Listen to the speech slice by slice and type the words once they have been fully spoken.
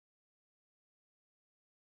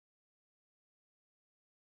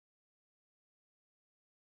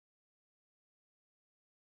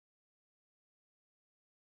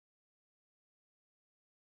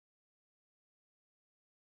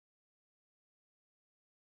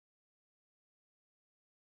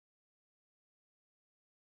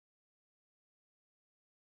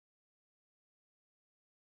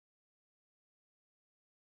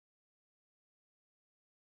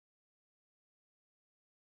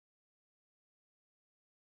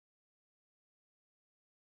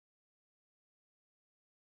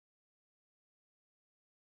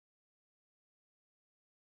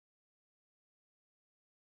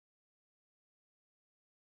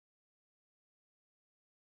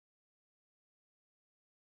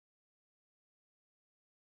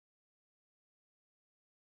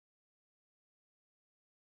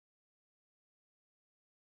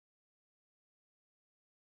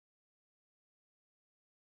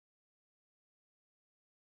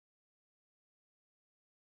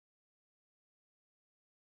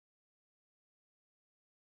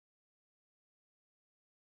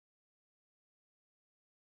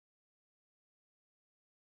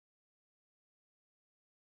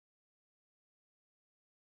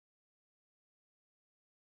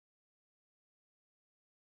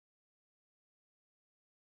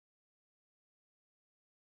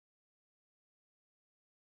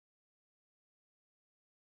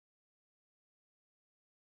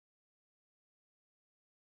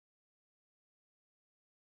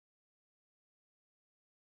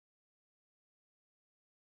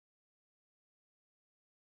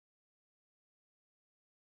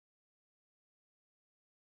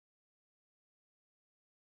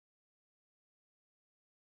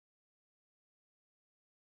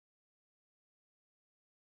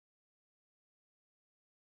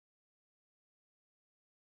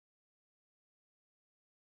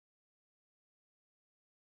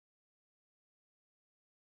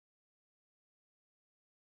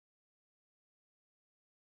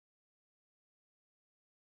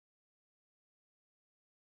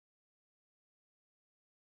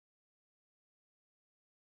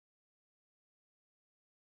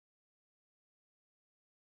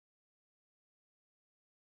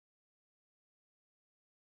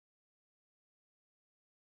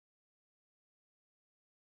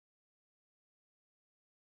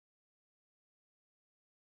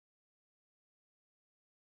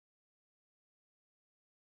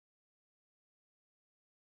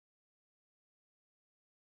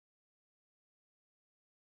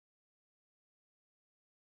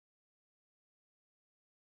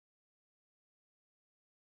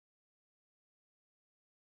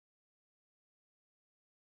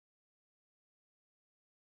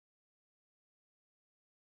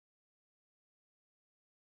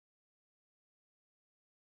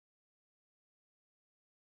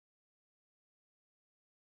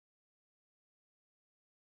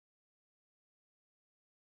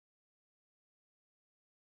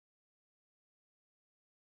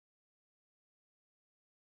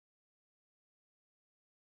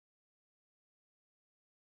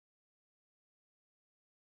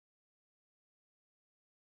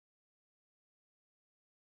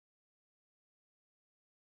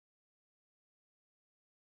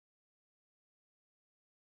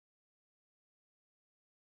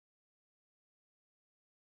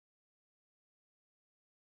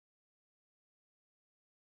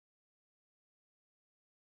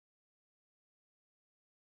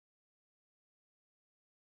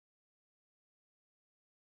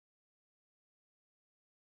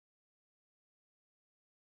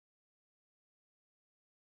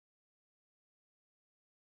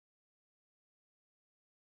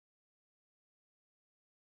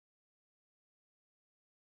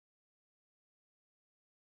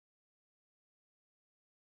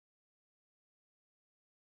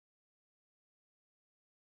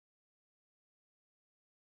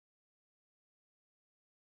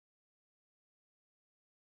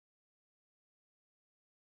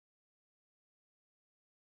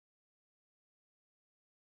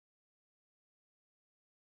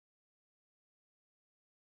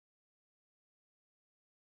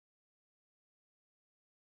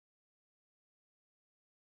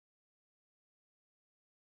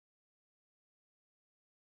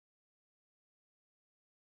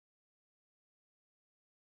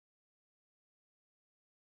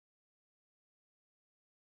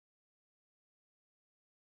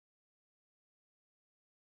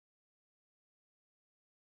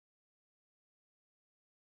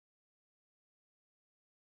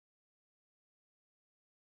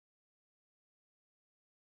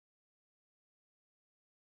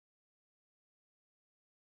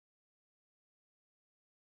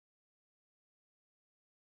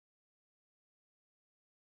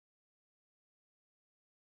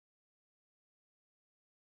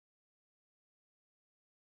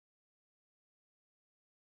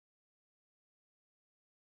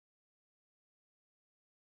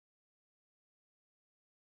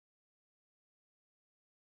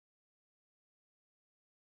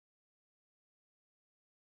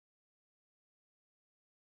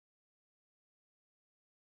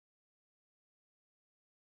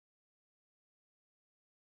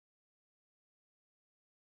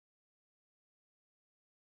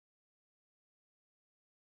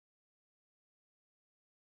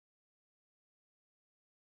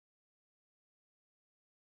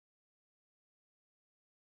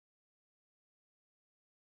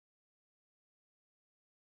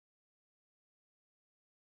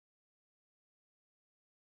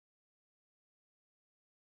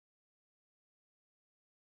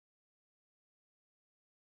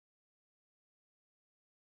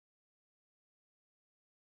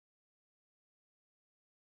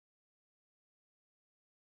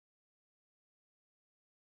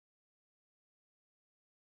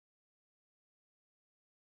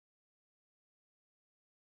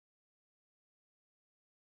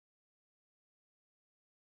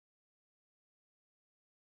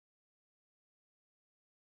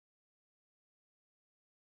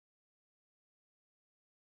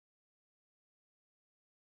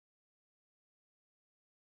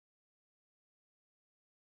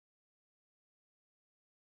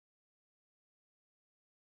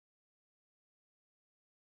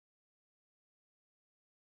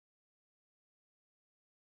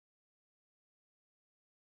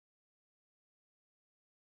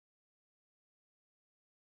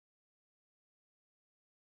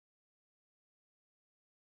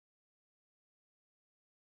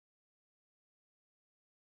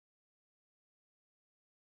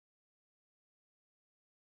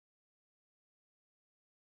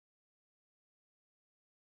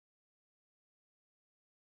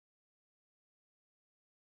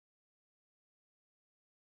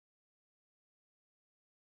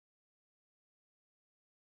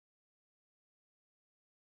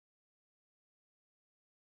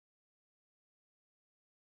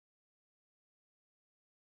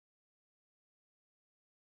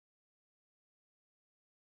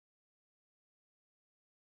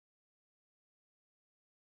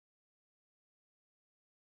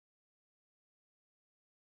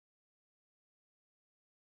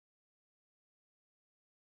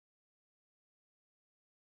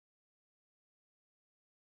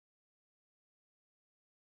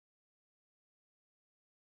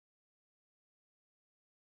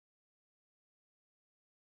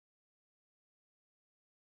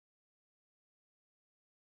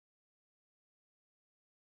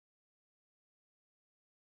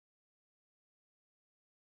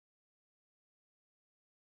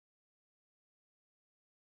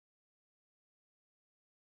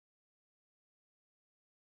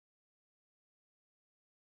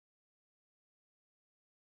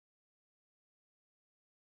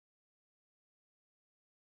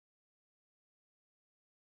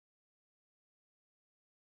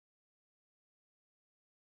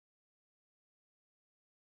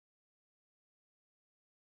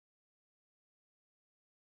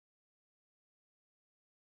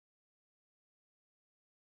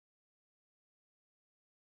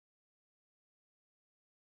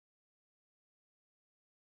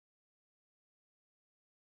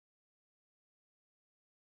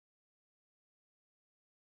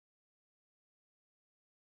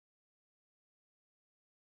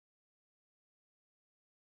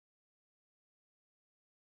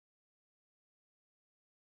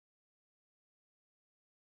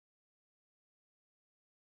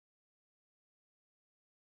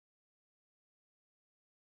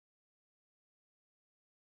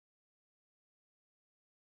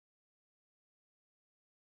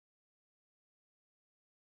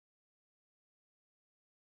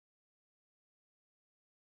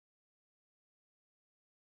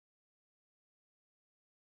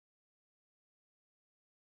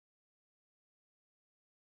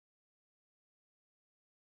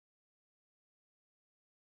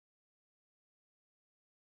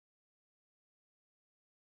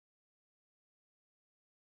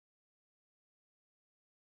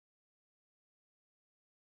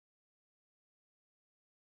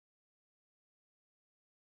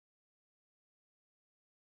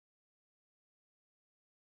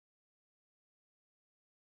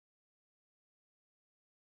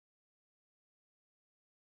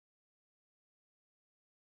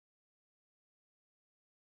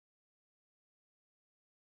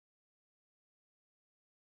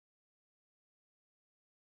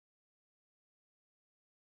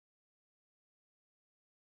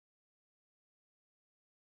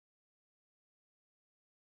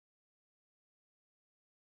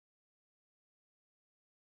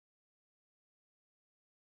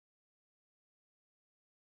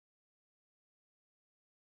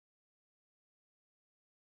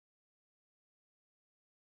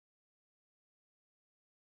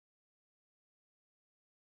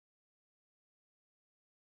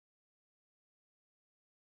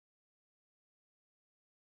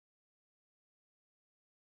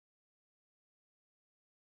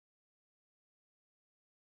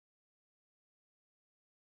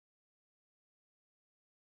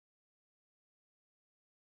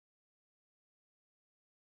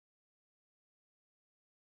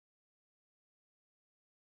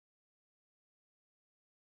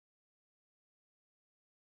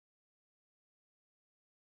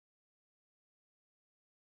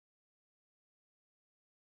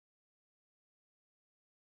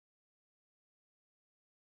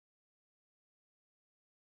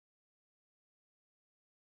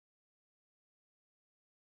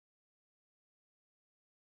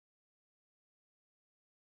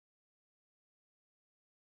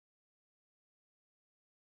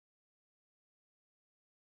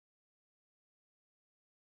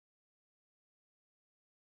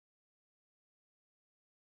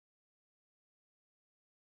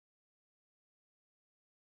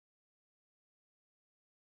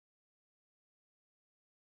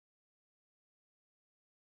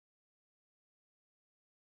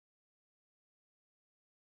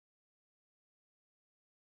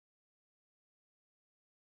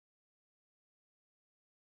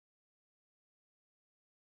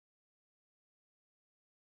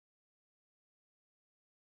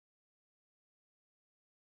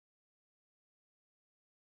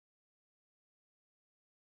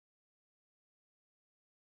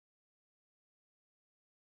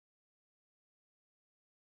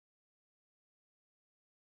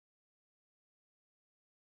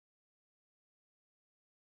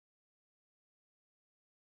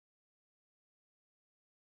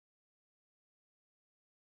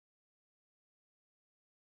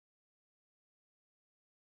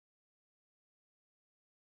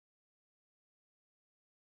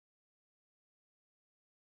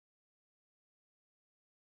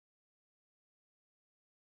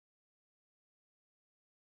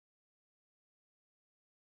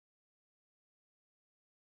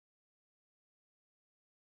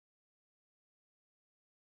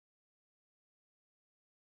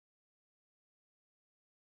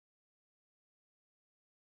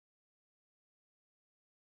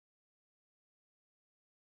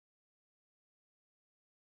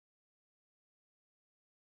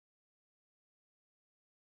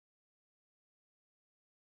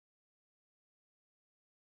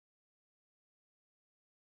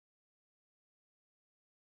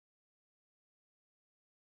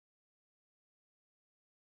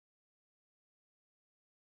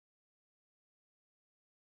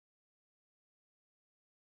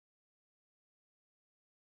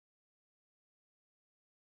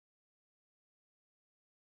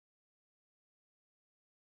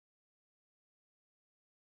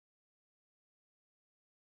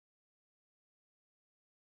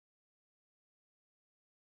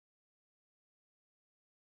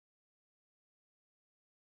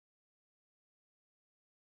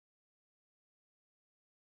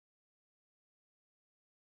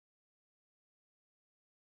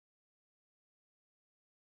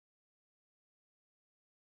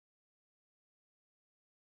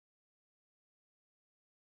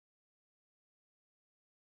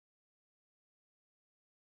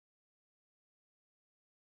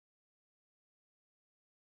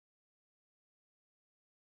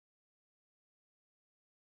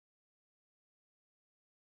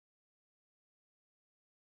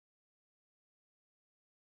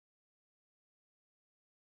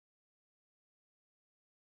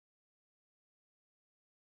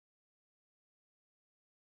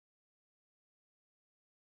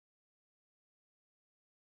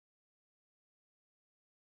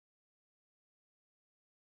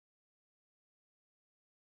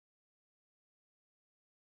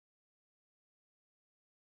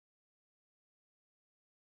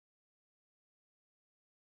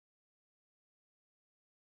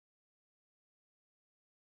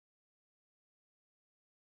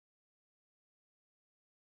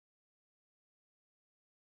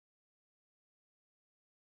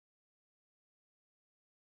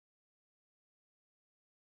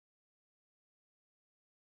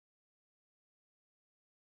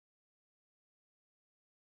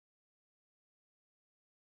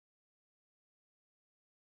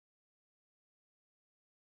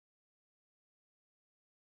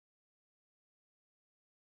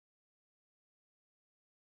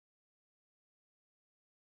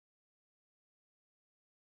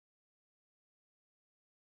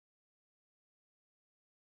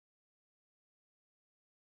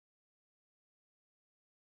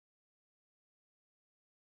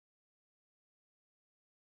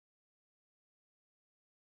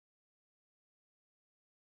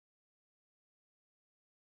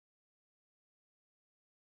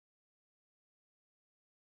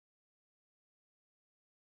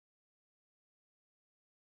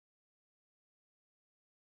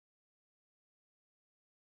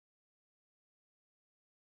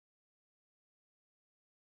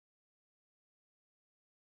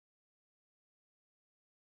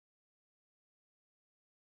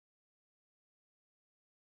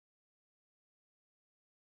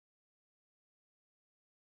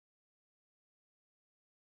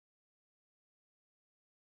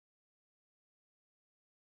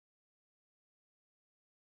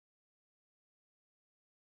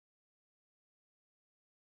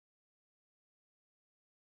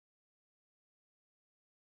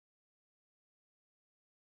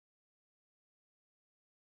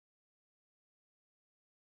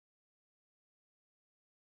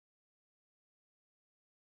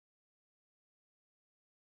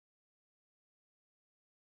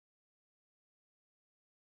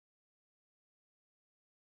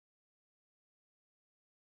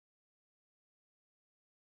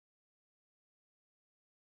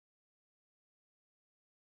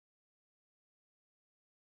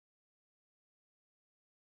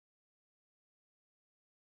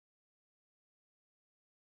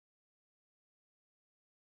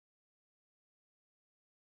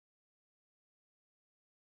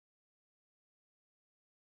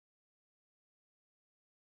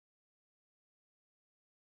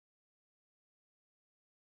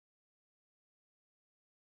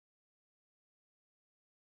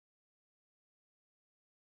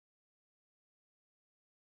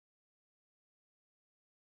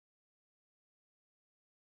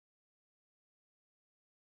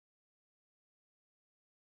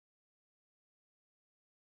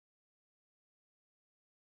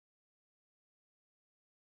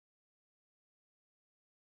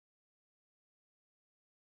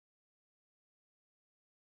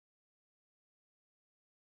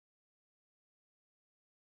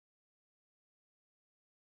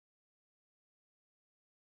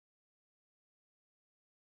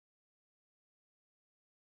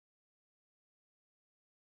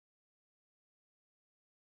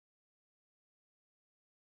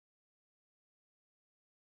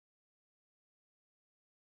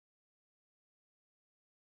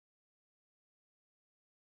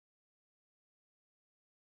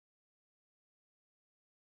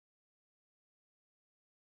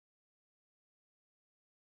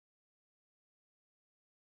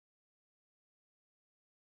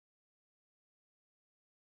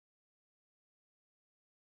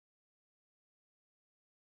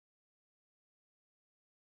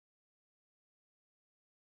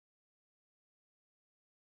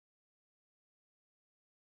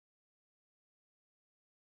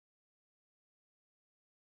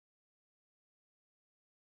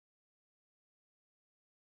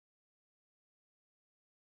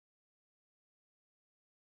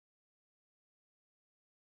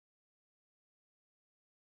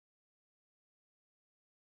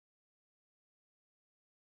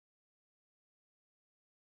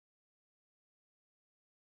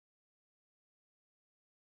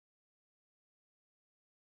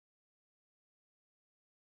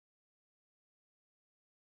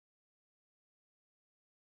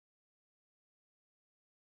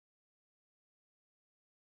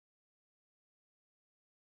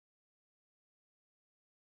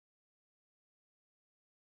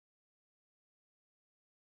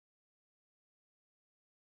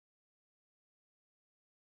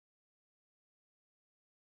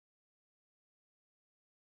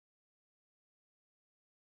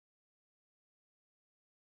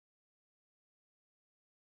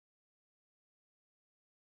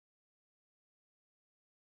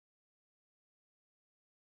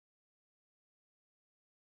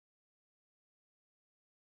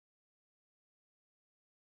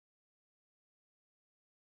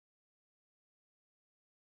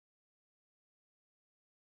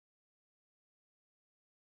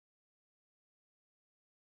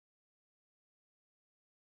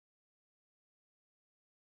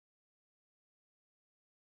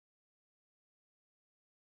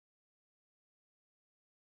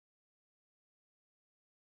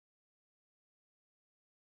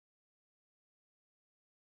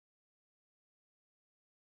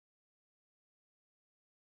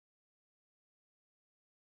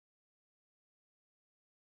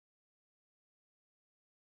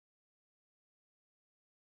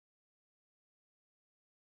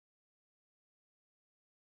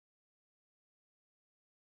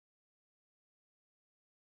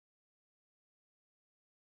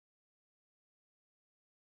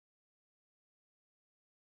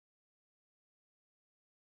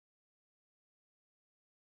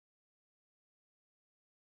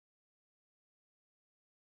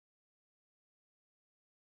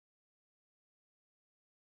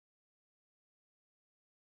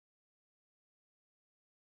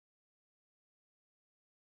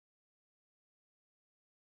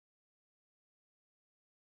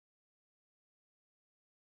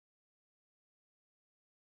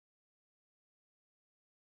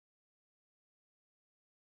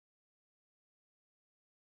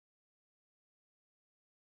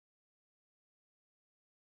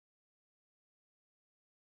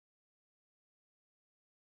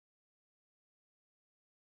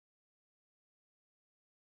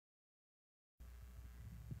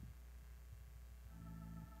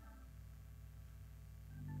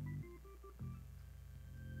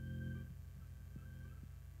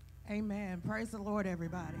Amen. Praise the Lord,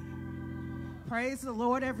 everybody. Praise the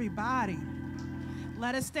Lord, everybody.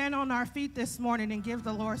 Let us stand on our feet this morning and give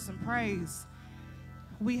the Lord some praise.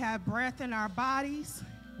 We have breath in our bodies.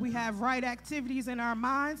 We have right activities in our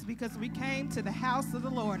minds because we came to the house of the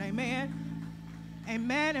Lord. Amen.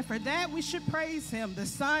 Amen. And for that, we should praise him. The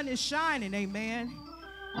sun is shining. Amen.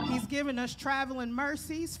 He's given us traveling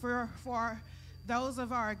mercies for those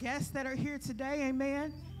of our guests that are here today.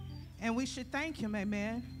 Amen. And we should thank him.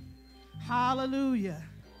 Amen. Hallelujah.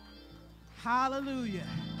 Hallelujah.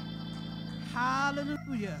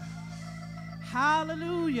 Hallelujah.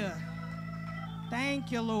 Hallelujah.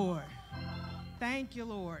 Thank you, Lord. Thank you,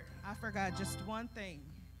 Lord. I forgot just one thing.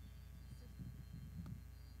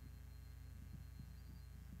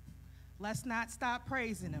 Let's not stop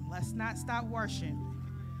praising him. Let's not stop worshiping.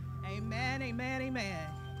 Amen, amen, amen.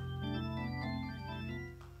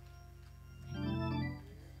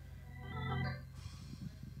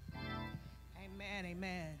 Amen,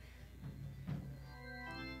 amen.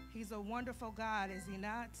 He's a wonderful God, is he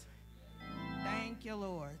not? Thank you,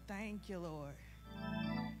 Lord. Thank you, Lord.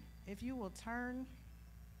 If you will turn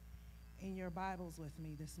in your Bibles with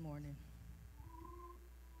me this morning.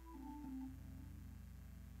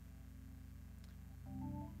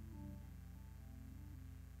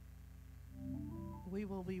 We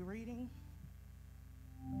will be reading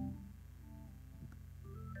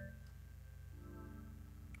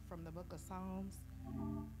from the book of Psalms.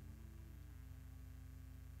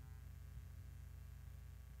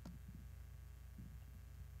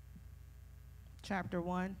 Chapter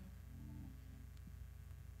 1.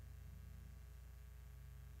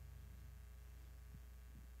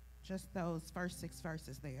 Just those first 6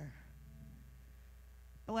 verses there.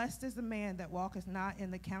 Blessed is the man that walketh not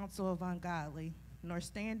in the counsel of ungodly, nor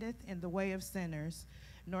standeth in the way of sinners,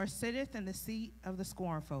 nor sitteth in the seat of the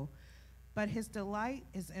scornful. But his delight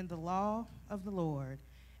is in the law of the Lord,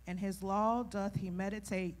 and his law doth he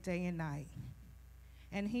meditate day and night.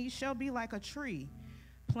 And he shall be like a tree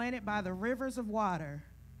planted by the rivers of water,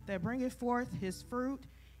 that bringeth forth his fruit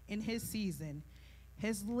in his season.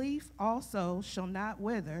 His leaf also shall not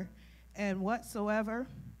wither, and whatsoever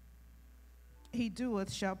he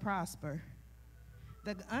doeth shall prosper.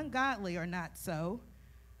 The ungodly are not so,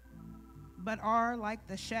 but are like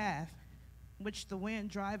the shaft which the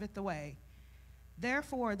wind driveth away.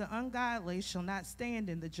 Therefore the ungodly shall not stand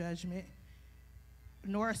in the judgment,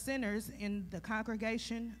 nor sinners in the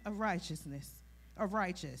congregation of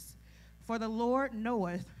righteous. For the Lord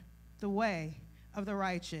knoweth the way of the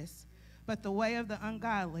righteous, but the way of the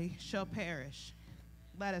ungodly shall perish.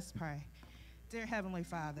 Let us pray. Dear Heavenly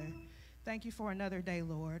Father, thank you for another day,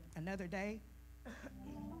 Lord, another day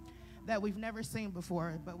that we've never seen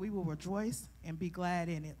before, but we will rejoice and be glad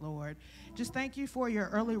in it, Lord. Just thank you for your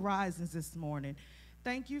early risings this morning.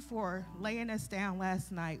 Thank you for laying us down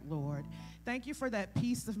last night, Lord. Thank you for that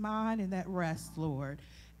peace of mind and that rest, Lord.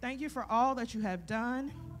 Thank you for all that you have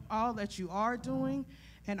done, all that you are doing,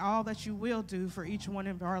 and all that you will do for each one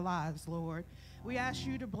of our lives, Lord. We ask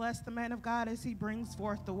you to bless the man of God as he brings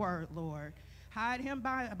forth the word, Lord. Hide him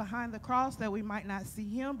behind the cross that we might not see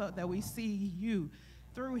him, but that we see you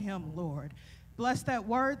through him, Lord. Bless that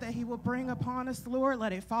word that he will bring upon us, Lord.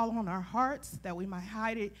 Let it fall on our hearts, that we might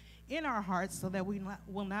hide it in our hearts so that we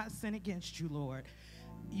will not sin against you, Lord.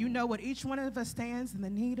 You know what each one of us stands in the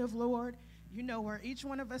need of, Lord. You know where each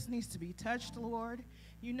one of us needs to be touched, Lord.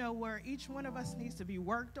 You know where each one of us needs to be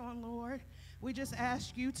worked on, Lord. We just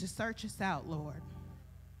ask you to search us out, Lord.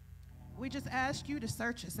 We just ask you to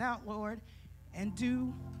search us out, Lord, and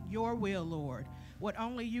do your will, Lord, what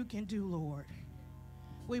only you can do, Lord.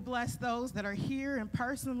 We bless those that are here in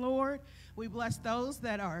person, Lord. We bless those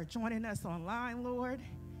that are joining us online, Lord.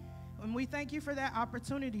 And we thank you for that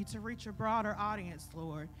opportunity to reach a broader audience,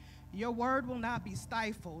 Lord. Your word will not be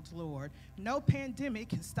stifled, Lord. No pandemic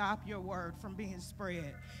can stop your word from being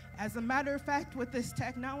spread. As a matter of fact, with this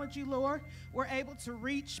technology, Lord, we're able to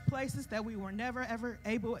reach places that we were never, ever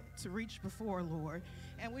able to reach before, Lord.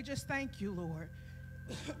 And we just thank you, Lord,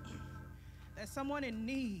 that someone in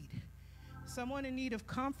need of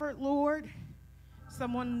comfort, Lord,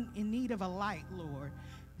 someone in need of a light, Lord,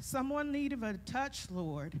 someone in need of a touch,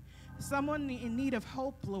 Lord, someone in need of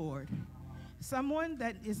hope, Lord, someone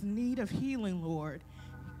that is in need of healing, Lord,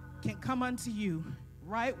 can come unto you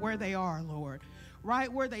right where they are, Lord,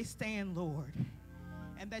 right where they stand, Lord,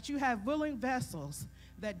 and that you have willing vessels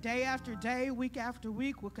that day after day, week after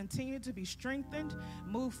week will continue to be strengthened,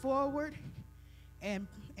 move forward,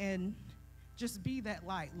 and just be that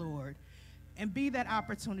light, Lord, and be that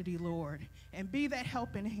opportunity, Lord, and be that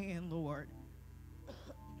helping hand, Lord.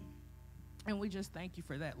 And we just thank you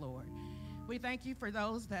for that, Lord. We thank you for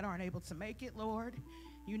those that aren't able to make it, Lord.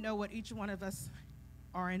 You know what each one of us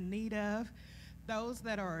are in need of. Those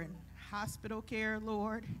that are in hospital care,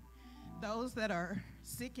 Lord. Those that are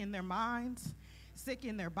sick in their minds, sick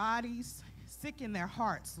in their bodies, sick in their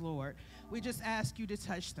hearts, Lord. We just ask you to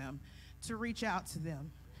touch them, to reach out to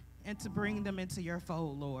them, and to bring them into your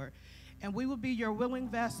fold, Lord. And we will be your willing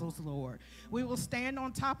vessels, Lord. We will stand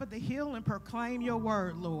on top of the hill and proclaim your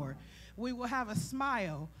word, Lord. We will have a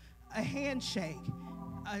smile, a handshake,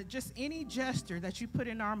 just any gesture that you put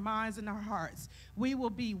in our minds and our hearts. We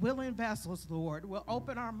will be willing vessels, Lord. We'll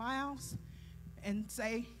open our mouths and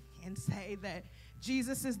say that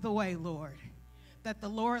Jesus is the way, Lord, that the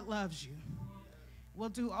Lord loves you. We'll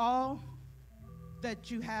do all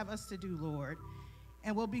that you have us to do, Lord,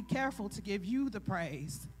 and we'll be careful to give you the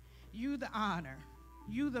praise, you the honor,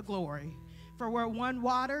 you the glory. For where one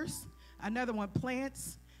waters, another one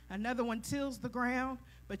plants, another one tills the ground,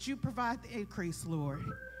 but you provide the increase, Lord.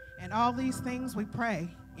 And all these things we pray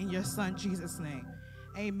in your Son, Jesus' name.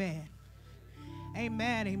 Amen.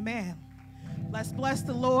 Amen, amen. Let's bless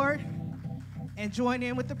the Lord and join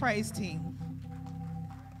in with the praise team.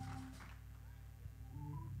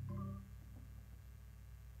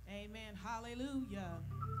 Amen. Hallelujah.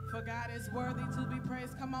 For God is worthy to be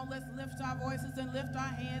praised. Come on, let's lift our voices and lift our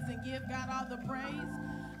hands and give God all the praise,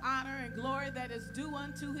 honor, and glory that is due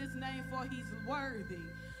unto his name, for he's worthy.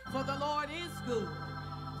 For the Lord is good.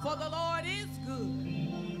 For the Lord is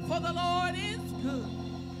good. For the Lord is good.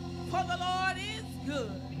 For the Lord is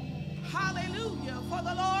good. Hallelujah. For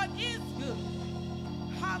the Lord is good.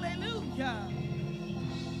 Hallelujah.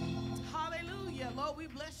 Hallelujah. Lord, we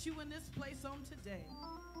bless you in this place on today.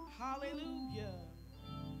 Hallelujah.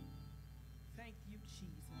 Thank you,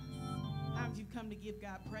 Jesus. How have you come to give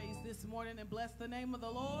God praise this morning and bless the name of the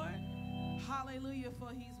Lord? Hallelujah, for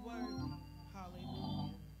he's worthy.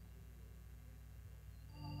 Hallelujah.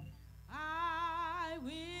 I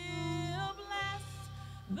will bless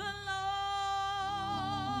the Lord,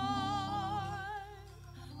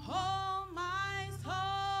 oh my soul,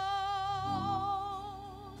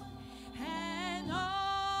 and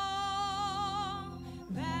all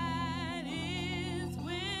that is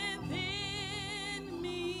within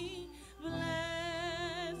me.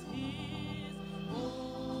 Bless his holy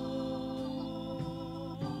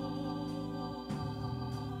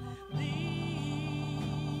name.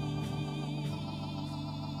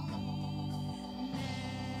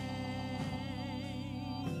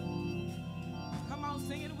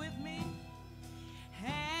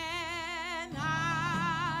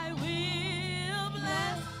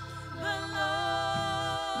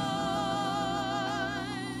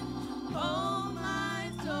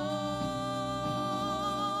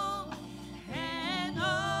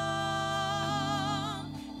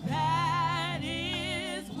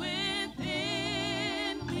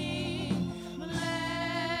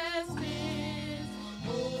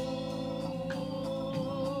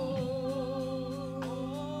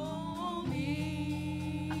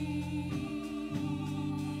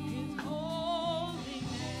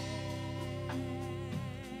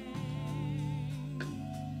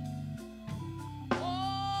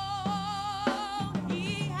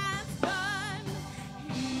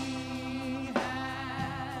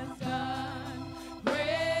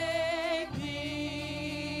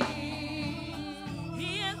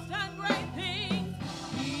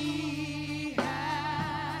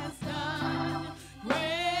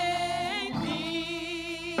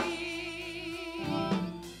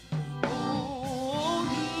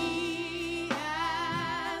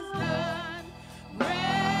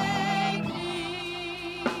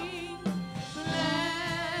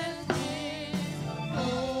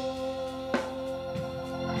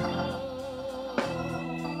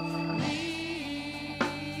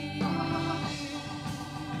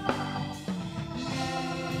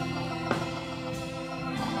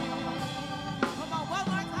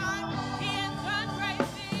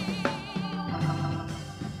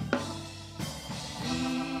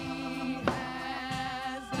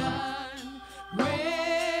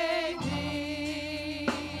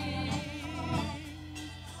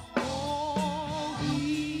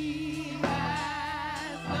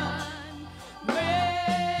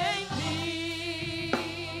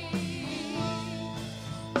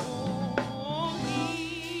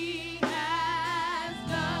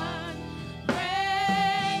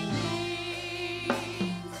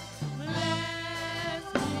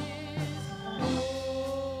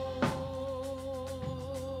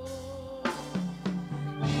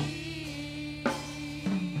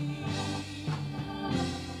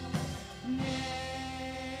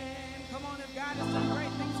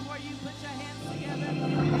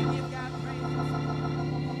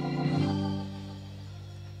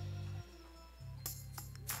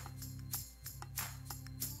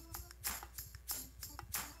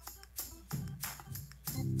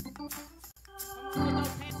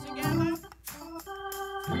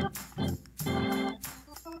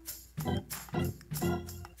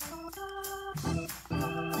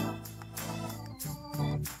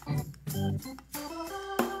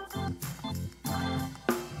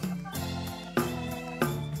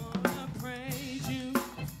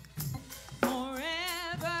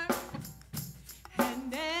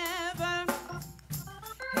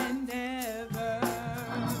 and never.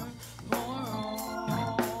 For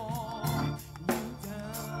all you've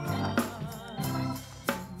done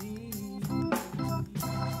for me.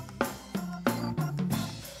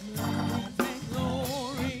 Blessings and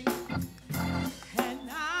glory and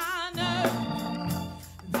honor,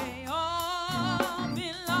 they all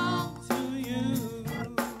belong to you.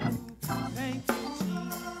 Thank you,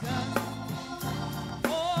 Jesus,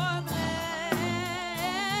 for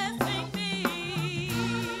blessing me.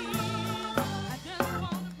 I just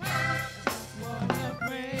want to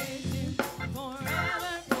praise you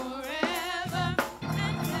forever, forever,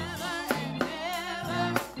 and ever, and ever,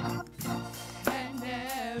 and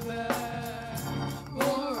ever,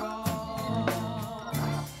 for all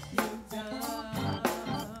you've done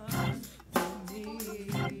for me.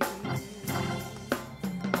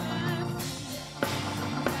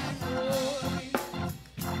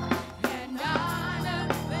 And honor,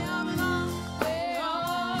 they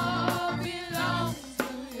all belong to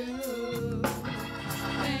you.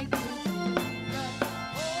 Thank you, Jesus,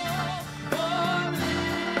 for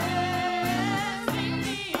blessing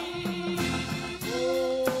me.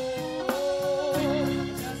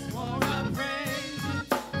 Just wanna praise you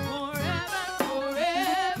forever,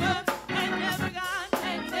 forever, and never, God,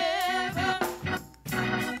 and never,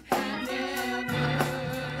 and never,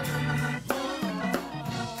 for all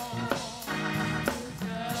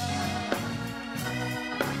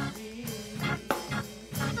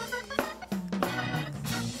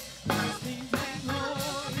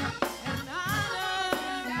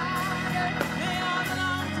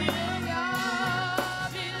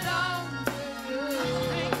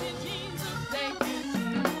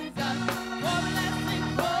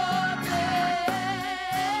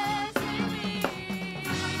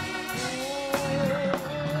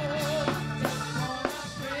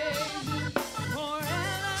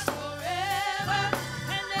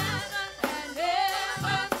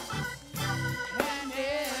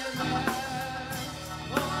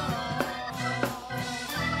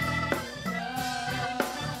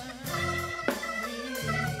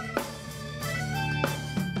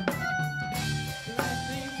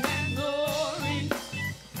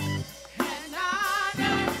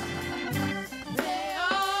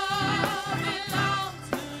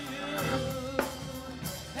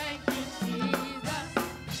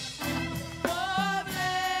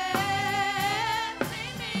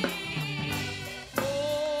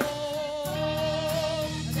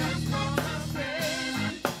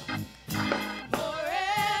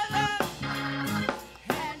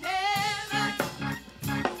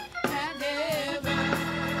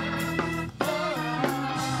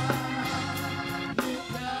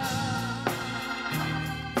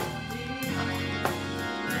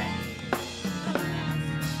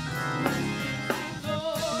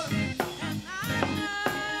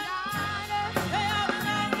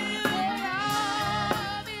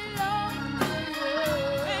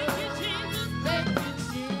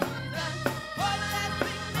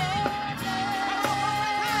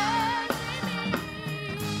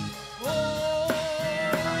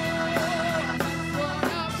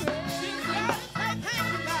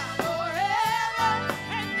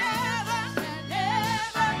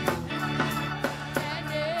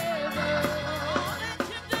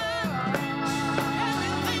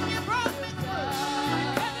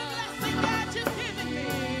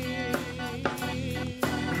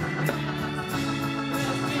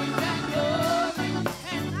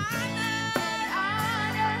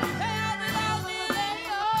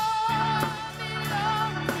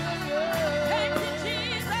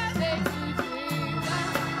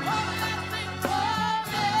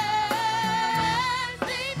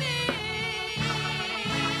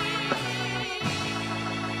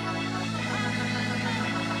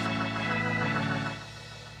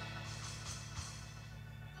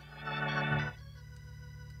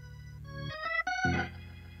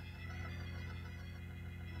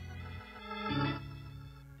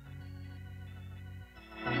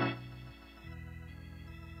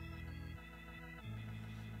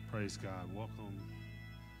Praise God. Welcome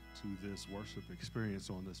to this worship experience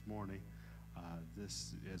on this morning.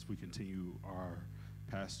 This, as we continue our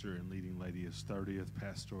pastor and leading lady's 30th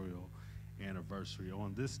pastoral anniversary.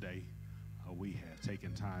 On this day, we have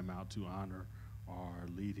taken time out to honor our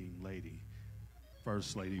leading lady,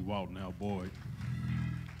 First Lady Walton L. Boyd.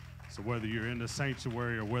 So whether you're in the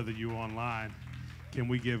sanctuary or whether you're online, can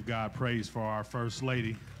we give God praise for our First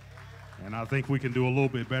Lady? And I think we can do a little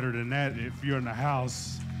bit better than that if you're in the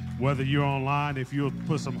house. Whether you're online, if you'll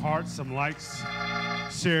put some hearts, some likes,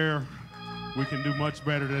 share, we can do much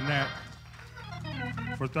better than that.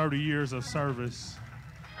 For 30 years of service,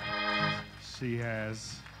 she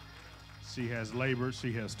has She has labored,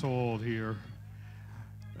 she has toiled here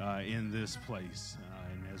in this place.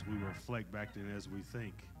 And as we reflect back and as we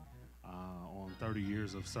think on 30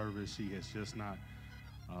 years of service, she has just not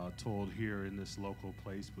toiled here in this local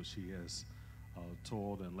place, but she has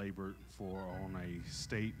toiled and labored on a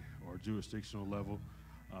state or jurisdictional level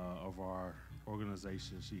of our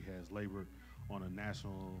organization. She has labored on a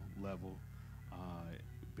national level,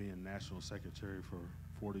 being national secretary for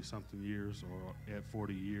 40-something years, or at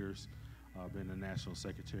 40 years, been the national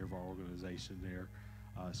secretary of our organization there.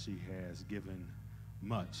 She has given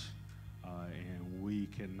much, and we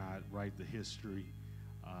cannot write the history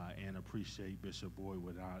and appreciate Bishop Boyd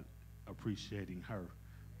without appreciating her,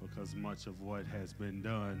 because much of what has been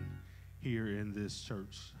done here in this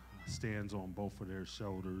church stands on both of their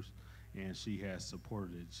shoulders, and she has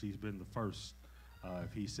supported it. She's been the first.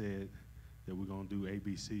 If he said that we're going to do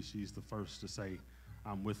ABC, she's the first to say,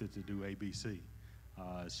 I'm with it to do ABC.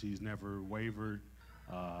 She's never wavered,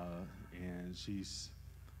 and she's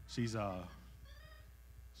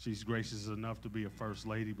gracious enough to be a first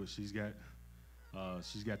lady, but she's got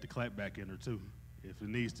the clap back in her too. If it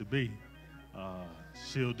needs to be,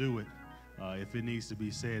 she'll do it. If it needs to be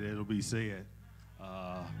said, it'll be said,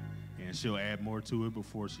 and she'll add more to it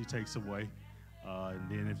before she takes away. And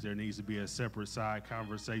then if there needs to be a separate side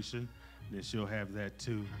conversation, then she'll have that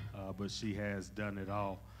too. But she has done it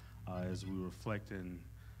all. As we reflect and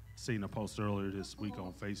seen a post earlier this week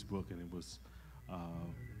on Facebook, and it was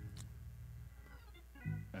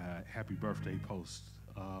happy birthday post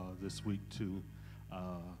this week to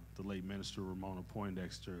the late minister Ramona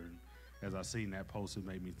Poindexter. And as I seen that post, it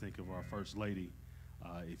made me think of our First Lady.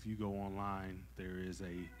 If you go online, there is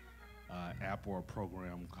a app or a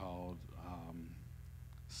program called,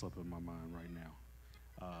 slipping my mind right now.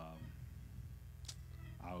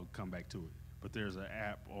 I'll come back to it. But there's an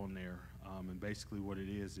app on there, and basically what it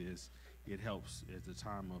is it helps at the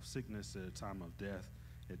time of sickness, at the time of death,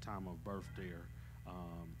 at the time of birth there.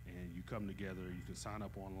 And you come together, you can sign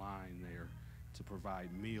up online there to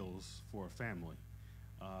provide meals for a family.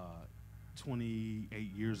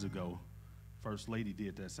 28 years ago, First Lady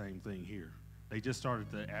did that same thing here. They just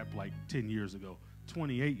started the app like 10 years ago.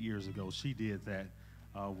 28 years ago, she did that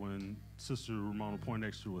when Sister Ramona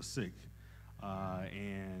Poindexter was sick.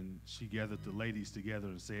 And she gathered the ladies together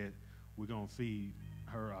and said, we're going to feed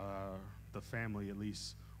her, the family, at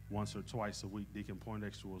least once or twice a week. Deacon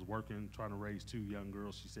Poindexter was working, trying to raise 2 young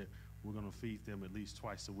girls. She said, we're going to feed them at least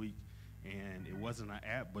twice a week. And it wasn't an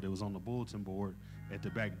app, but it was on the bulletin board at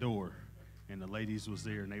the back door. And the ladies was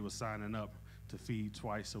there, and they were signing up to feed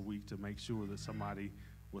twice a week to make sure that somebody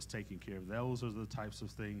was taken care of. Those are the types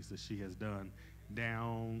of things that she has done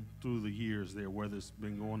down through the years there, whether it's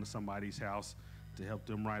been going to somebody's house to help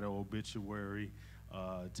them write an obituary,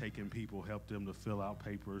 taking people, help them to fill out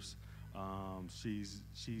papers. She's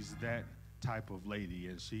that type of lady,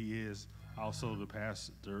 and she is also the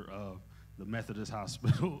pastor of the Methodist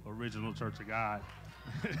Hospital, Original Church of God.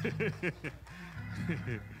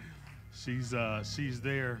 She's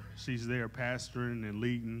there pastoring and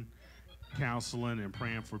leading, counseling and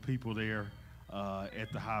praying for people there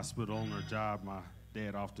at the hospital on her job. My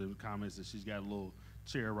dad often comments that she's got a little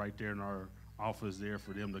chair right there in our office there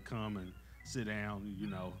for them to come and sit down. You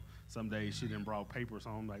know, some days she done brought papers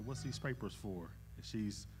home, like, what's these papers for? And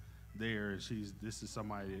she's there, and this is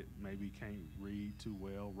somebody that maybe can't read too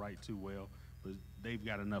well, write too well, but they've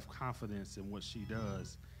got enough confidence in what she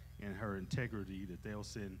does and her integrity that they'll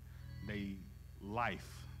send they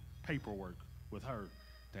life paperwork with her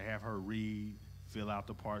to have her read, fill out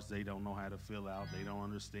the parts they don't know how to fill out, they don't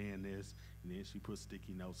understand this, and then she puts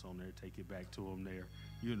sticky notes on there, take it back to them there,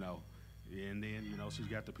 you know. And then, you know, she's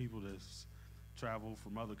got the people that travel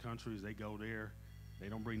from other countries, they go there, they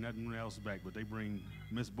don't bring nothing else back, but they bring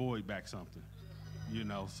Miss Boyd back something, you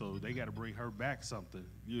know, so they got to bring her back something,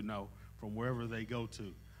 you know, from wherever they go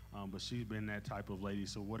to. But she's been that type of lady,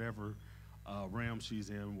 so whatever realm she's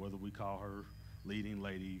in, whether we call her leading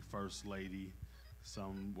lady, first lady,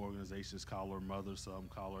 some organizations call her mother, some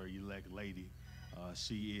call her elect lady,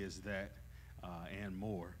 she is that and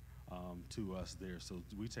more to us there. So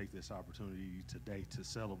we take this opportunity today to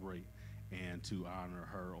celebrate and to honor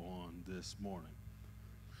her on this morning.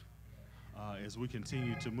 As we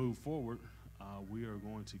continue to move forward, we are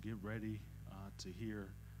going to get ready to hear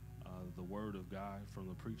the word of God from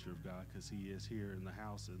the preacher of God, because he is here in the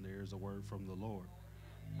house and there is a word from the Lord.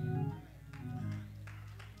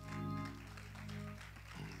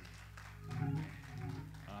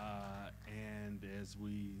 And as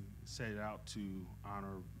we set out to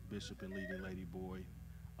honor Bishop and leading Lady Boyd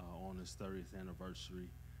on his 30th anniversary,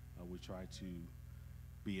 we try to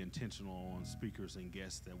be intentional on speakers and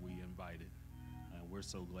guests that we invited. We're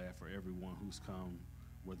so glad for everyone who's come,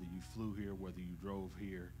 whether you flew here, whether you drove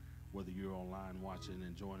here, whether you're online watching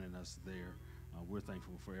and joining us there. We're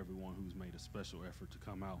thankful for everyone who's made a special effort to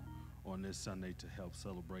come out on this Sunday to help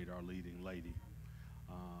celebrate our leading lady.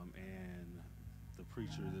 And the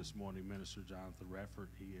preacher this morning, Minister Jonathan Radford,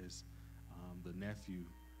 he is the nephew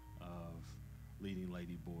of leading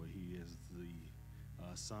lady boy. He is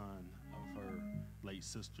the son of her late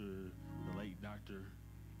sister, the late Dr.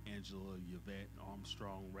 Angela Yvette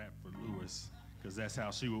Armstrong Radford Lewis, because that's how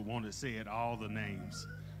she would want to say it, all the names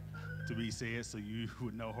to be said, so you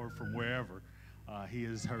would know her from wherever. He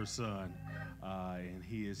is her son, and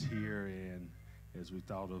he is here, and as we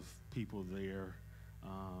thought of people there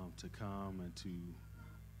to come and to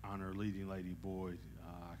honor leading lady Boyd,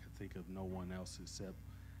 I could think of no one else except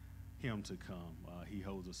him to come. He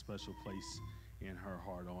holds a special place in her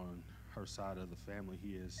heart. On her side of the family,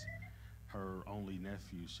 he is her only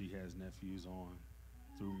nephew. She has nephews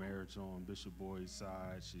through marriage on Bishop Boyd's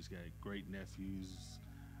side. She's got great nephews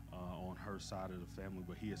on her side of the family,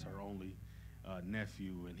 but he is her only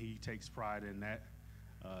nephew, and he takes pride in that,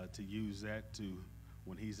 to use that to,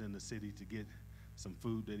 when he's in the city, to get some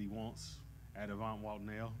food that he wants at Avant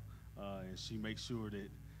Waltnell, and she makes sure that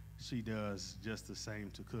she does just the same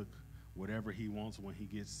to cook whatever he wants when he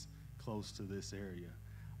gets close to this area.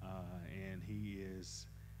 And he is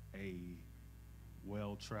a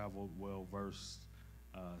well-traveled, well-versed,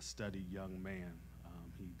 studied young man.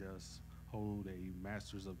 He does hold a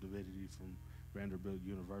Master's of Divinity from Vanderbilt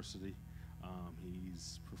University.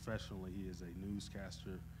 He's professionally, he is a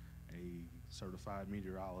newscaster, a certified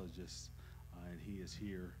meteorologist, and he is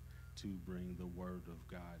here to bring the word of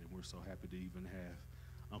God. And we're so happy to even have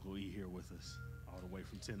Uncle E here with us, all the way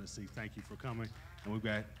from Tennessee. Thank you for coming. And we've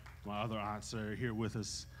got my other aunts are here with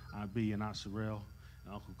us. Aunt B and Aunt Sherelle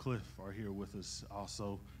and Uncle Cliff are here with us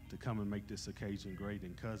also to come and make this occasion great,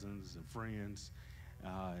 and cousins and friends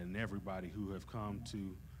and everybody who have come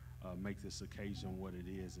to make this occasion what it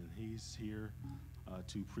is. And he's here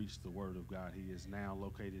to preach the word of God. He is now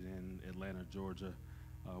located in Atlanta, Georgia,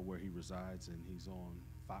 where he resides, and he's on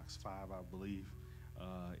Fox 5, I believe,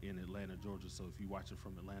 in Atlanta, Georgia. So if you watch it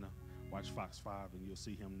from Atlanta, watch Fox 5, and you'll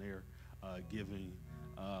see him there giving,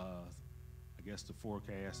 I guess, the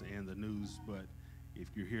forecast and the news. But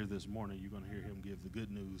if you're here this morning, you're going to hear him give the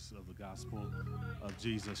good news of the gospel of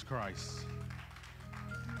Jesus Christ.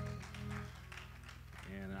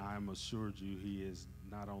 And I'm assured you, he is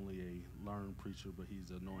not only a learned preacher, but he's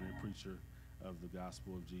an anointed preacher of the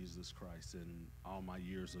gospel of Jesus Christ. And all my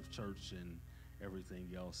years of church and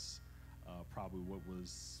everything else, probably what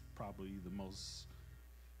was probably the most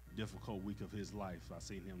difficult week of his life. I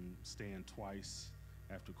seen him stand twice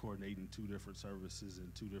after coordinating 2 different services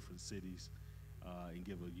in 2 different cities and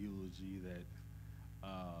give a eulogy that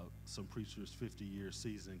some preachers 50-year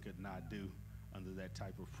season could not do under that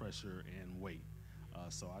type of pressure and weight.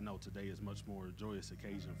 So I know today is much more a joyous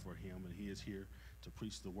occasion for him, and he is here to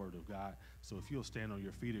preach the word of God. So if you'll stand on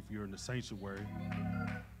your feet, if you're in the sanctuary,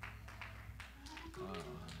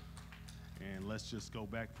 and let's just go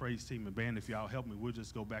back. Praise team and band, if y'all help me, we'll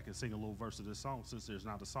just go back and sing a little verse of this song. Since there's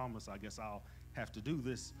not a psalmist, I guess I'll have to do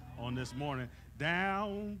this on this morning.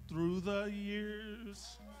 Down through the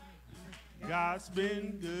years, God's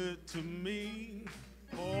been good to me.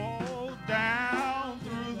 Oh, down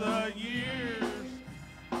through the years,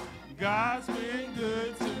 God's been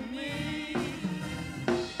good to me.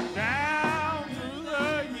 Down through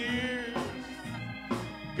the years,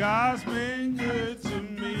 God's been good to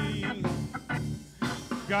me.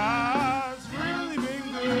 God's really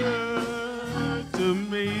been good to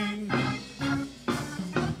me.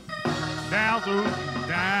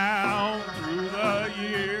 Down through the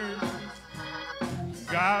years,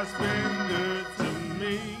 God's been good to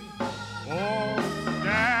me. Oh,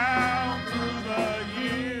 down through the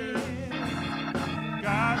years,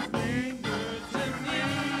 God's been good to me.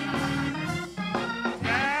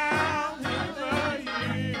 Down through the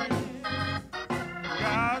years,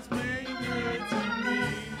 God's been good to me.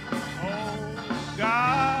 Oh,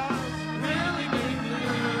 God's really been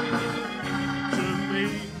good to me.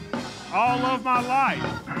 All of my life.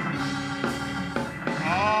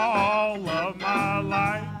 All of my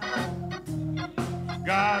life,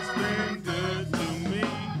 God's been good to me.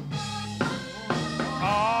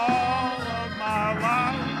 All of my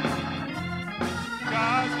life,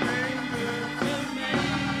 God's been good to me.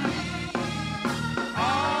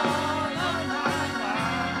 All of my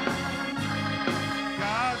life,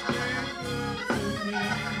 God's been good to me.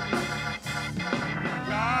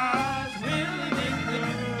 God's really been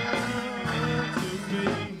good to me.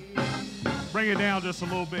 Bring it down just a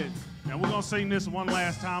little bit. Now we're gonna sing this one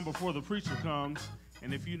last time before the preacher comes.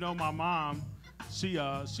 And if you know my mom, she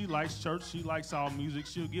likes church. She likes all music.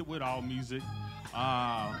 She'll get with all music.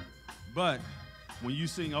 But when you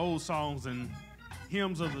sing old songs and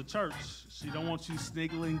hymns of the church, she don't want you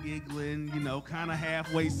sniggling, giggling, you know, kind of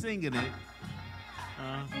halfway singing it.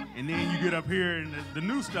 And then you get up here and the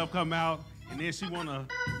new stuff come out, and then she wanna,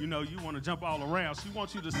 you know, you wanna jump all around. She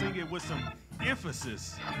wants you to sing it with some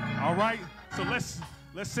emphasis. All right? So let's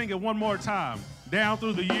sing it one more time. Down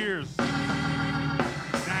through the years.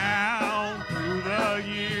 Down through the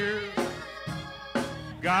years.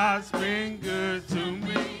 God's been good to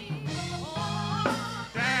me.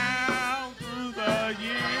 Down through the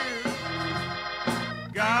years.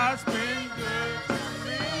 God's been good to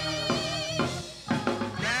me.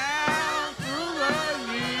 Down through the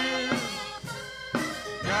years.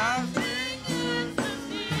 God's been good to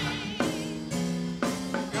me.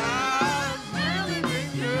 God's really been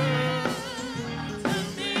good to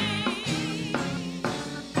me.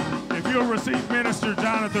 If you'll receive Minister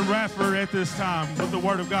Jonathan Radford at this time with the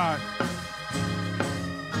Word of God.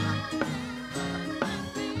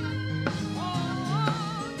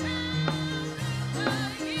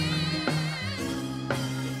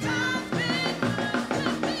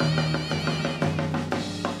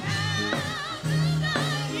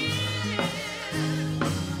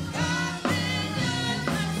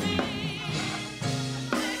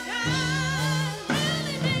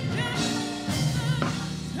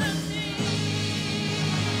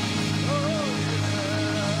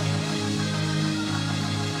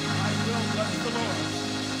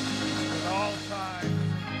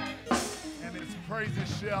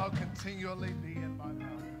 Continually be in my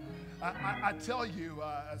mouth. I tell you,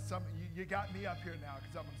 you got me up here now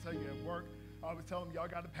because I'm going to tell you at work, I was telling them y'all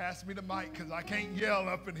got to pass me the mic because I can't yell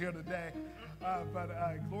up in here today. But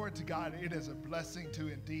glory to God, it is a blessing to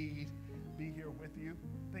indeed be here with you.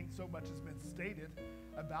 I think so much has been stated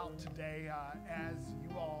about today as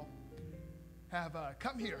you all have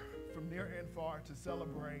come here from near and far to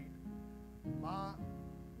celebrate my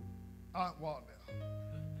Aunt Wanda.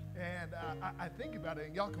 And I think about it,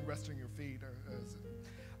 and y'all can rest on your feet.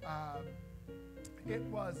 It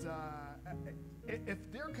was, if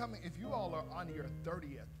they're coming, if you all are on your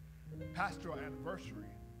 30th pastoral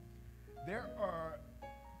anniversary, there are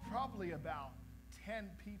probably about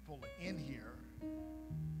 10 people in here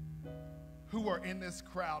who are in this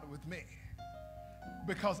crowd with me.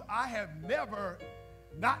 Because I have never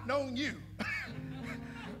not known you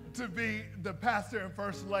to be the pastor and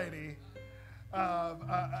first lady of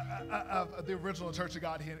the original Church of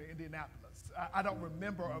God here in Indianapolis. I don't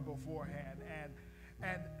remember her beforehand.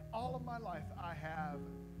 And all of my life, I have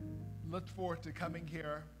looked forward to coming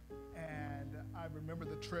here. And I remember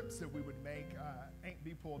the trips that we would make. Aunt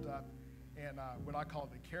B pulled up in what I call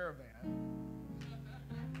the caravan.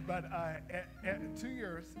 But at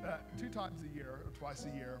 2 times a year or twice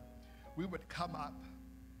a year, we would come up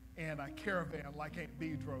in a caravan like Aunt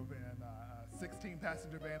B drove in, a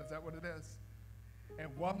 16-passenger van. Is that what it is?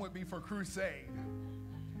 And one would be for crusade.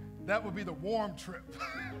 That would be the warm trip.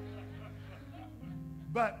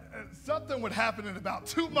 But something would happen in about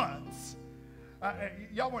 2 months.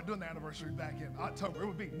 Y'all weren't doing the anniversary back in October. It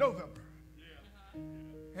would be November.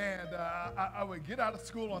 And I would get out of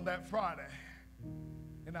school on that Friday.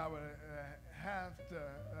 And I would have to,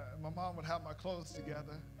 my mom would have my clothes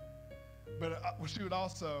together. But she would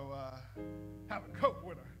also have a coat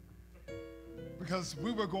with her. Because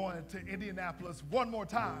we were going to Indianapolis one more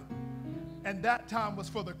time. And that time was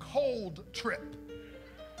for the cold trip.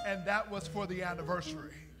 And that was for the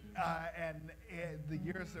anniversary. And the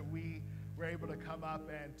years that we were able to come up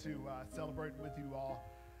and to celebrate with you all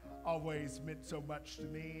always meant so much to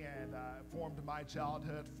me and formed my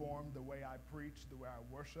childhood, formed the way I preach, the way I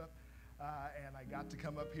worship. And I got to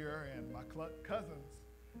come up here, and my cousins,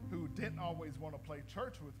 who didn't always want to play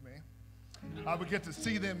church with me, I would get to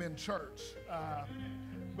see them in church.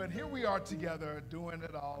 But here we are together doing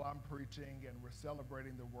it all. I'm preaching, and we're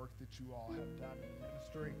celebrating the work that you all have done in the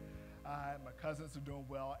ministry. My cousins are doing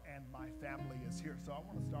well, and my family is here. So I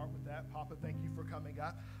want to start with that. Papa, thank you for coming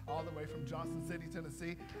up all the way from Johnson City,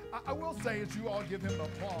 Tennessee. I will say, as you all give him an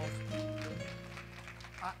applause,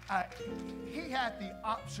 he had the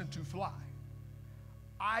option to fly.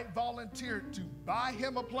 I volunteered to buy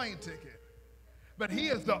him a plane ticket. But he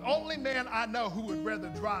is the only man I know who would rather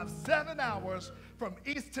drive 7 hours from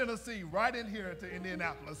East Tennessee right in here to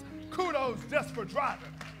Indianapolis. Kudos just for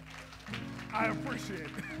driving. I appreciate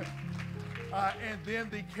it. And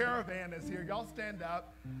then the caravan is here. Y'all stand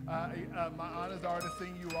up. My aunt has already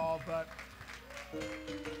seen you all, but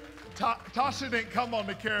Tasha didn't come on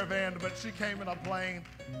the caravan, but she came in a plane.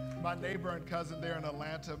 My neighbor and cousin there in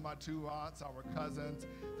Atlanta, my two aunts, our cousins,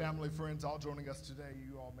 family, friends, all joining us today.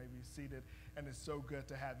 You all may be seated, and it's so good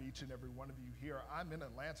to have each and every one of you here. I'm in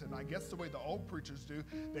Atlanta, and I guess the way the old preachers do,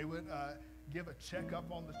 they would give a checkup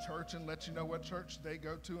on the church and let you know what church they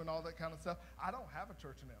go to and all that kind of stuff. I don't have a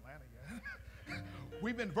church in Atlanta yet.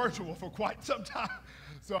 We've been virtual for quite some time,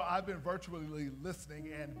 so I've been virtually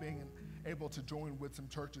listening and being able to join with some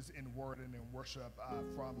churches in word and in worship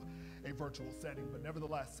from a virtual setting, but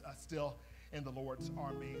nevertheless, still in the Lord's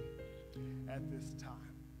army at this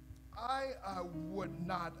time. I would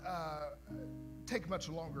not take much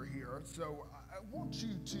longer here, so I want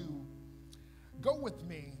you to go with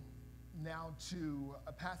me now to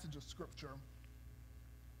a passage of Scripture,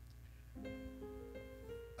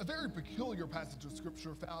 a very peculiar passage of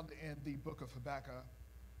Scripture found in the book of Habakkuk,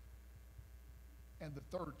 and the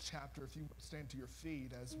 3rd chapter. If you stand to your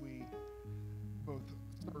feet as we both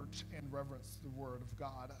search and reverence the Word of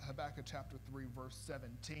God. Habakkuk chapter 3, verse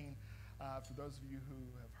 17. For those of you who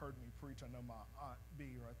have heard me preach, I know my Aunt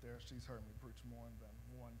B right there, she's heard me preach more than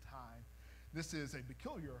one time. This is a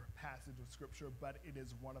peculiar passage of Scripture, but it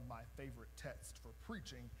is one of my favorite texts for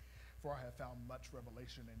preaching, for I have found much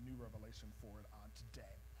revelation and new revelation for it on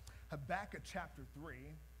today. Habakkuk chapter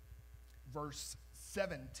 3, verse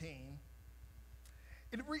 17.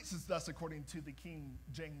 It reads as thus according to the King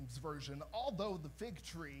James Version, although the fig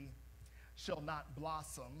tree shall not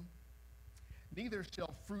blossom, neither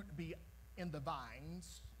shall fruit be in the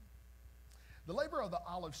vines, the labor of the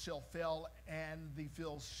olive shall fail, and the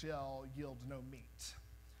fields shall yield no meat.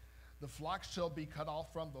 The flock shall be cut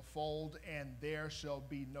off from the fold, and there shall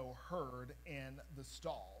be no herd in the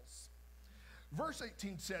stalls. Verse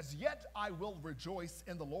 18 says, yet I will rejoice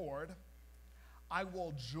in the Lord. I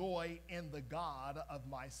will joy in the God of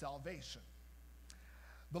my salvation.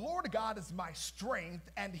 The Lord God is my strength,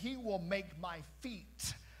 and he will make my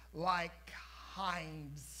feet like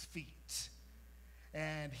hinds' feet,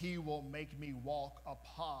 and he will make me walk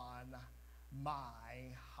upon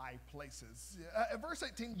my high places. Verse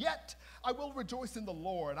 18, yet I will rejoice in the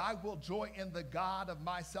Lord. I will joy in the God of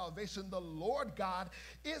my salvation. The Lord God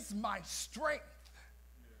is my strength,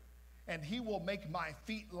 and he will make my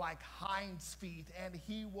feet like hinds' feet, and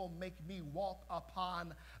he will make me walk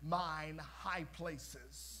upon mine high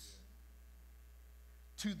places.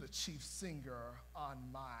 To the chief singer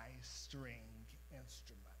on my string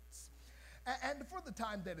instruments. And for the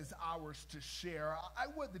time that is ours to share, I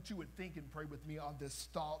would that you would think and pray with me on this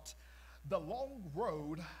thought, the long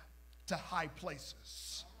road to high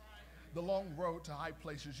places. The long road to high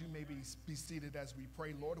places. You may be seated as we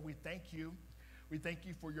pray. Lord, we thank you. We thank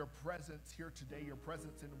you for your presence here today, your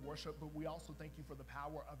presence in worship, but we also thank you for the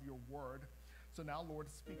power of your word. So now, Lord,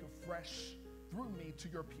 speak afresh through me to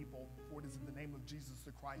your people, for it is in the name of Jesus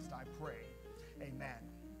the Christ I pray. Amen.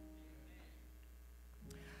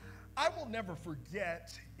 I will never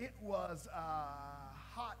forget, it was a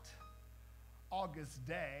hot August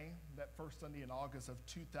day, that first Sunday in August of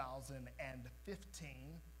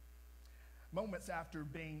 2015. Moments after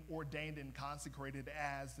being ordained and consecrated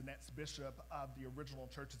as the next bishop of the original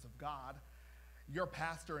Churches of God, your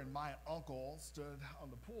pastor and my uncle stood on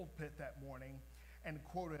the pulpit that morning and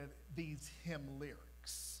quoted these hymn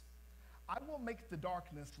lyrics. I will make the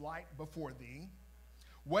darkness light before thee.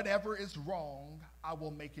 Whatever is wrong, I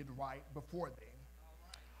will make it right before thee.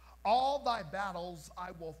 All thy battles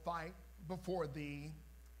I will fight before thee,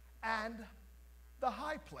 and the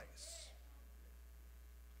high place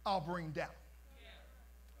I'll bring down.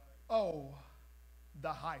 Oh,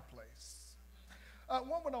 the high place.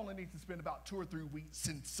 One would only need to spend about 2 or 3 weeks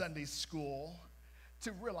in Sunday school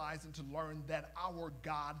to realize and to learn that our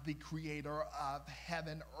God, the creator of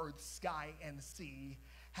heaven, earth, sky, and sea,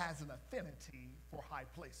 has an affinity for high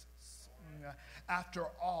places. After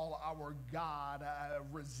all, our God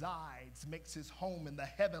resides, makes his home in the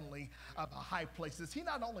heavenly high places. He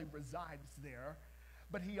not only resides there,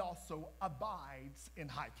 but he also abides in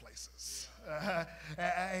high places.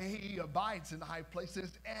 He abides in high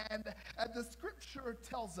places, and the scripture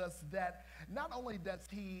tells us that not only does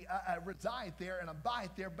he reside there and abide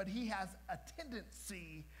there, but he has a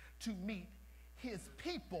tendency to meet his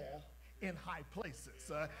people in high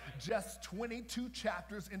places. Just 22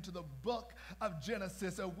 chapters into the book of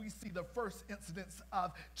Genesis, we see the first incidents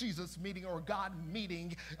of Jesus meeting, or God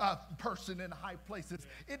meeting a person in high places.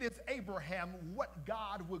 It is Abraham, what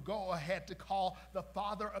God would go ahead to call the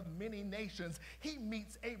father of many nations. He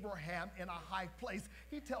meets Abraham in a high place.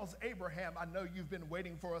 He tells Abraham, I know you've been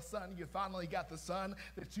waiting for a son. You finally got the son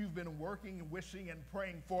that you've been working and wishing and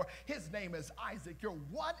praying for. His name is Isaac, your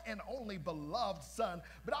one and only beloved son.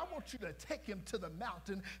 But I want you to to take him to the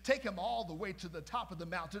mountain, take him all the way to the top of the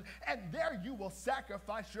mountain, and there you will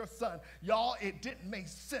sacrifice your son. Y'all, it didn't make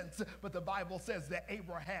sense, but the Bible says that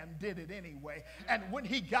Abraham did it anyway. And when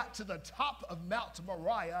he got to the top of Mount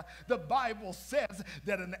Moriah, the Bible says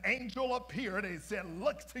that an angel appeared and said,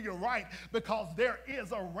 look to your right, because there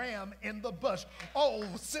is a ram in the bush. Oh,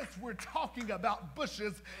 since we're talking about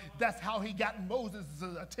bushes, that's how he got Moses'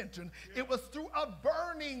 attention. It was through a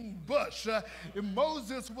burning bush.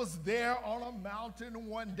 Moses was there on a mountain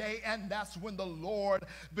one day, and that's when the Lord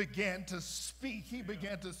began to speak. He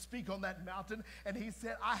began to speak on that mountain, and he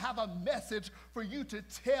said, I have a message for you to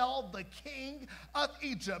tell the king of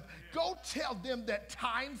Egypt. Go tell them that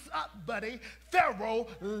time's up, buddy. Pharaoh,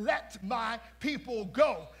 let my people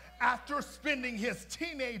go. After spending his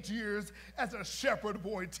teenage years as a shepherd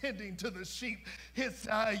boy tending to the sheep, his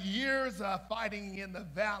years fighting in the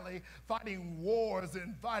valley, fighting wars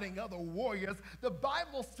and fighting other warriors, the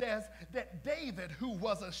Bible says that David, who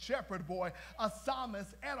was a shepherd boy, a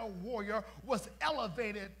psalmist, and a warrior, was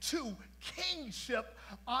elevated to kingship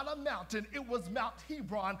on a mountain. It was Mount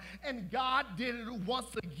Hebron, and God did it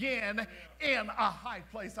once again in a high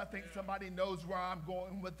place. I think somebody knows where I'm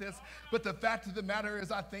going with this, but the fact of the matter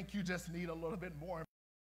is I think you just need a little bit more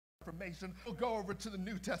information. We'll go over to the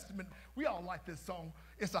New Testament. We all like this song,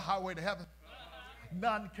 It's a Highway to Heaven.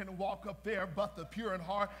 None can walk up there but the pure in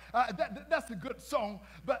heart. That's a good song,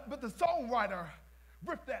 but the songwriter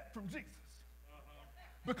ripped that from Jesus.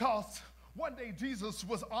 Because one day Jesus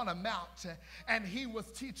was on a mount and he was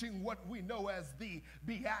teaching what we know as the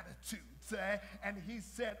Beatitudes. And he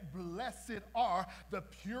said, blessed are the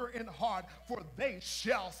pure in heart, for they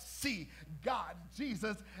shall see God.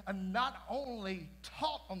 Jesus not only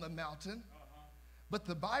taught on the mountain, but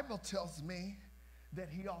the Bible tells me that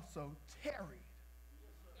he also tarried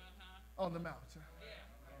on the mountain.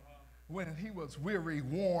 When he was weary,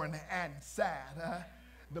 worn, and sad,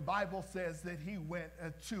 the Bible says that he went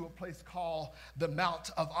to a place called the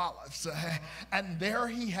Mount of Olives. And there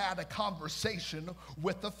he had a conversation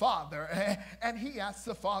with the Father. And he asked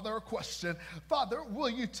the Father a question. Father, will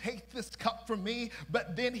you take this cup from me?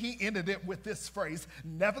 But then he ended it with this phrase,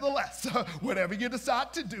 nevertheless, whatever you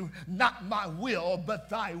decide to do, not my will, but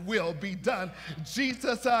thy will be done.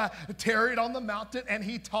 Jesus tarried on the mountain and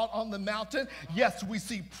he taught on the mountain. Yes, we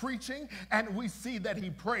see preaching and we see that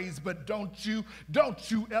he prays, but don't you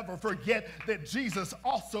ever forget that Jesus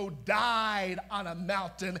also died on a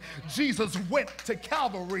mountain. Jesus went to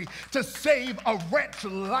Calvary to save a wretch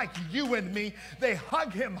like you and me. They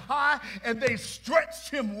hung him high and they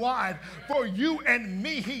stretched him wide. For you and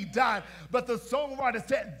me he died. But the songwriter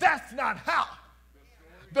said that's not how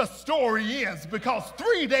the story ends, because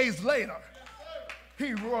 3 days later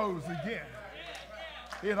he rose again.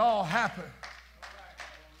 It all happened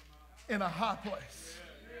in a high place.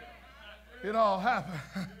 It all happened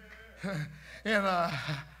in a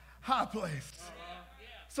high place.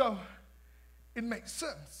 So it makes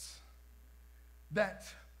sense that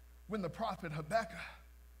when the prophet Habakkuk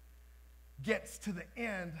gets to the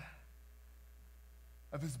end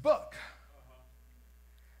of his book,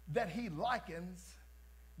 that he likens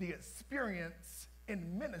the experience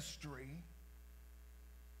in ministry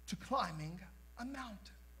to climbing a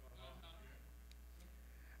mountain.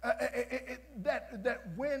 That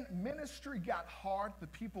when ministry got hard, the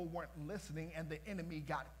people weren't listening and the enemy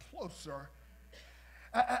got closer.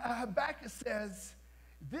 Habakkuk says,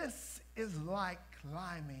 this is like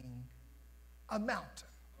climbing a mountain.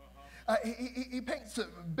 He paints a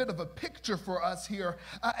bit of a picture for us here.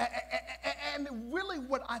 And really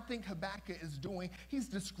what I think Habakkuk is doing, he's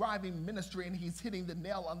describing ministry and he's hitting the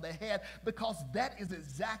nail on the head, because that is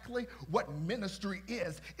exactly what ministry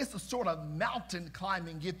is. It's a sort of mountain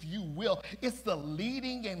climbing, if you will. It's the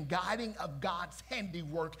leading and guiding of God's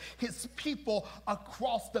handiwork, his people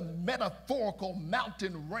across the metaphorical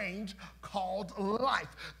mountain range called life,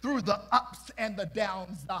 through the ups and the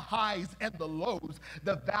downs, the highs and the lows,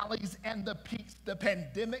 the valleys and the peaks, the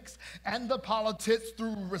pandemics and the politics,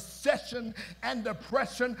 through recession and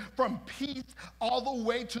depression, from peace all the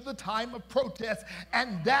way to the time of protest.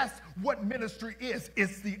 And that's what ministry is.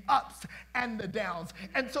 It's the ups and the downs.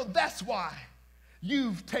 And so that's why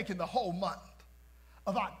you've taken the whole month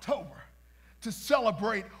of October to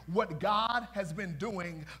celebrate what God has been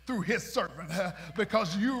doing through his servant,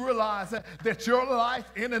 because you realize that your life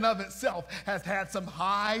in and of itself has had some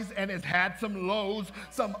highs and has had some lows,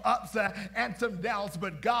 some ups and some downs,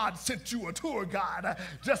 but God sent you a tour guide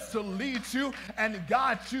just to lead you and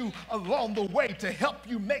guide you along the way, to help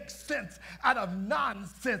you make sense out of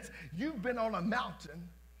nonsense. You've been on a mountain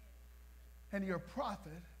and your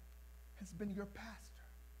prophet has been your pastor.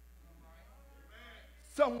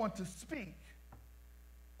 someone to speak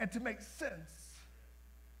and to make sense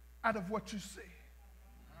out of what you see.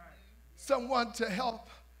 Someone to help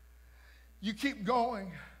you keep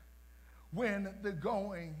going when the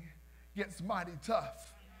going gets mighty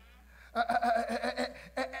tough.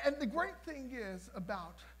 And the great thing is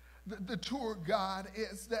about the tour guide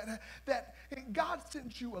is that God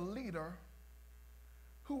sends you a leader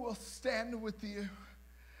who will stand with you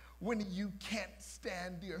when you can't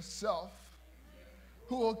stand yourself,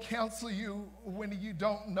 who will counsel you when you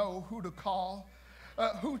don't know who to call,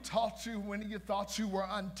 who taught you when you thought you were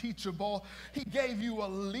unteachable. He gave you a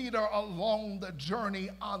leader along the journey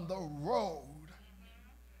on the road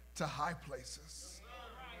to high places.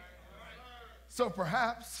 So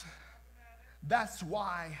perhaps that's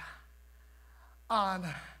why on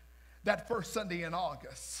that first Sunday in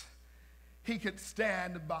August, he could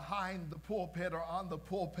stand behind the pulpit or on the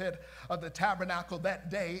pulpit of the tabernacle that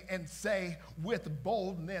day and say with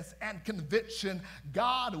boldness and conviction,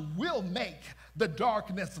 God will make the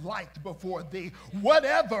darkness light before thee.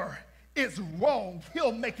 Whatever is wrong,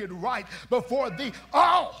 he'll make it right before thee.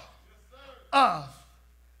 All of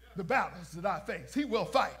the battles that I face, he will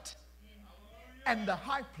fight. And the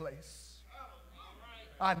high place,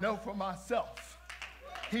 I know for myself,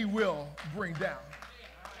 he will bring down.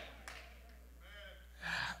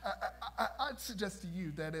 I'd suggest to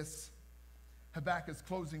you that as Habakkuk's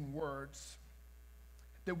closing words,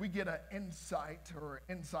 that we get an insight or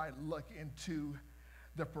inside look into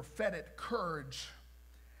the prophetic courage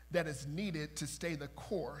that is needed to stay the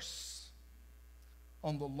course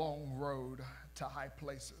on the long road to high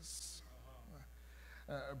places.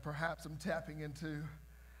 Perhaps I'm tapping into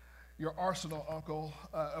your arsenal, Uncle,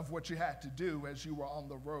 of what you had to do as you were on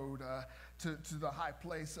the road to the high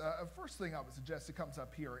place. First thing I would suggest, it comes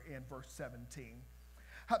up here in verse 17.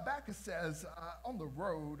 Habakkuk says, on the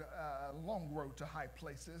road, long road to high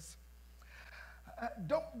places,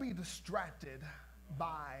 don't be distracted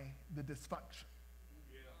by the dysfunction.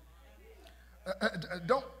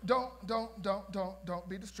 Don't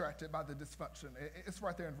be distracted by the dysfunction. It's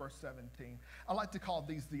right there in verse 17. I like to call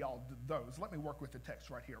these the all those. Let me work with the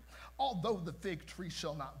text right here. Although the fig tree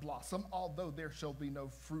shall not blossom, although there shall be no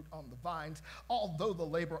fruit on the vines, although the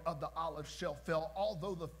labor of the olive shall fail,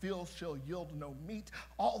 although the fields shall yield no meat,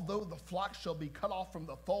 although the flock shall be cut off from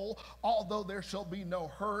the fold, although there shall be no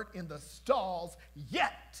herd in the stalls,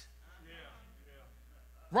 yet,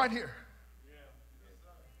 right here,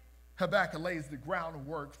 Habakkuk lays the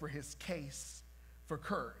groundwork for his case for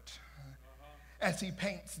courage as he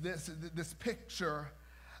paints this picture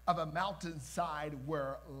of a mountainside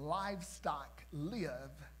where livestock live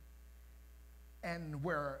and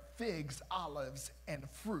where figs, olives, and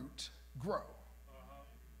fruit grow.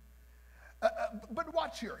 But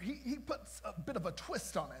watch here. He puts a bit of a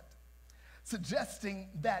twist on it, suggesting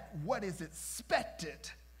that what is expected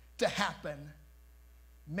to happen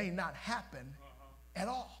may not happen at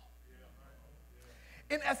all.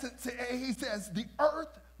 In essence, he says, the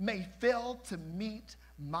earth may fail to meet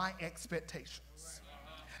my expectations.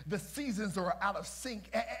 The seasons are out of sync,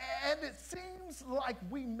 and it seems like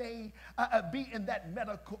we may be in that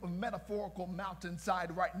metaphorical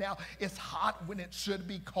mountainside right now. It's hot when it should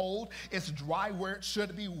be cold. It's dry where it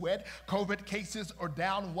should be wet. COVID cases are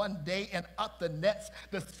down one day and up the next.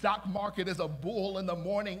 The stock market is a bull in the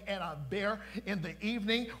morning and a bear in the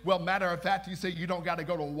evening. Well, matter of fact, you say you don't got to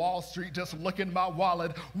go to Wall Street. Just look in my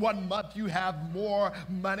wallet. 1 month you have more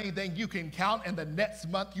money than you can count, and the next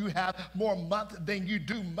month you have more month than you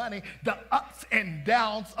do money. The ups and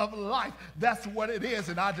downs of life, that's what it is.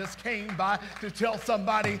 And I just came by to tell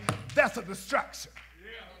somebody that's a distraction.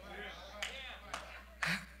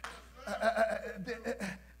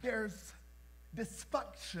 There's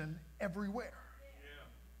dysfunction everywhere.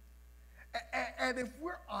 And if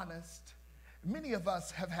we're honest, many of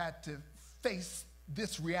us have had to face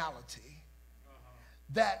this reality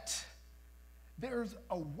that there's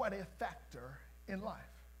a what if factor in life.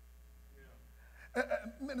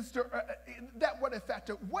 Minister, that what if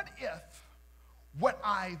factor, what if what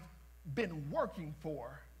I've been working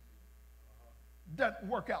for doesn't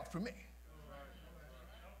work out for me?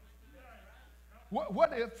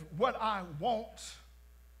 What if what I want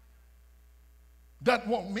doesn't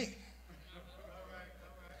want me?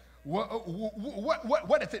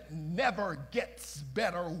 What if it never gets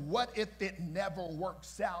better? What if it never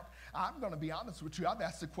works out? I'm going to be honest with you. I've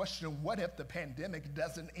asked the question, what if the pandemic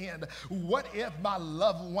doesn't end? What if my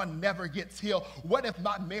loved one never gets healed? What if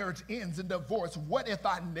my marriage ends in divorce? What if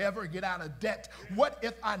I never get out of debt? What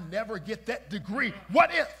if I never get that degree?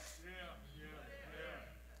 What if?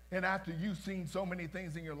 And after you've seen so many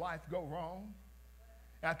things in your life go wrong,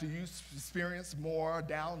 After you experience more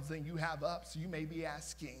downs than you have ups, you may be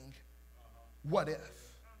asking, what if?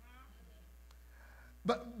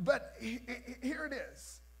 But here it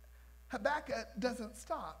is. Habakkuk doesn't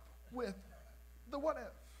stop with the what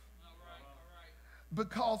if.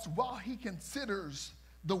 Because while he considers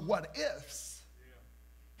the what ifs,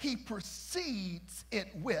 he precedes it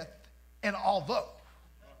with an although.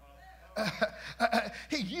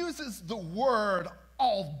 He uses the word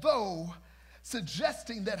although,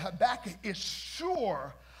 suggesting that Habakkuk is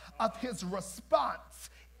sure of his response,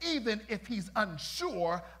 even if he's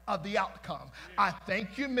unsure of the outcome. I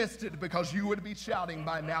think you missed it because you would be shouting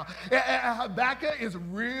by now. Habakkuk is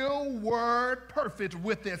real word perfect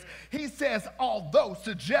with this. He says, although,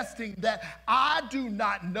 suggesting that I do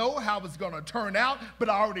not know how it's going to turn out, but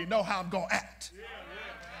I already know how I'm going to act.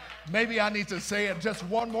 Maybe I need to say it just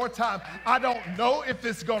one more time. I don't know if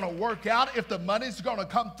it's going to work out, if the money's going to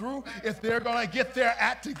come through, if they're going to get their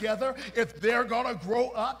act together, if they're going to grow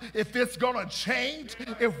up, if it's going to change,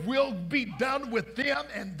 if we'll be done with them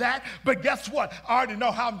and that. But guess what? I already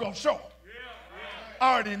know how I'm going to show them.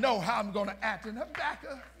 I already know how I'm going to act. And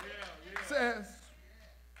Habakkuk says,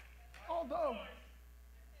 although,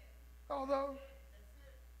 I'm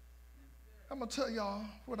going to tell y'all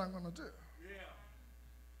what I'm going to do.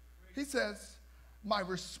 He says, my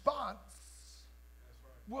response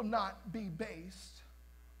will not be based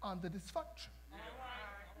on the dysfunction.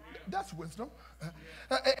 That's wisdom.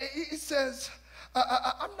 He says,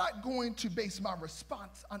 I'm not going to base my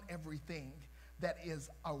response on everything that is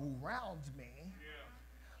around me,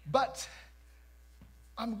 but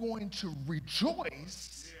I'm going to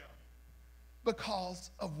rejoice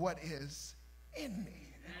because of what is in me.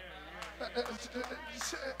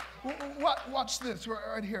 Watch this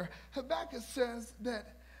right here. Habakkuk says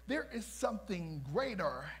that there is something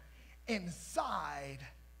greater inside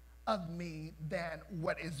of me than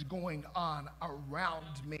what is going on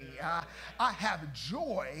around me. I have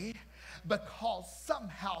joy because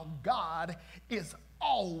somehow God is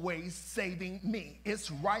always saving me. It's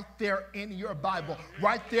right there in your Bible,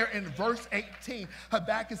 right there in verse 18.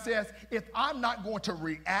 Habakkuk says, if I'm not going to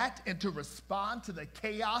react and to respond to the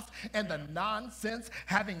chaos and the nonsense,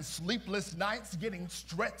 having sleepless nights, getting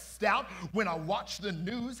stressed out when I watch the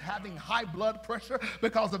news, having high blood pressure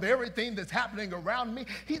because of everything that's happening around me,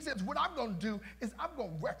 he says, what I'm going to do is I'm going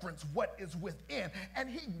to reference what is within. And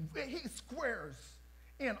he squares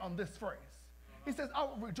in on this phrase. He says, I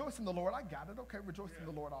will rejoice in the Lord. I got it. Okay, rejoice in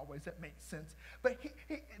the Lord always. That makes sense. But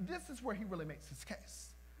this is where he really makes his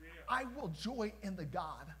case. I will joy in the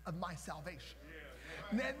God of my salvation.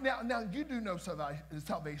 Now, you do know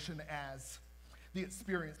salvation as the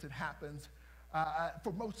experience that happens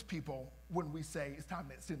for most people when we say it's time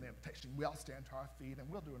to extend the invitation. We all stand to our feet, and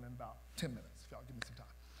we'll do it in about 10 minutes, if y'all give me some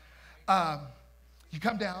time. You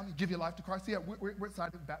come down, you give your life to Christ. Yeah, we're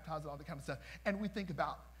excited, baptized, all that kind of stuff. And we think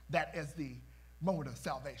about that as the moment of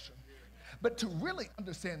salvation. But to really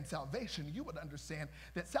understand salvation, you would understand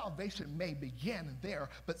that salvation may begin there,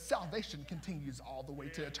 but salvation continues all the way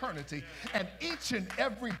to eternity. And each and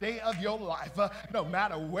every day of your life, no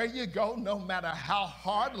matter where you go, no matter how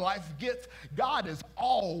hard life gets, God is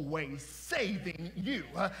always saving you.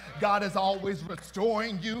 God is always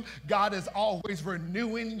restoring you. God is always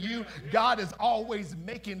renewing you. God is always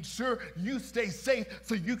making sure you stay safe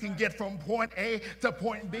so you can get from point A to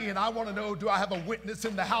point B. And I want to know, do I have a witness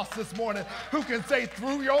in the house this morning who can say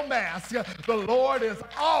through your mask, the Lord is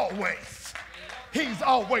always, he's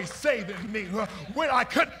always saving me. When I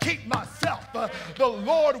couldn't keep myself, the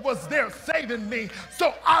Lord was there saving me.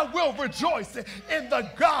 So I will rejoice in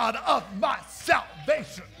the God of my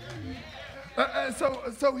salvation.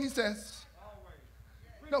 So he says,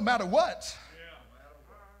 no matter what,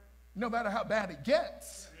 no matter how bad it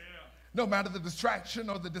gets, no matter the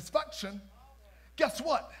distraction or the dysfunction, guess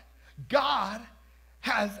what? God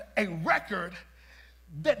has a record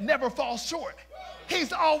that never falls short.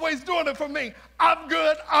 He's always doing it for me. I'm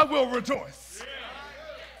good. I will rejoice.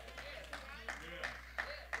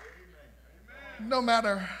 No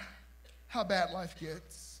matter how bad life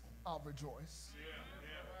gets, I'll rejoice.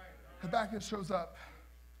 Habakkuk shows up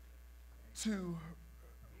to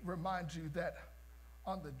remind you that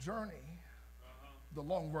on the journey, the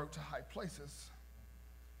long road to high places,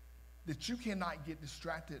 that you cannot get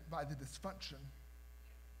distracted by the dysfunction,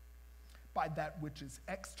 by that which is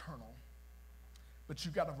external, but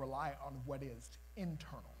you got to rely on what is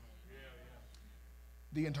internal.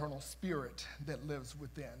 The internal spirit that lives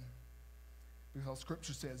within. Because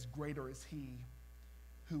Scripture says, greater is he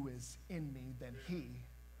who is in me than he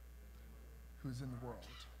who is in the world.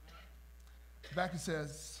 Habakkuk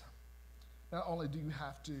says, not only do you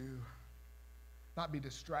have to not be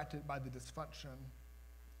distracted by the dysfunction.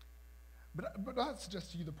 But I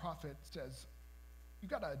suggest to you, the prophet says, you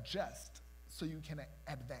got to adjust so you can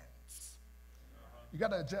advance. You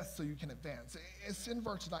got to adjust so you can advance. It's in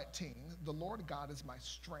verse 19. The Lord God is my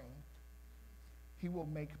strength. He will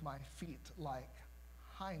make my feet like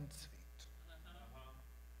hinds feet.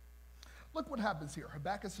 Look what happens here.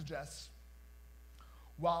 Habakkuk suggests,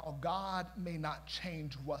 while God may not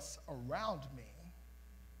change what's around me,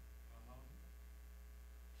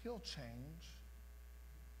 he'll change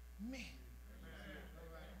me.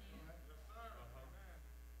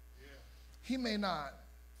 He may not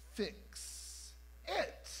fix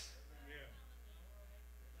it.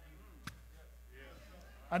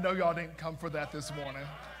 I know y'all didn't come for that this morning,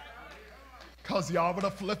 because y'all would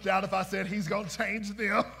have flipped out if I said he's going to change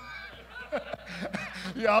them.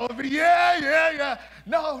 Y'all would be, yeah.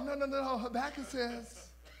 No. Habakkuk says,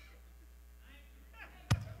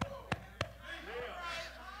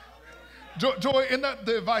 Joy, isn't that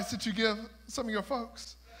the advice that you give some of your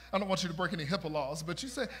folks? I don't want you to break any HIPAA laws, but you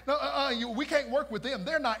say, no, we can't work with them.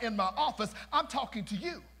 They're not in my office. I'm talking to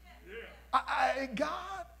you.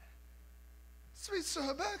 God speaks to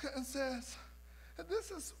Habakkuk and says,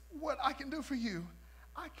 this is what I can do for you.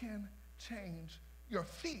 I can change your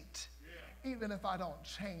feet, even if I don't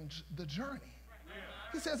change the journey.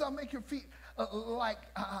 He says, I'll make your feet like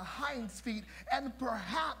hinds feet. And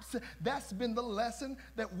perhaps that's been the lesson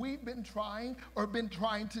that we've been trying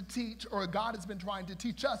to teach, or God has been trying to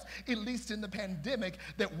teach us, at least in the pandemic,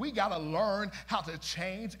 that we got to learn how to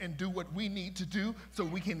change and do what we need to do so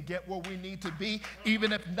we can get where we need to be,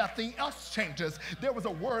 even if nothing else changes. There was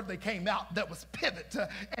a word that came out that was pivot.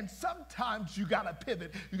 And sometimes you got to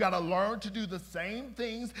pivot. You got to learn to do the same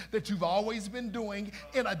things that you've always been doing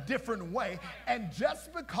in a different way. And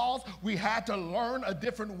just because we had to learn a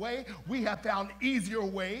different way, we have found easier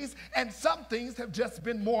ways, and some things have just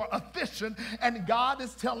been more efficient. And God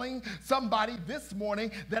is telling somebody this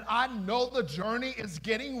morning that I know the journey is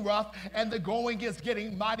getting rough and the going is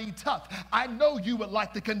getting mighty tough. I know you would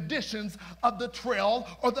like the conditions of the trail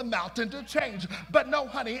or the mountain to change, but no,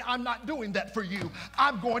 honey, I'm not doing that for you.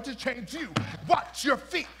 I'm going to change you. Watch your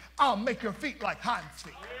feet. I'll make your feet like hinds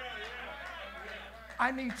feet.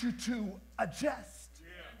 I need you to adjust.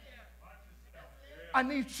 I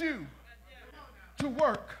need you to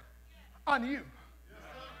work on you.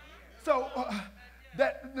 So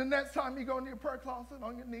that the next time you go into your prayer closet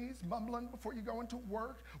on your knees, mumbling before you go into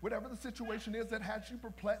work, whatever the situation is that has you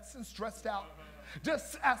perplexed and stressed out,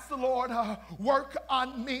 just ask the Lord, work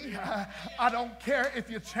on me. I don't care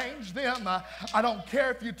if you change them. I don't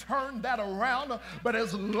care if you turn that around. But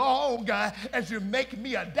as long as you make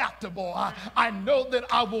me adaptable, I know that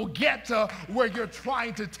I will get where you're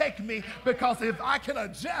trying to take me. Because if I can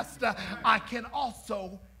adjust, I can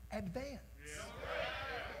also advance.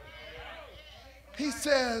 He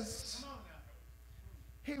says,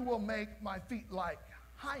 he will make my feet like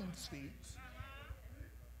hinds feet.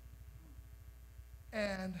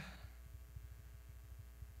 And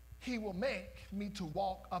he will make me to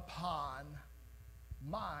walk upon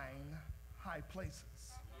mine high places.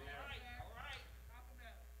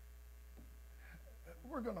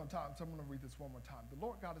 We're good on time, so I'm going to read this one more time. The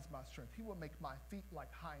Lord God is my strength. He will make my feet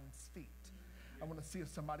like hinds feet. I want to see if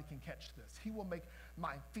somebody can catch this. He will make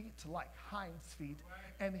my feet like hinds feet,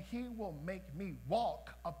 and he will make me walk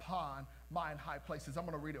upon mine high places. I'm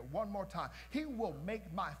going to read it one more time. He will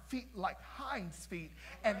make my feet like hinds feet,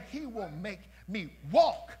 and he will make me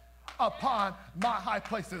walk upon my high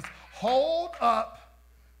places. Hold up.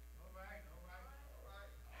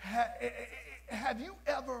 Have you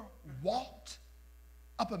ever walked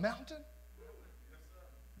up a mountain?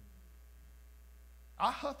 I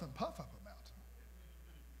huff and puff up a mountain.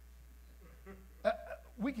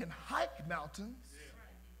 We can hike mountains,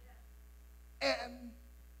 and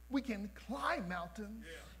we can climb mountains,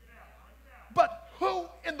 but who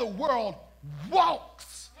in the world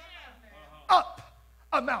walks up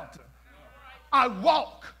a mountain? I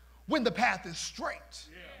walk when the path is straight.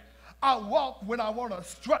 I walk when I want to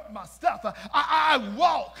strut my stuff. I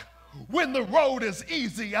walk when the road is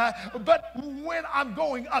easy, but when I'm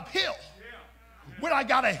going uphill, when I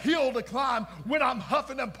got a hill to climb, when I'm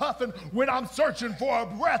huffing and puffing, when I'm searching for a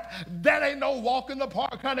breath, that ain't no walk in the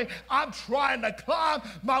park, honey. I'm trying to climb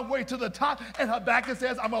my way to the top. And Habakkuk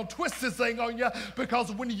says, I'm going to twist this thing on you,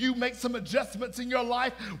 because when you make some adjustments in your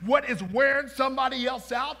life, what is wearing somebody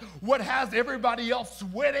else out, what has everybody else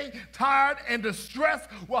sweating, tired, and distressed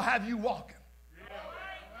will have you walking.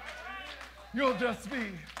 You'll just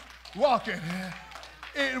be walking.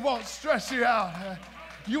 It won't stress you out.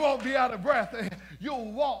 You won't be out of breath.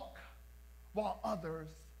 You'll walk while others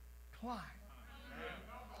climb.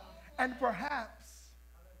 And perhaps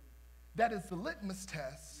that is the litmus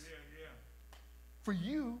test for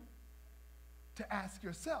you to ask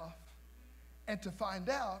yourself and to find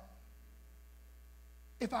out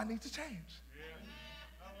if I need to change.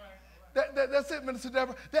 That's it, Minister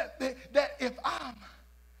Deborah. That if I'm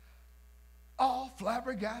all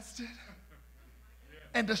flabbergasted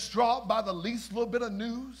and distraught by the least little bit of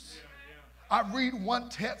news, I read one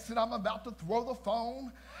text and I'm about to throw the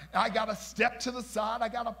phone. I got to step to the side. I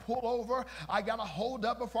got to pull over. I got to hold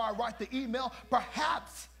up before I write the email.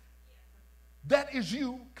 Perhaps that is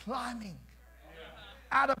you climbing,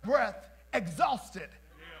 out of breath, exhausted.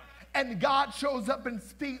 And God shows up and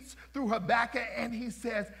speaks through Habakkuk, and he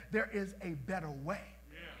says, there is a better way.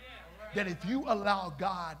 That if you allow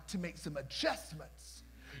God to make some adjustments,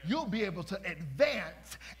 you'll be able to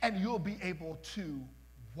advance and you'll be able to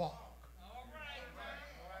walk.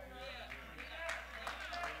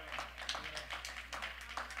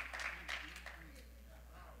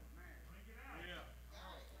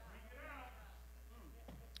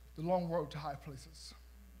 The long road to high places.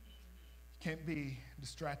 You can't be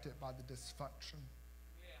distracted by the dysfunction.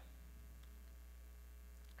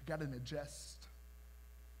 You got to adjust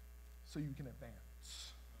so you can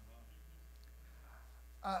advance.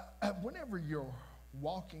 Whenever you're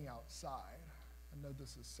walking outside, I know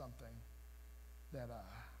this is something that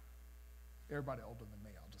everybody older than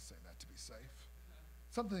me, I'll just say that to be safe,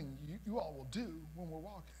 something you all will do when we're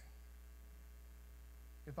walking.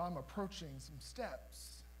 If I'm approaching some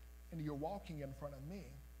steps and you're walking in front of me,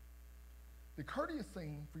 the courteous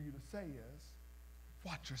thing for you to say is,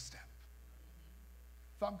 watch your step.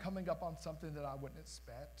 If I'm coming up on something that I wouldn't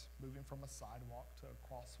expect, moving from a sidewalk to a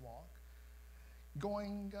crosswalk,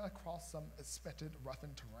 going across some expected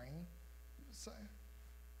roughened terrain, you just say,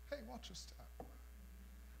 hey, watch your step.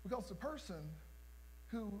 Because the person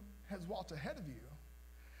who has walked ahead of you,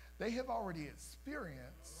 they have already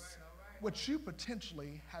experienced what you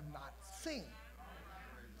potentially have not seen.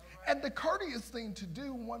 And the courteous thing to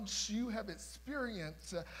do once you have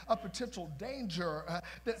experienced a potential danger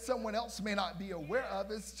that someone else may not be aware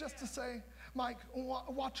of is just to say, Mike,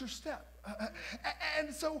 watch your step.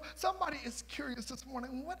 And so somebody is curious this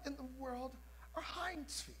morning, what in the world are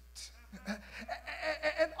hinds feet?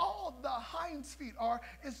 And all the hinds feet are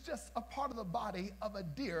is just a part of the body of a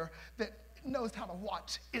deer that knows how to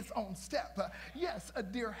watch its own step. Yes, a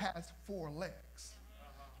deer has 4 legs.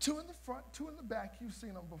 2 in the front, 2 in the back. You've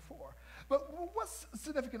seen them before. But what's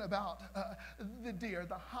significant about the deer,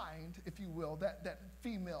 the hind, if you will, that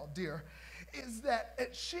female deer, is that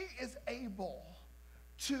she is able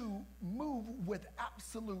to move with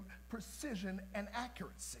absolute precision and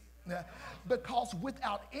accuracy. Because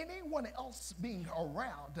without anyone else being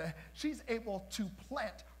around, she's able to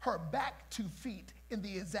plant her back 2 feet in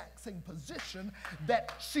the exact same position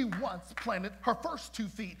that she once planted her first 2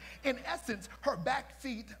 feet. In essence, her back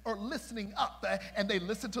feet are listening up, and they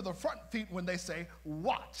listen to the front feet when they say,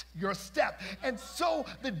 watch your step. And so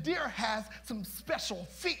the deer has some special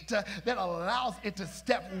feet that allows it to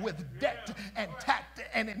step with depth and tact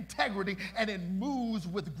and integrity, and it moves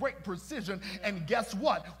with great precision. And guess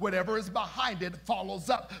what? Whatever is behind it follows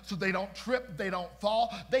up, so they don't trip, they don't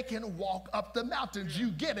fall. They can walk up the mountains. You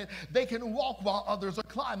get it. They can walk while others are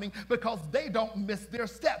climbing because they don't miss their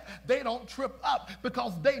step. They don't trip up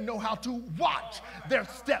because they know how to watch their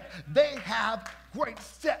step. They have great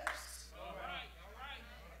steps.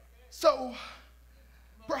 So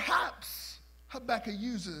perhaps Habakkuk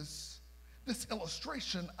uses this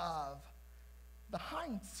illustration of the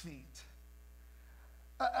hind's feet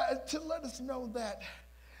to let us know that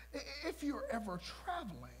if you're ever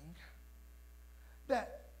traveling,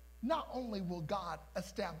 that not only will God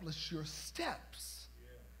establish your steps,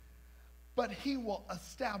 but he will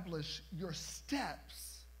establish your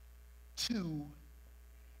steps to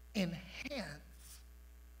enhance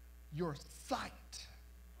your sight.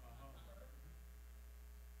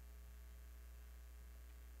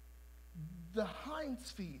 The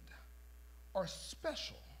hind's feet are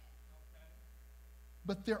special,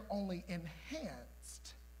 but they're only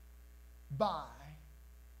enhanced by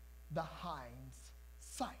the hind's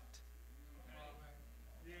sight.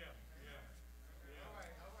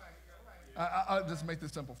 I'll just make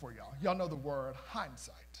this simple for y'all. Y'all know the word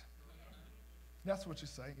hindsight. That's what you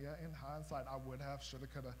say. Yeah, in hindsight, I would have, should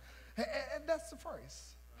have, could have. And that's the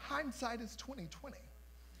phrase. Hindsight is 20/20.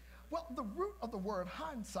 Well, the root of the word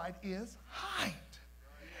hindsight is hind.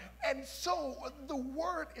 And so the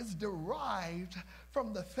word is derived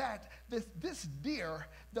from the fact that this deer,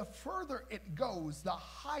 the further it goes, the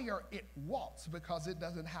higher it walks because it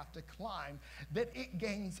doesn't have to climb, that it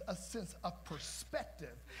gains a sense of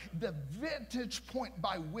perspective. The vantage point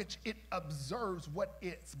by which it observes what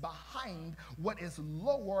is behind, what is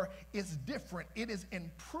lower, is different. It is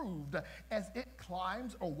improved. As it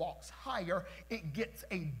climbs or walks higher, it gets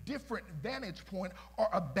a different vantage point or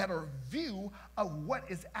a better view of what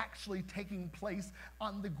is actually taking place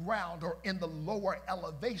on the ground or in the lower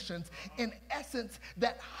elevations. In essence,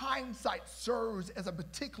 that hindsight serves as a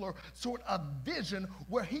particular sort of vision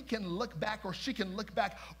where he can look back or she can look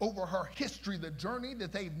back over her history, the journey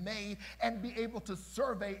that they've made, and be able to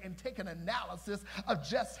survey and take an analysis of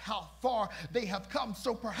just how far they have come.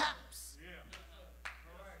 So perhaps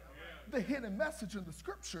the hidden message in the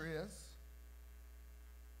scripture is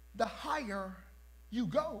the higher you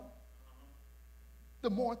go, the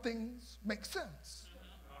more things make sense.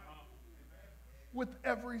 With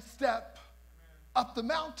every step up the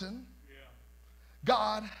mountain,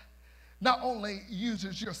 God not only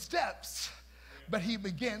uses your steps, but he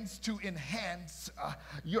begins to enhance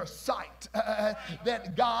your sight.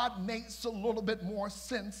 That God makes a little bit more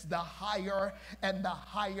sense the higher and the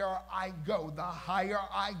higher I go. The higher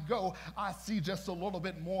I go, I see just a little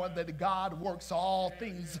bit more that God works all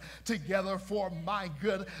things together for my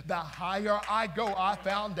good. The higher I go, I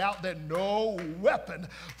found out that no weapon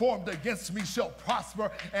formed against me shall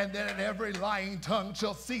prosper, and that every lying tongue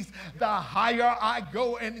shall cease. The higher I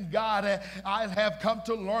go in God, I have come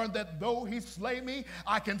to learn that though he slay me,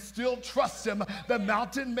 I can still trust him. The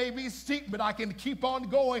mountain may be steep, but I can keep on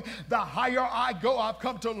going. The higher I go, I've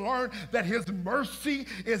come to learn that his mercy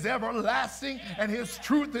is everlasting and his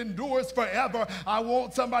truth endures forever. I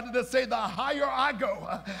want somebody to say, the higher I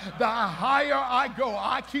go, the higher I go,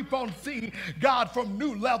 I keep on seeing God from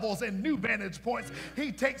new levels and new vantage points.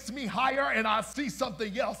 He takes me higher and I see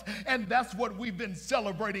something else. And that's what we've been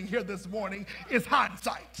celebrating here this morning, is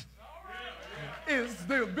hindsight. Is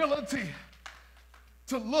the ability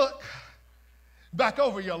to look back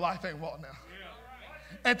over your life, ain't what now?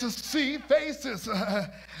 And to see faces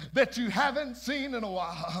that you haven't seen in a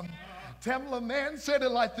while. Tamla Mann said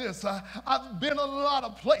it like this: I've been a lot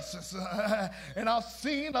of places and I've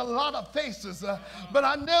seen a lot of faces, but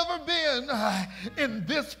I've never been in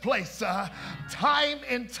this place. Time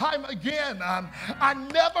and time again, I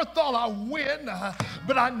never thought I'd win,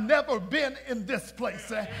 but I've never been in this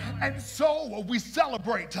place. And so we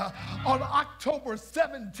celebrate on October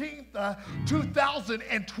 17th,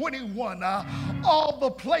 2021, all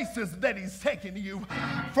the places that he's taken you,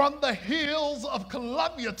 from the hills of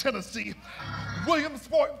Columbia, Tennessee,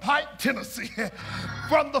 Williamsport Pike, Tennessee,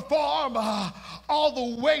 from the farm all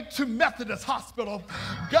the way to Methodist Hospital.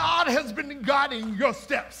 God has been guiding your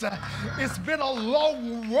steps. It's been a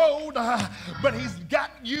long road, but he's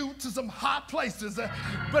gotten you to some high places.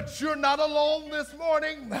 But you're not alone this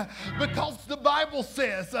morning, because the Bible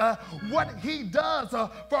says what he does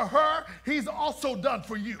for her, he's also done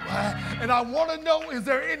for you. And I want to know, is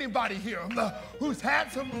there anybody here who's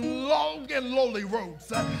had some long and lowly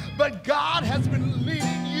roads, but God has been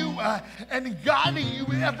leading you and guiding you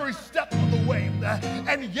every step of the way?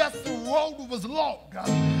 And yes, the road was long,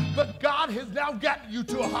 but God has now gotten you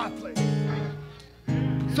to a high place.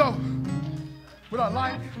 So, what I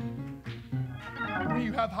like, when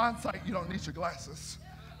you have hindsight, you don't need your glasses.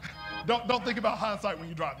 Don't think about hindsight when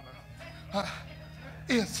you're driving now.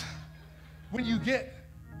 Is when you get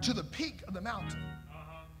to the peak of the mountain,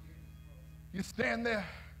 you stand there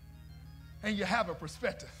and you have a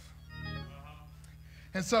perspective.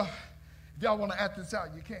 And so, if y'all want to act this out,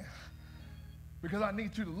 you can. Because I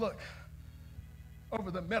need you to look over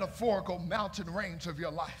the metaphorical mountain range of your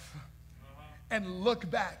life and look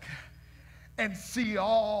back and see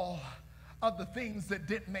all of the things that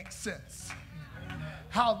didn't make sense,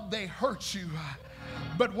 how they hurt you.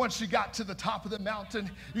 But once you got to the top of the mountain,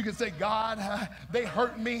 you can say, God, they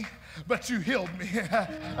hurt me, but you healed me.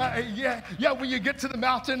 When you get to the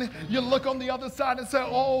mountain, you look on the other side and say,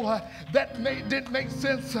 oh, didn't make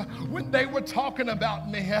sense when they were talking about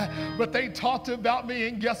me, but they talked about me,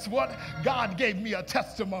 and guess what? God gave me a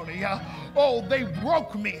testimony. They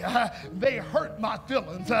broke me. They hurt my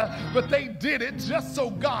feelings, but they did it just so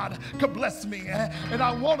God could bless me. And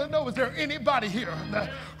I want to know, is there anybody here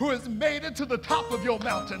who has made it to the top of your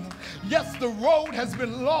mountain? Yes, the road has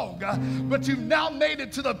been long, but you've now made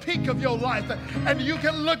it to the peak of your life, and you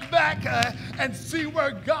can look back and see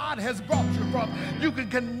where God has brought you from. You can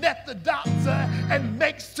connect the dots and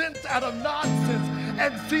make sense out of nonsense,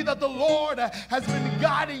 and see that the Lord has been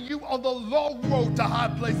guiding you on the long road to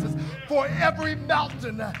high places. For every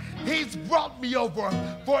mountain He's brought me over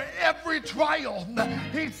for every trial.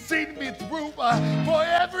 He's seen me through for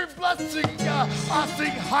every blessing. I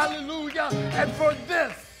sing hallelujah. And for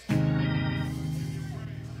this,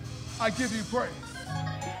 I give you praise.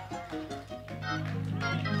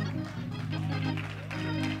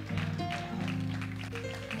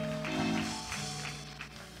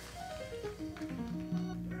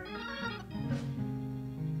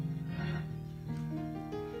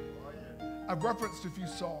 I've referenced a few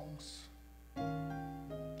songs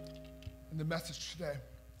in the message today.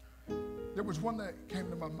 There was one that came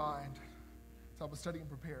to my mind as I was studying and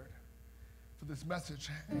prepared for this message,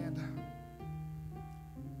 and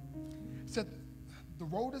it said, the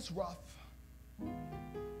road is rough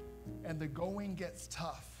and the going gets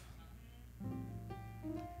tough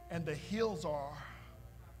and the hills are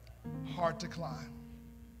hard to climb.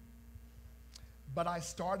 But I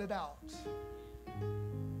started out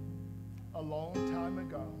a long time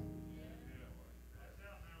ago.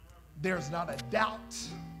 There's not a doubt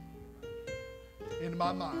in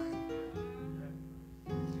my mind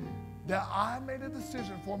that I made a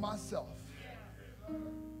decision for myself.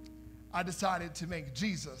 I decided to make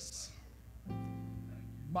Jesus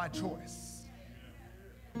my choice.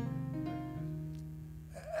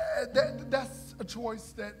 That's a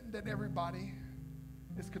choice that everybody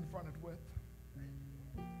is confronted with.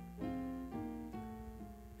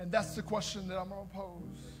 And that's the question that I'm going to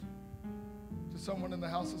pose to someone in the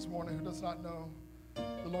house this morning who does not know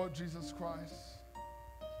the Lord Jesus Christ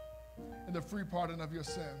and the free pardon of your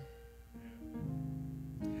sin.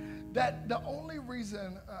 That the only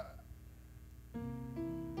reason,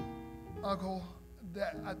 Uncle,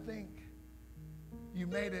 that I think you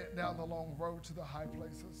made it down the long road to the high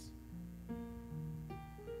places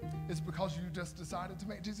is because you just decided to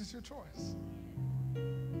make Jesus your choice.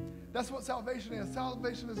 That's what salvation is.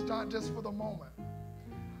 Salvation is not just for the moment,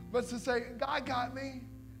 but to say, God got me,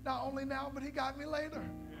 not only now, but he got me later.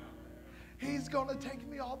 He's going to take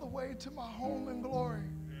me all the way to my home in glory.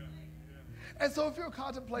 And so if you're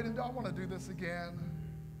contemplating, do I want to do this again?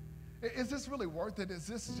 Is this really worth it? Is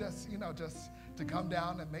this just, just to come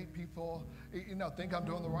down and make people, think I'm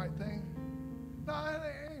doing the right thing? No, it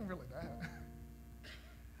ain't really that.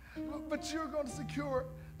 But you're going to secure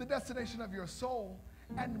the destination of your soul.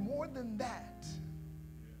 And more than that,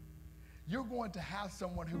 you're going to have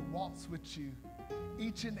someone who walks with you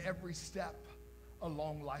each and every step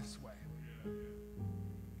along life's way.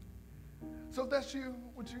 So if that's you,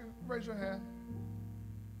 would you raise your hand?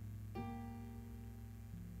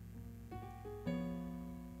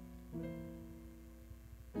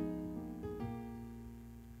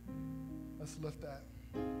 Let's lift that.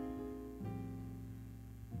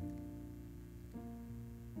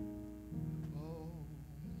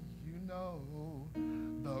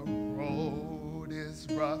 The road is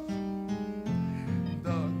rough,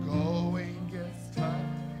 the going gets tough,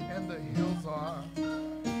 and the hills are,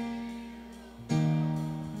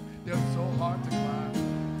 they're so hard to climb.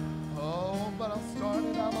 Oh, but I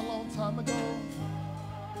started out a long time ago.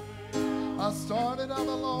 I started out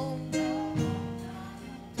alone,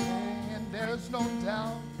 and there's no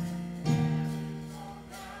doubt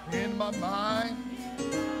in my mind.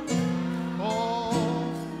 Oh,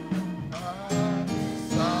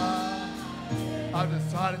 I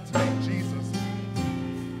decided to make Jesus.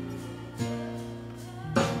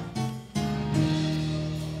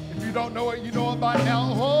 If you don't know it, you know it by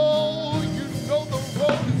now. Oh, you know the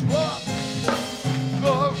road is rough.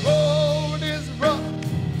 The road is rough.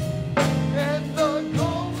 And the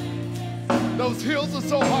going. Those hills are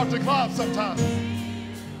so hard to climb sometimes.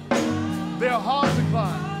 They're hard to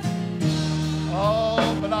climb.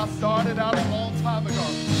 Oh, but I started out a long time ago.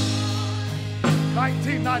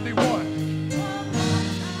 1991.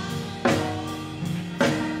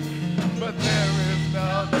 But there is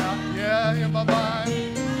no doubt, in my mind.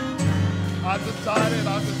 I decided to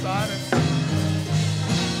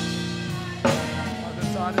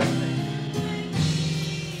make it.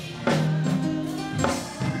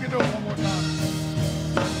 We can do it one more time.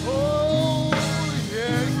 Oh,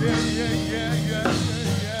 yeah.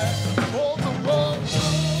 Oh, the road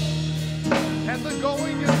and the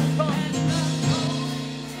going is tough,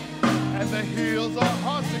 and the hills are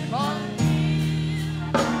hard to climb.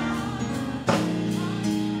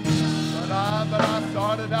 But I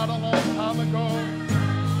started out a long time ago.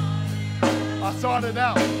 I started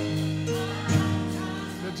out.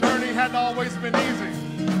 The journey hadn't always been easy.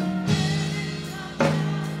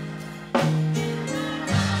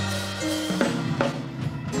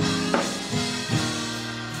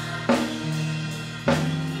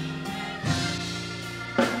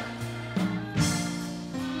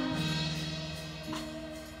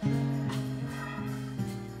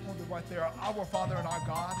 there, Our Father and Our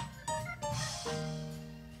God.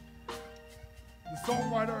 The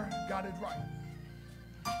songwriter got it right.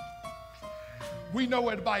 We know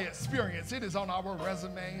it by experience. It is on our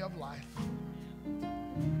resume of life.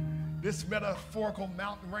 This metaphorical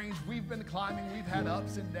mountain range we've been climbing, we've had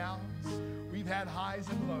ups and downs. We've had highs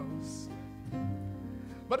and lows.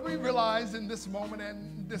 But we realize in this moment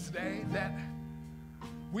and this day that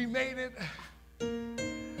we made it.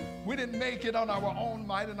 We didn't make it on our own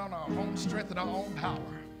might and on our own strength and our own power.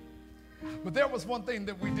 But there was one thing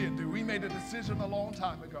that we did do. We made a decision a long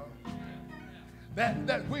time ago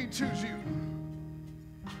that we choose you.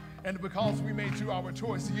 And because we made you our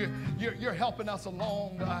choice, you're helping us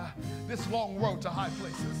along this long road to high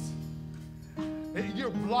places.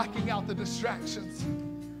 You're blocking out the distractions.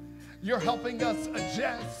 You're helping us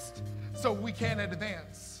adjust so we can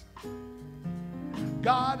advance.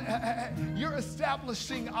 God, you're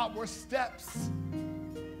establishing our steps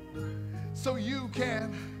so you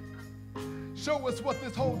can show us what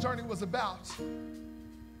this whole journey was about.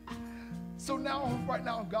 So now, right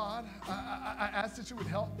now, God, I ask that you would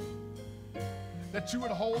help, that you would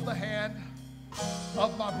hold the hand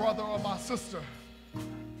of my brother or my sister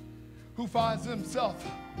who finds himself,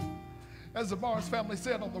 as the Barnes family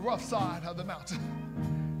said, on the rough side of the mountain,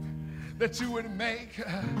 that you would make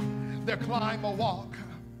their climb a walk,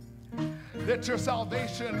 that your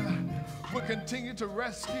salvation would continue to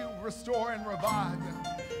rescue, restore, and revive them,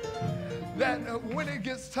 that when it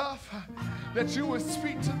gets tough, that you would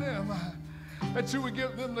speak to them, that you would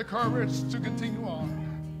give them the courage to continue on.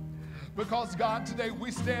 Because, God, today we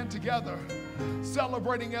stand together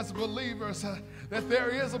celebrating as believers that there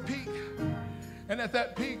is a peak, and at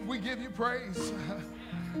that peak we give you praise.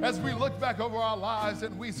 As we look back over our lives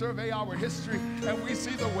and we survey our history and we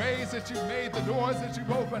see the ways that you've made, the doors that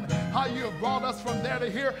you've opened, how you have brought us from there to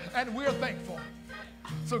here, and we're thankful.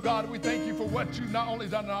 So, God, we thank you for what you've not only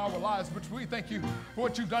done in our lives, but we thank you for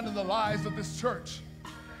what you've done in the lives of this church.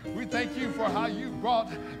 We thank you for how you brought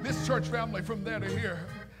this church family from there to here.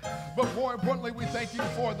 But more importantly, we thank you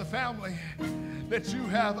for the family that you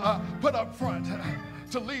have put up front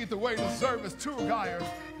to lead the way to service, tour guides,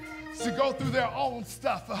 to go through their own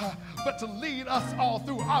stuff, but to lead us all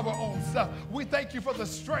through our own stuff. We thank you for the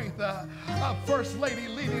strength of First Lady,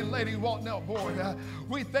 leading Lady Waltnell Boyd.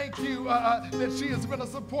 We thank you that she has been a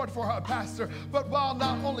support for her pastor, but while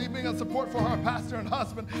not only being a support for her pastor and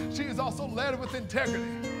husband, she is also led with integrity.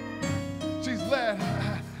 She's led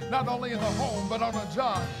not only in the home, but on a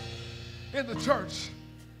job, in the church,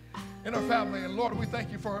 in her family. And Lord, we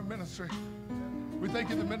thank you for her ministry. We thank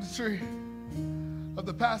you for the ministry of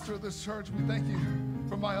the pastor of this church. We thank you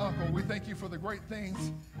for my uncle. We thank you for the great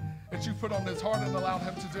things that you put on his heart and allowed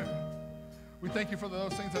him to do. We thank you for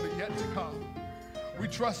those things that are yet to come. We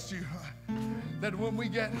trust you that when we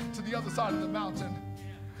get to the other side of the mountain,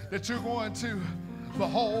 that you're going to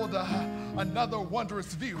behold another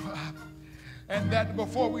wondrous view. And that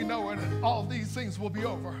before we know it, all these things will be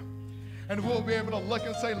over. And we'll be able to look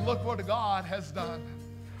and say, look what God has done.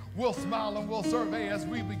 We'll smile and we'll survey as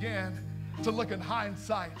we begin to look in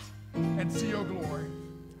hindsight and see your glory.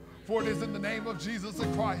 For it is in the name of Jesus the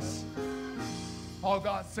Christ. All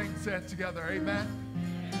God's saints said together, amen.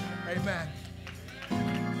 Amen.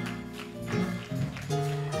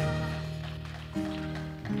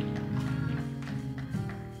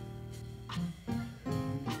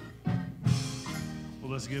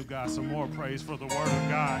 Well, let's give God some more praise for the word of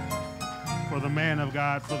God, for the man of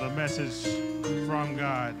God, for the message from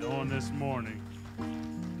God on this morning.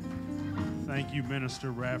 Thank you,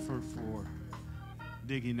 Minister Radford, for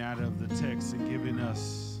digging out of the text and giving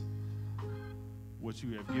us what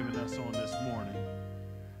you have given us on this morning.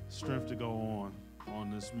 Strength to go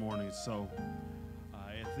on this morning. So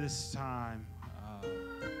at this time,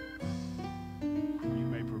 you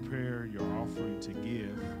may prepare your offering to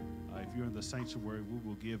give. If you're in the sanctuary, we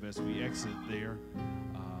will give as we exit there.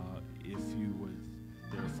 If you would,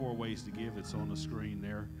 there are 4 ways to give. It's on the screen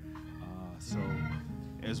there. So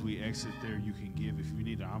as we exit there, you can give. If you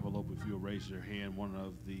need an envelope, if you'll raise your hand, one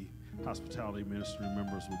of the hospitality ministry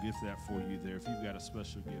members will gift that for you there. If you've got a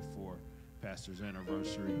special gift for Pastor's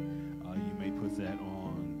anniversary, you may put that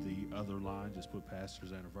on the other line. Just put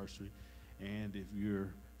Pastor's anniversary. And if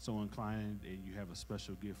you're so inclined and you have a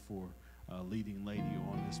special gift for leading lady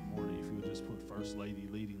on this morning, if you'll just put First Lady,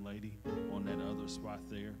 leading lady on that other spot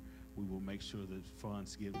there, we will make sure that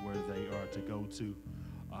funds get where they are to go to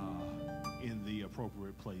in the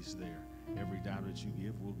appropriate place there. Every dime that you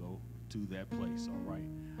give will go to that place, all right?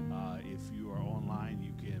 If you are online,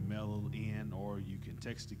 you can mail in, or you can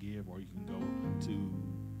text to give, or you can go to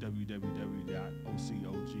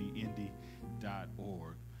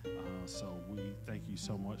www.OCOG-Indy.org. So we thank you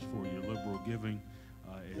so much for your liberal giving,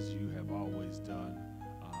 as you have always done.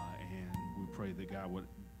 And we pray that God would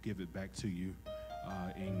give it back to you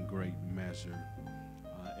in great measure.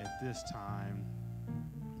 At this time,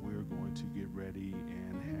 we're going to get ready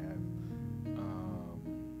and have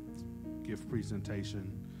gift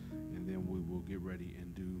presentation, and then we will get ready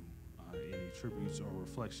and do any tributes or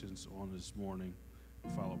reflections on this morning,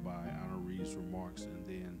 followed by honorees remarks, and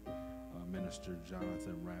then Minister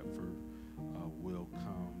Jonathan Radford will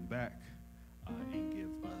come back and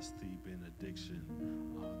give us the benediction.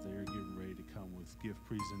 They're getting ready to come with gift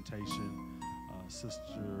presentation.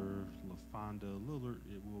 Sister LaFonda Lillard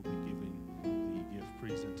will be giving the gift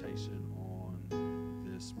presentation on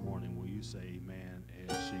this morning. Will you say amen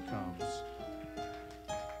as she comes?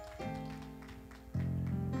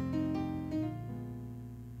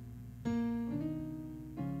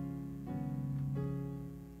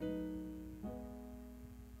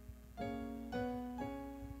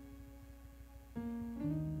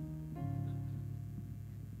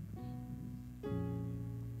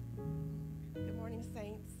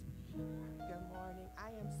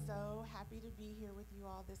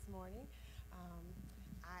 This morning.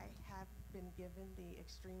 I have been given the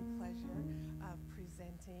extreme pleasure of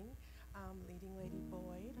presenting Leading Lady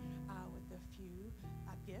Boyd with a few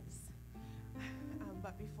gifts.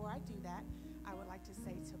 But before I do that, I would like to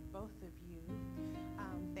say to both of you,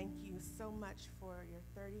 thank you so much for your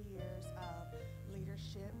 30 years of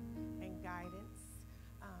leadership and guidance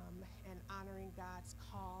and honoring God's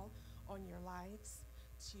call on your lives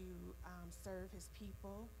to serve his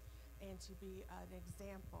people and to be an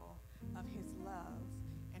example of his love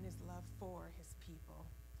and his love for his people,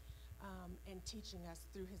 and teaching us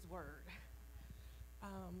through his word.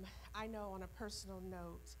 I know on a personal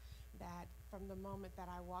note that from the moment that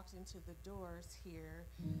I walked into the doors here,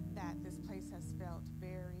 that this place has felt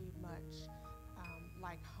very much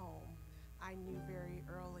like home. I knew very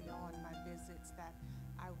early on my visits that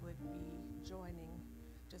I would be joining,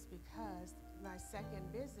 just because my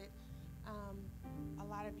second visit, a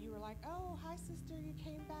lot of you were like, oh, hi, sister, you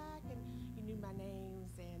came back, and you knew my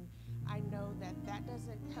names, and I know that that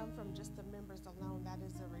doesn't come from just the members alone. That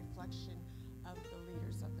is a reflection of the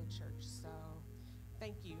leaders of the church. So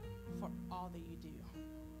thank you for all that you do.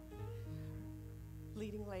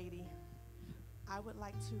 Leading Lady, I would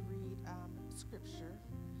like to read scripture.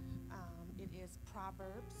 It is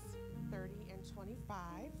Proverbs 30 and 25.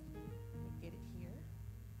 Let me get it here.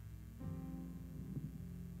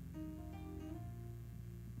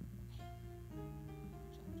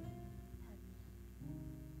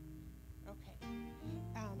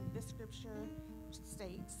 This scripture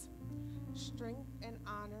states, strength and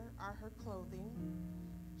honor are her clothing.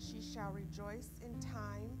 She shall rejoice in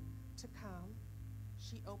time to come.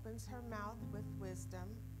 She opens her mouth with wisdom,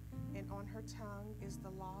 and on her tongue is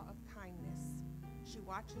the law of kindness. She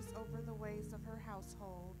watches over the ways of her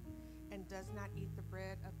household and does not eat the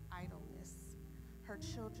bread of idleness. Her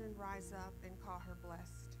children rise up and call her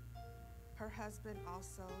blessed. Her husband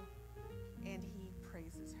also, and he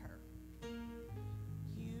praises her.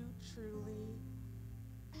 Truly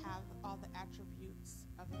have all the attributes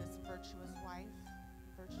of this virtuous wife,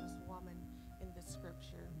 virtuous woman in this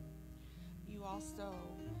scripture. You also,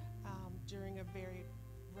 during a very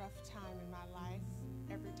rough time in my life,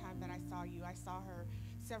 every time that I saw her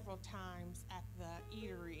several times at the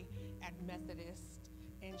eatery at Methodist,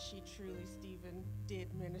 and she truly, Stephen,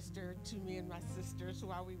 did minister to me and my sisters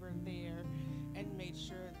while we were there, and made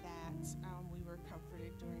sure that we were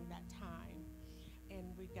comforted during that time. And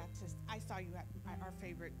I saw you at our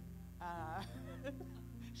favorite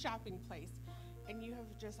shopping place, and you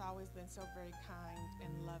have just always been so very kind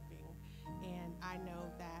and loving, and I know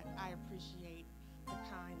that I appreciate the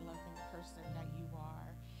kind, loving person that you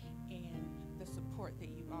are and the support that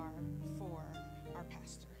you are for our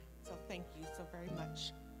pastor. So thank you so very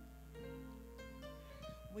much.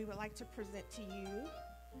 We would like to present to you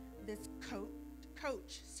this tote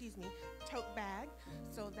bag,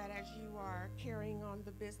 so that as you are carrying on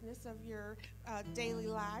the business of your daily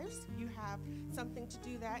lives, you have something to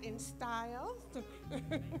do that in style.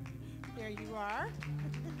 There you are.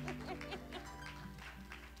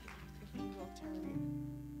 If you will turn it.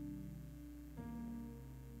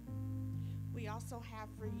 We also have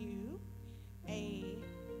for you a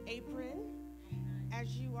apron,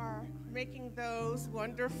 as you are making those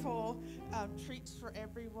wonderful treats for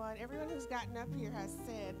everyone. Everyone who's gotten up here has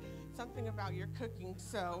said something about your cooking.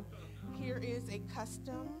 So here is a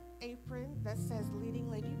custom apron that says Leading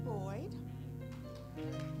Lady Boyd.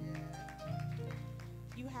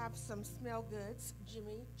 You have some smell goods,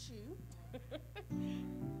 Jimmy Choo.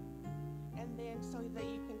 And then so that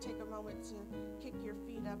you can take a moment to kick your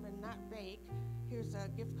feet up and not bake, here's a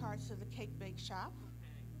gift card to the Cake Bake Shop.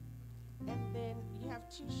 And then you have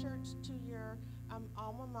 2 shirts to your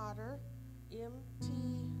alma mater, MTSU.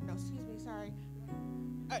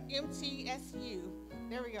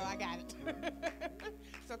 There we go, I got it.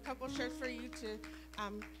 So a couple shirts for you to,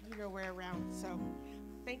 wear around. So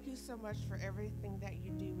thank you so much for everything that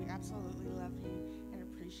you do. We absolutely love you and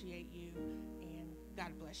appreciate you. And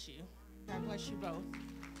God bless you. God bless you both.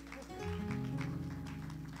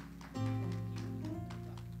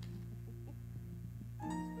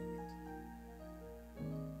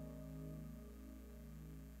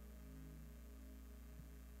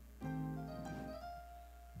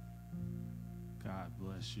 God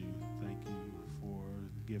bless you. Thank you for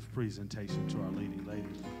the gift presentation to our leading lady.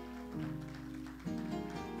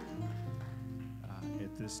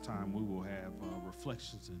 At this time, we will have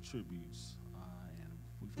reflections and tributes. And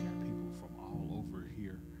we've got people from all over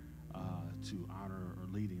here to honor our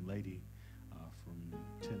leading lady from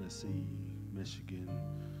Tennessee, Michigan,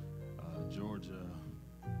 Georgia,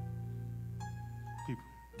 people,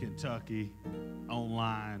 Kentucky,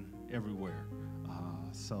 online, everywhere.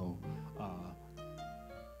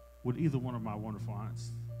 Would either one of my wonderful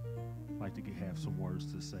aunts like to have some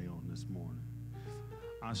words to say on this morning?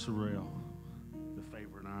 Aunt Sherelle, the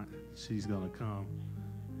favorite aunt, she's going to come.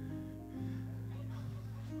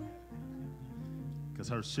 Because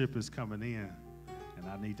her ship is coming in, and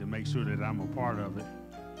I need to make sure that I'm a part of it.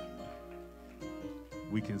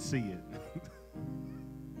 We can see it.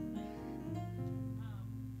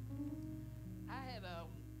 I had,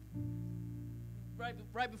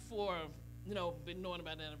 right before, been knowing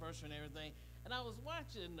about the anniversary and everything, and I was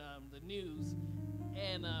watching the news,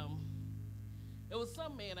 and there was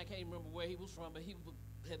some man, I can't remember where he was from, but he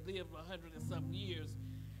had lived 100 and something years,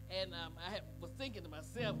 and was thinking to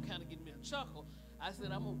myself, kind of getting me a chuckle. I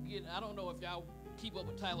said, I don't know if y'all keep up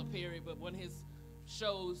with Tyler Perry, but one of his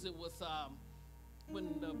shows, it was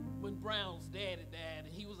when Brown's daddy died,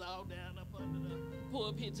 and he was all down up under the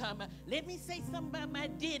pulpit talking about, let me say something about my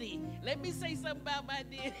daddy. Let me say something about my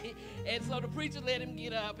daddy. And so the preacher let him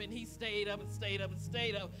get up, and he stayed up and stayed up and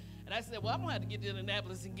stayed up. And I said, well, I'm going to have to get to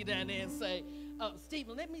Indianapolis and get down there and say,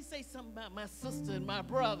 Stephen, let me say something about my sister and my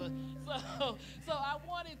brother. So I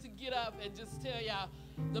wanted to get up and just tell y'all,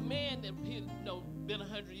 the man that been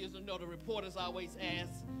 100 years, the reporters always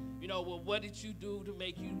ask, well, what did you do to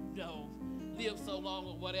make you, live so long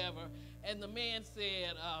or whatever? And the man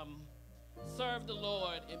said, serve the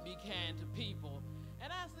Lord and be kind to people.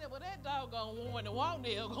 And I said, well, that doggone Warren and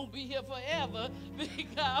Waltnell gonna be here forever,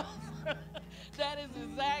 because that is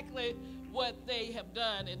exactly what they have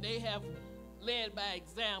done, and they have led by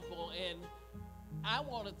example. And I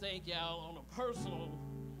want to thank y'all on a personal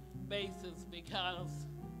basis, because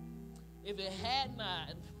if it had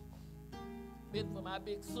not been for my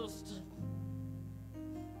big sister,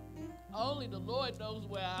 only the Lord knows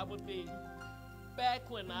where I would be back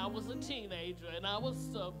when I was a teenager and I was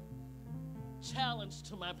challenged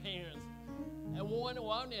to my parents. And Warren and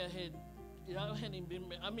Waltnell hadn't even been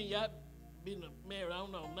married. Y'all been married, I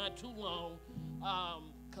don't know, not too long,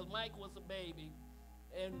 because Mike was a baby.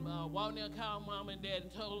 And Waltnell called Mom and Dad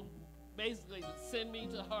and told basically to send me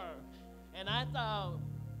to her. And I thought,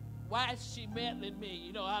 why is she meddling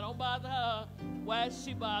me? I don't bother her. Why is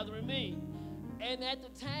she bothering me? And at the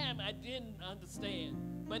time, I didn't understand.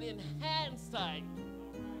 But in hindsight,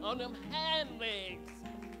 on them hind legs,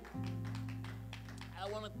 I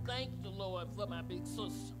want to thank the Lord for my big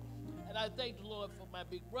sister. And I thank the Lord for my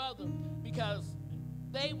big brother, because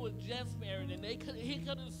they were just married, and he could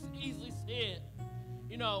have easily said,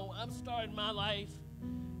 I'm starting my life,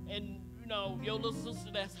 and, your little sister,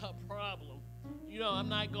 that's her problem. I'm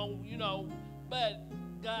not going, but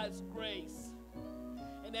God's grace.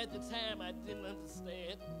 And at the time, I didn't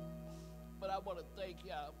understand, but I want to thank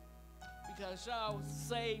y'all, because y'all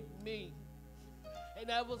saved me. And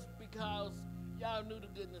that was because y'all knew the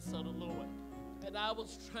goodness of the Lord. And I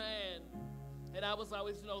was trying, and I was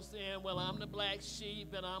always, saying, well, I'm the black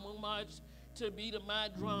sheep, and I'm going to march to the beat of my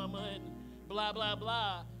drama, and blah, blah,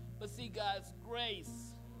 blah. But see, God's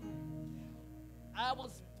grace, I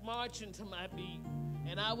was marching to my beat,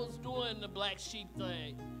 and I was doing the black sheep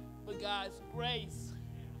thing. But God's grace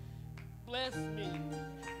blessed me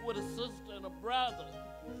with a sister and a brother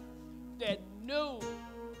that knew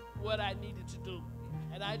what I needed to do.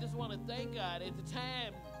 And I just want to thank God. At the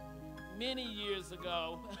time, many years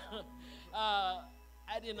ago, I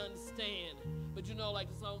didn't understand. But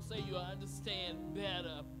like the song say, you'll understand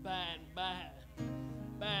better by and by.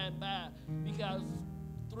 By and by. Because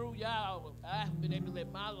through y'all, I've been able to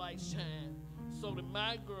let my light shine so that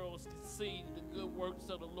my girls can see the good works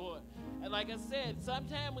of the Lord. And like I said,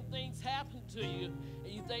 sometimes when things happen to you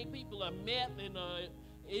and you think people are meddling or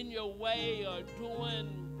in your way or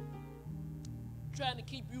trying to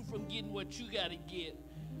keep you from getting what you got to get,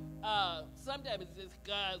 sometimes it's just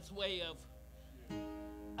God's way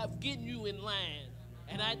of getting you in line.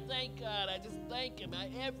 And I thank God. I just thank him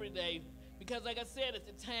every day. Because like I said, at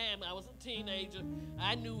the time, I was a teenager.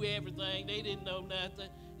 I knew everything. They didn't know nothing.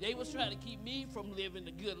 They was trying to keep me from living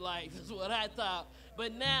the good life, is what I thought.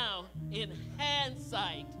 But now, in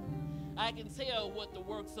hindsight, I can tell what the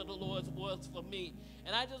works of the Lord was for me.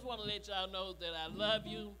 And I just want to let y'all know that I love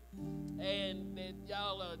you and that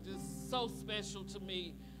y'all are just so special to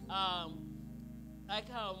me. I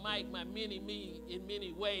call Mike my mini-me in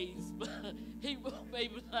many ways, but he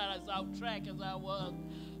maybe not as off track as I was.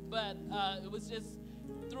 But it was just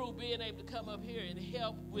through being able to come up here and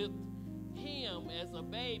help with him as a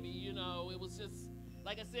baby, you know, it was just,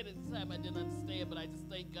 like I said at the time, I didn't understand, but I just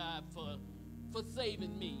thank God for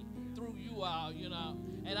saving me through you all, you know.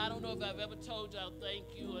 And I don't know if I've ever told y'all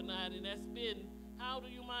thank you or not, and that's been, how old are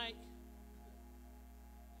you, Mike?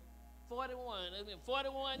 41. It's been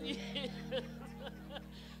 41 years.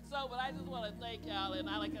 So, but I just want to thank y'all, and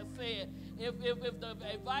like I said, if the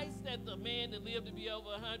advice that the man that lived to be over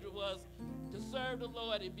 100 was to serve the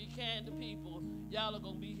Lord and be kind to people, y'all are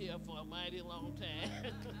going to be here for a mighty long time.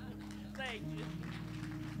 Thank you.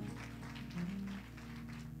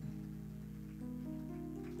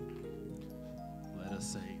 Let us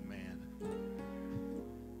say amen.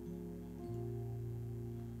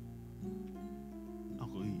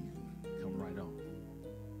 Uncle E, come right on.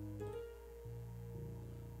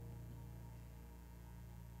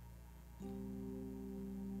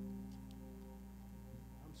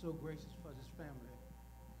 I'm so gracious for this family.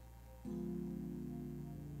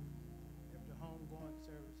 After the homegoing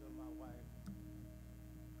service of my wife,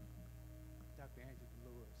 Dr. Angela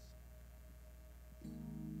Lewis,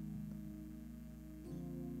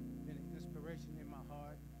 been an inspiration in my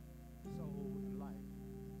heart, soul, and life.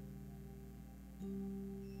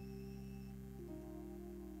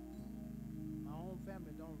 My own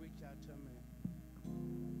family don't reach out to me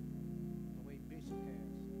the way Bishop has.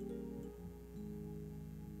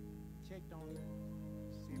 Checked on it,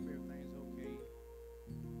 see if everything's okay,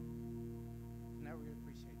 and I really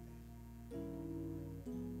appreciate that.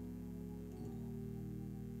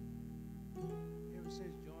 Ever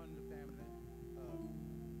since joining the family,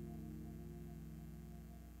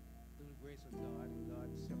 through the grace of God, and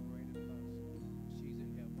God separated us, she's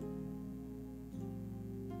in heaven.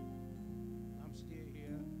 I'm still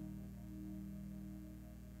here.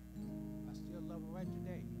 I still love her right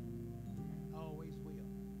today. I always will.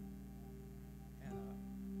 And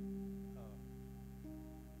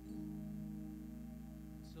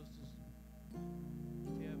sisters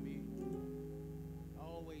tell me,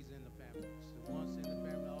 always in the family. It's the ones in the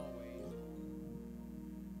family always.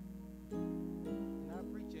 And I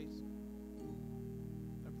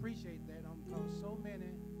appreciate that because so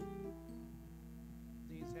many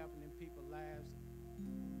things happen in people's lives,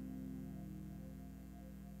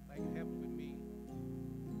 like it happened with me.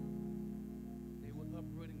 They were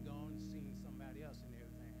uprooted and gone and seen somebody else and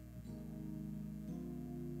everything.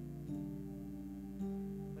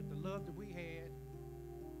 But the love that we had,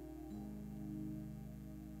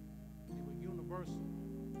 it was universal.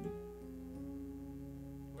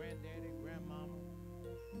 Granddaddy, grandmama,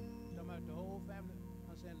 talking about the whole family,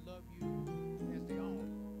 I'm saying love you as their own.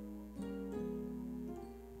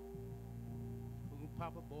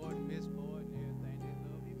 Papa board and Miss board and everything, they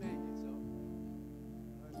love Emmanuel, so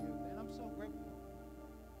and I'm so grateful.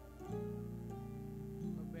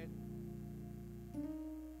 For that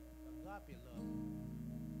agape love.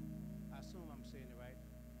 I assume I'm saying it right.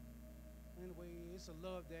 Anyway, it's a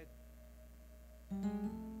love that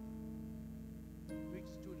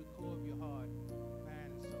reaches to the core of your heart,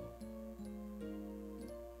 mind, and soul.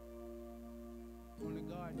 Only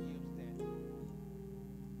God gives that.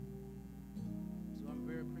 So I'm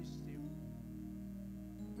very appreciative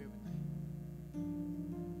of everything.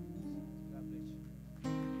 God bless you.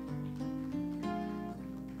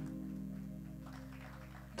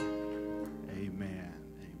 Amen.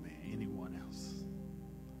 Amen. Anyone else?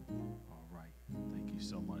 All right. Thank you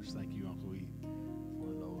so much. Thank you, Uncle E,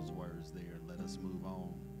 for those words there. Let us move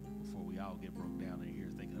on before we all get broke down in here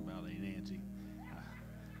thinking about Aunt Angie.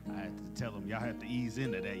 I had to tell them, y'all have to ease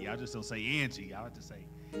into that. Y'all just don't say Angie. Y'all have to say,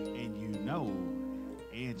 and you know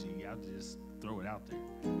Angie. Y'all just throw it out there.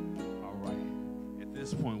 All right. At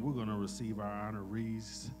this point, we're going to receive our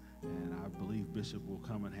honorees, and I believe Bishop will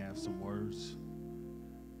come and have some words.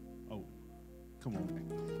 Oh, come on.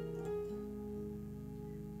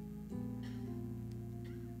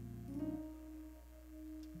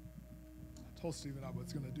 I told Stephen I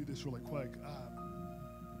was going to do this really quick.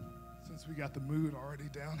 Since we got the mood already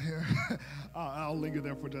down here, I'll linger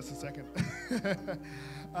there for just a second.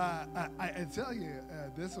 I tell you,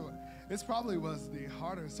 this probably was the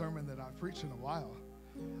hardest sermon that I've preached in a while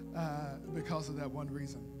because of that one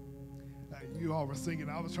reason. You all were singing.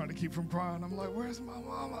 I was trying to keep from crying. I'm like, where's my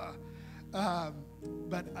mama?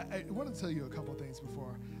 But I want to tell you a couple things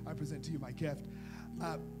before I present to you my gift.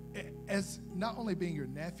 As not only being your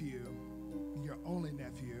nephew, your only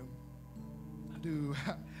nephew,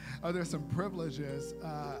 are there some privileges?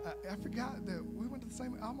 I forgot that we went to the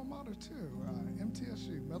same alma mater too,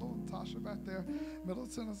 MTSU, Middle, Tasha back there, Middle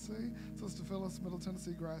Tennessee, Sister Phyllis, Middle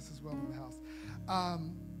Tennessee grass as well in the house.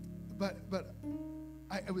 But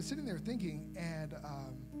I was sitting there thinking, and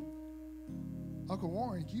Uncle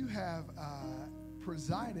Warren, you have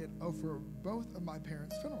presided over both of my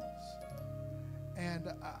parents' funerals.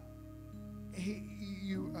 And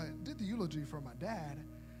you did the eulogy for my dad,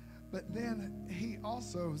 but then he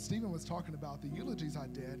also, Stephen was talking about the eulogies I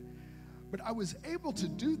did, but I was able to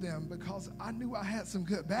do them because I knew I had some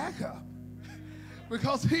good backup,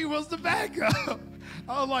 because he was the backup.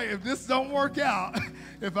 I was like, if this don't work out,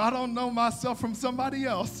 if I don't know myself from somebody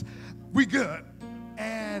else, we good.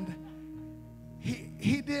 And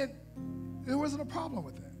he did, there wasn't a problem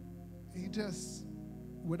with it. He just,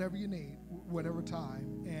 whatever you need, whatever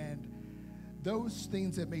time. And those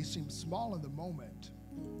things that may seem small in the moment,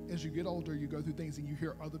 as you get older, you go through things and you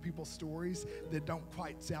hear other people's stories that don't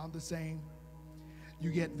quite sound the same.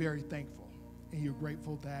 You get very thankful, and you're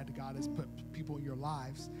grateful that God has put people in your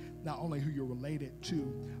lives, not only who you're related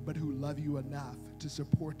to, but who love you enough to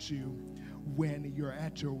support you when you're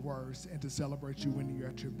at your worst and to celebrate you when you're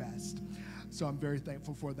at your best. So I'm very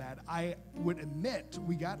thankful for that. I would admit,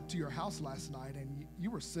 we got to your house last night, and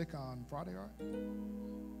you were sick on Friday, right?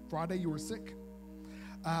 Friday you were sick.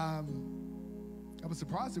 I was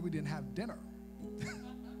surprised that we didn't have dinner.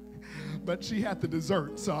 But she had the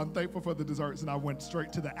dessert, so I'm thankful for the desserts, and I went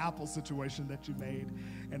straight to the apple situation that you made,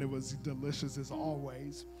 and it was delicious as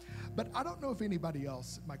always. But I don't know if anybody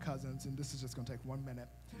else, my cousins, and this is just going to take 1 minute,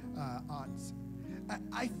 aunts,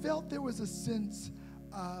 I felt there was a sense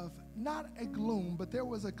of, not a gloom, but there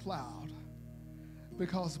was a cloud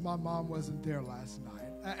because my mom wasn't there last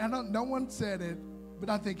night. No one said it, but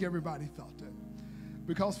I think everybody felt it.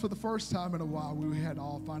 Because for the first time in a while, we had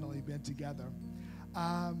all finally been together.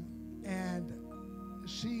 And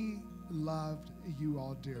she loved you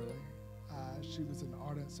all dearly. She was an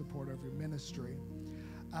ardent supporter of your ministry.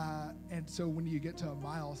 And so when you get to a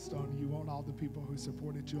milestone, you want all the people who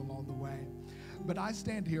supported you along the way. But I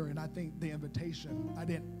stand here, and I think the invitation, I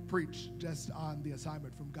didn't preach just on the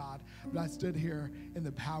assignment from God, but I stood here in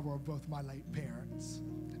the power of both my late parents.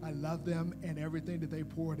 I love them, and everything that they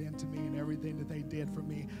poured into me and everything that they did for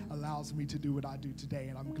me allows me to do what I do today.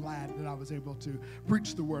 And I'm glad that I was able to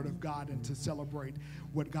preach the word of God and to celebrate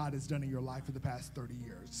what God has done in your life for the past 30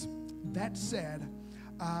 years. That said,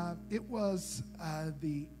 it was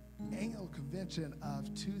the annual convention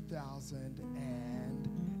of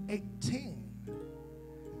 2018.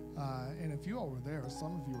 And if you all were there,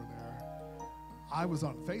 some of you were there, I was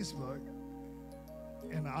on Facebook,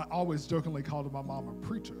 and I always jokingly called my mom a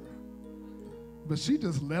preacher. But she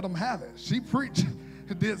just let them have it. She preached,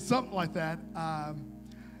 did something like that.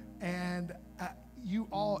 And you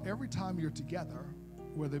all, every time you're together,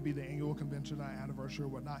 whether it be the annual convention or anniversary or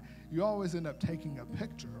whatnot, you always end up taking a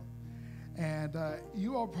picture. And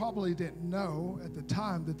you all probably didn't know at the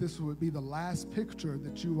time that this would be the last picture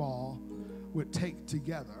that you all would take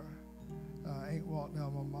together. Ain't Walt, now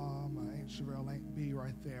my mom, Ain't Sherelle, Ain't B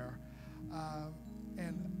right there.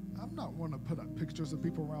 And I'm not one to put up pictures of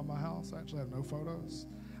people around my house. I actually have no photos.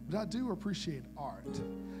 But I do appreciate art.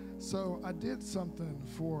 So I did something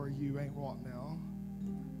for you, Ain't Walt now.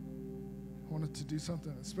 I wanted to do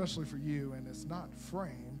something especially for you, and it's not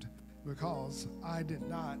framed because I did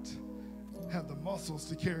not have the muscles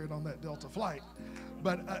to carry it on that Delta flight.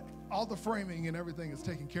 But all the framing and everything is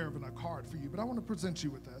taken care of in a card for you. But I want to present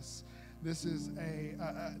you with this. This is a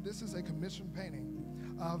commission painting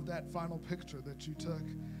of that final picture that you took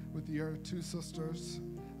with your two sisters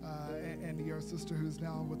and your sister who's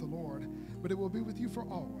now with the Lord. But it will be with you for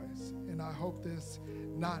always. And I hope this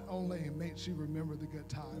not only makes you remember the good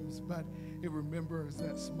times, but it remembers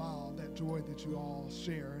that smile, that joy that you all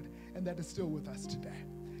shared, and that is still with us today.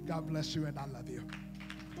 God bless you, and I love you.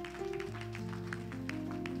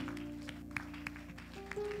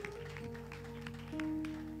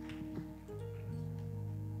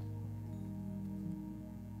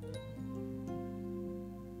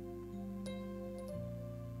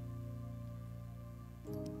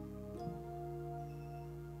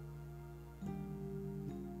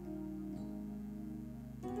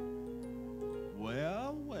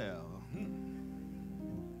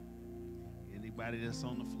 Anybody that's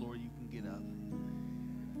on the floor, you can get up.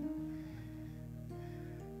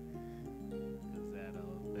 Because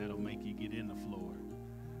that'll make you get in the floor.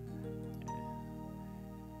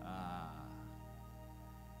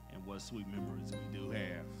 And what sweet memories we do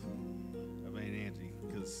have of Aunt Angie,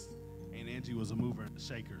 because Aunt Angie was a mover and a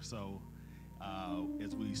shaker. So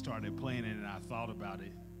as we started playing it and I thought about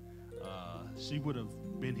it, she would have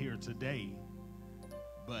been here today,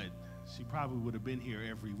 but she probably would have been here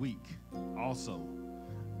every week also,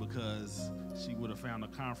 because she would have found a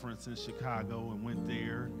conference in Chicago and went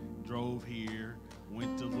there, drove here,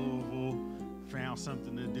 went to Louisville, found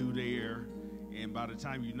something to do there, and by the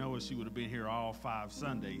time you know it, she would have been here all 5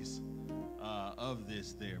 Sundays of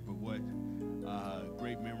this there. But what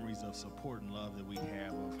great memories of support and love that we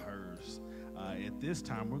have of hers. At this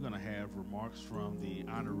time, we're going to have remarks from the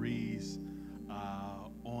honorees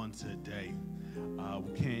on today.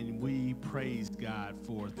 Can we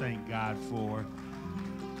thank God for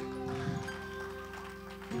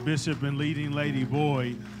Bishop and Leading Lady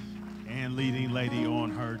Boyd and Leading Lady on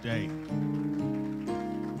her day.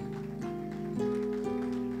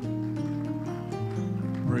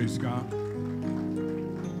 Praise God.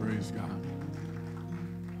 Praise God.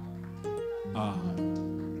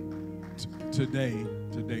 Today,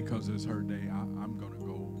 because it's her day, I'm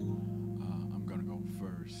gonna go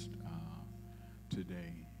first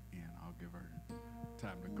today, and I'll give her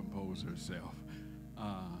time to compose herself.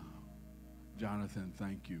 Jonathan,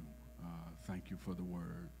 thank you. Thank you for the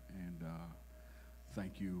word, and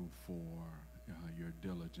thank you for your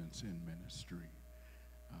diligence in ministry.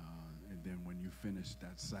 And then when you finish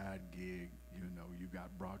that side gig, you know, you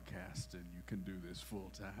got broadcast and you can do this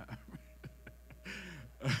full time.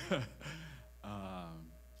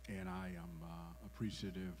 And I am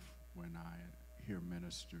appreciative when I hear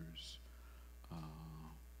ministers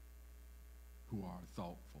who are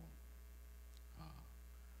thoughtful,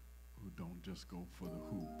 who don't just go for the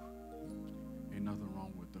hoop. Ain't nothing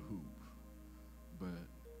wrong with the hoop, but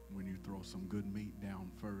when you throw some good meat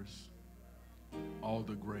down first, all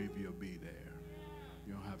the gravy will be there.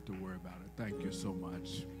 You don't have to worry about it. Thank you so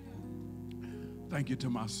much. Thank you to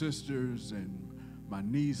my sisters and my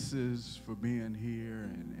nieces for being here,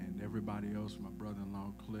 and everybody else, my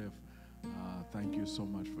brother-in-law Cliff. Thank you so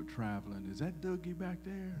much for traveling. Is that Dougie back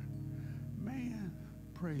there? Man,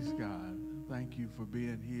 praise God. Thank you for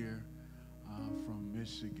being here from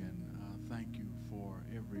Michigan. Thank you for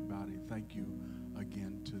everybody. Thank you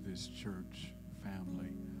again to this church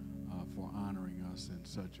family for honoring us in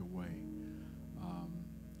such a way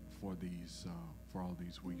for all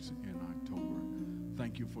these weeks in October.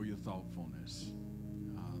 Thank you for your thoughtfulness.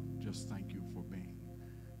 Just thank you for being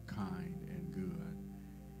kind and good.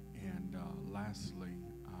 And lastly,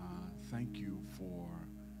 thank you for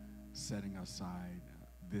setting aside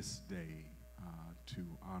this day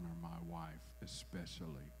to honor my wife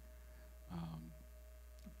especially.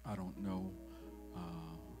 I don't know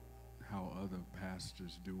how other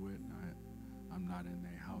pastors do it. I'm not in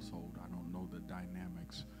their household. I don't know the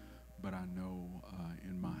dynamics, but I know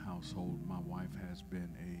in my household, my wife has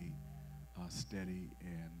been a steady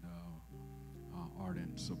and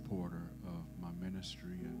ardent supporter of my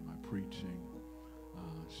ministry and my preaching.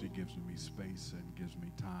 She gives me space and gives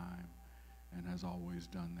me time and has always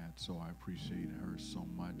done that, so I appreciate her so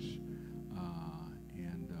much.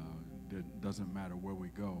 And it doesn't matter where we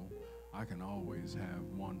go, I can always have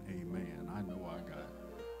one amen. I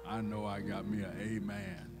know I got me an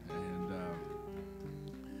amen. And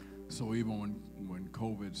so even when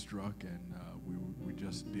COVID struck and we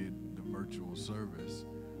just did the virtual service,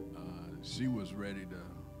 she was ready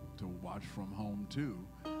to watch from home too.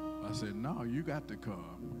 I said, no, you got to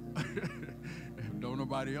come. If don't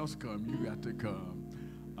nobody else come, you got to come.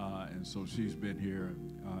 And so she's been here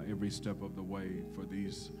every step of the way for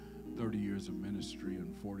these 30 years of ministry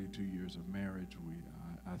and 42 years of marriage.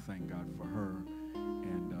 I thank God for her,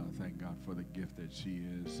 and thank God for the gift that she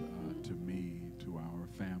is to me, to our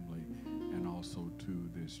family, and also to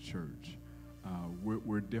this church.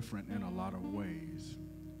 We're different in a lot of ways,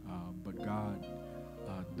 but God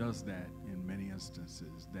does that in many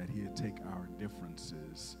instances, that he'll take our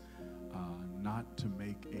differences not to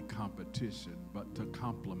make a competition, but to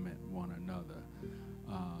complement one another,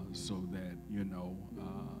 so that, you know,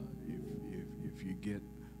 if you get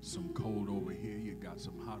some cold over here, you got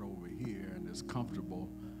some hot over here, and it's comfortable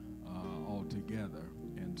all together.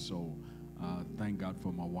 And so thank God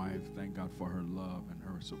for my wife. Thank God for her love and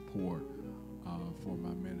her support for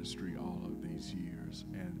my ministry all of these years.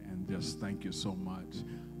 And just thank you so much.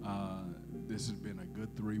 This has been a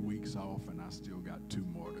good 3 weeks off, and I still got 2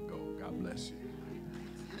 more to go. God bless you.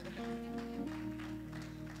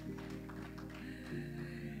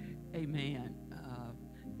 Amen.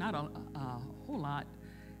 Not a whole lot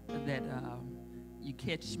that you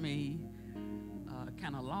catch me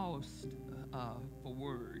kind of lost for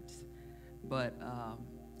words, but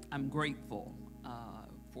I'm grateful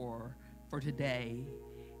for today.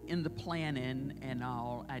 In the planning and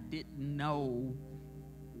all, I didn't know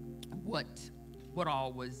what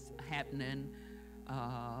all was happening.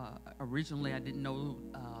 Originally, I didn't know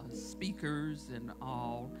speakers and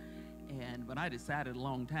all, but I decided a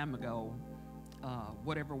long time ago,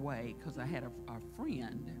 whatever way, because I had a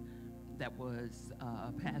friend that was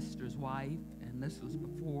a pastor's wife, and this was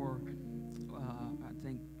before I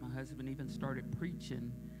think my husband even started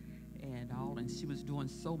preaching and all, and she was doing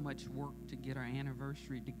so much work to get our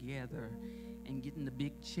anniversary together and getting the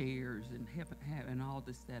big chairs and having all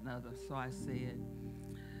this, that, and other. So I said,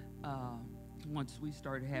 once we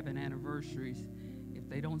started having anniversaries, if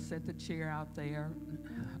they don't set the chair out there,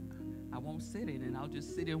 I won't sit in it. I'll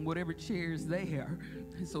just sit in whatever chair is there.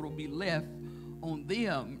 And so it'll be left on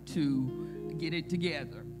them to get it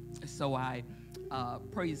together. So I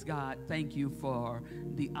praise God. Thank you for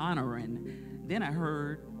the honoring. Then I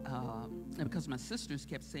heard, because my sisters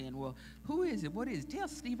kept saying, well, who is it? What is it? Tell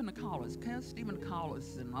Stephen to call us. Tell Stephen to call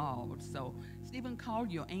us and all. So Stephen, call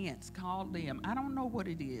your aunts. Call them. I don't know what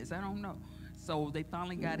it is. I don't know. So they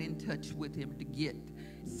finally got in touch with him to get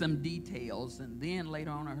some details. And then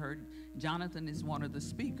later on I heard Jonathan is one of the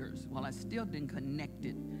speakers. Well, I still didn't connect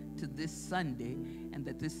it to this Sunday, and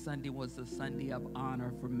that this Sunday was a Sunday of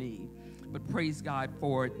honor for me. But praise God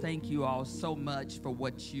for it. Thank you all so much for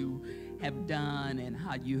what you have done and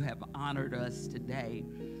how you have honored us today.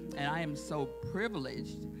 And I am so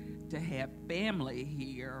privileged to have family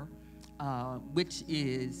here, which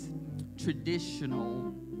is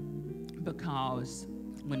traditional, because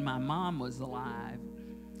when my mom was alive,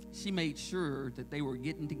 she made sure that they were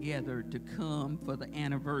getting together to come for the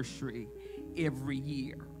anniversary every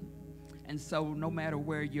year. And so no matter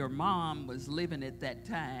where your mom was living at that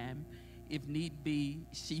time, if need be,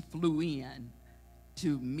 she flew in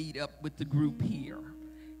to meet up with the group here,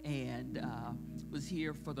 and was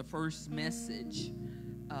here for the first message,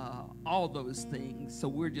 all those things. So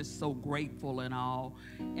we're just so grateful and all.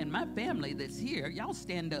 And my family that's here, y'all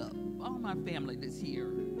stand up. All my family that's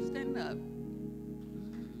here, stand up.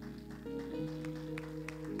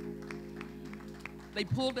 They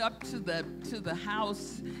pulled up to the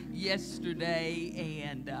house yesterday,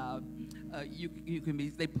 and you can be.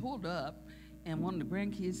 They pulled up, and one of the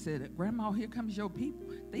grandkids said, "Grandma, here comes your people.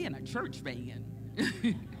 They in a church van."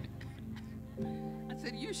 I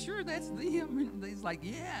said, "You sure that's them?" And he's like,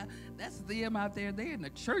 "Yeah, that's them out there. They're in a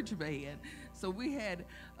church van." So we had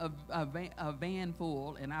a van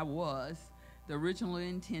full, and I was. The original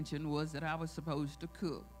intention was that I was supposed to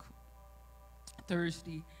cook.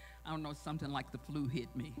 Thursday, I don't know, something like the flu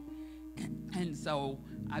hit me. And so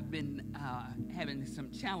I've been having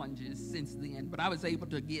some challenges since then, but I was able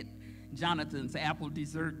to get Jonathan's apple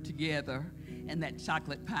dessert together and that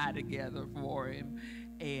chocolate pie together for him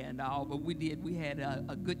and all. But we had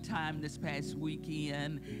a good time this past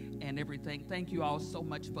weekend and everything. Thank you all so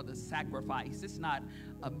much for the sacrifice. It's not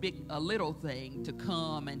a little thing to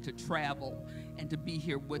come and to travel and to be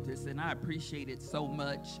here with us, and I appreciate it so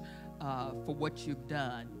much for what you've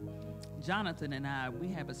done. Jonathan and I, we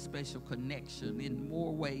have a special connection in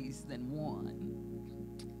more ways than one.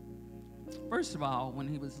 First of all, when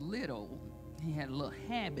he was little, he had a little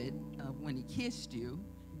habit of when he kissed you,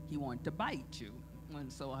 he wanted to bite you.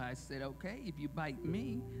 And so I said, okay, if you bite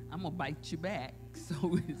me, I'm going to bite you back.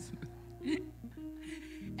 So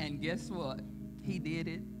and guess what? He did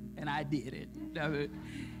it, and I did it.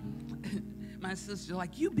 My sister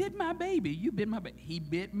like, you bit my baby. You bit my baby. He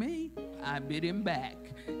bit me. I bit him back.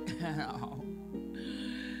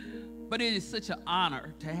 But it is such an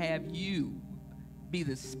honor to have you be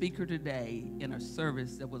the speaker today in a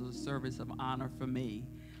service that was a service of honor for me.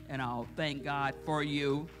 And I'll thank God for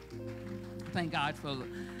you. Thank God for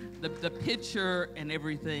the picture and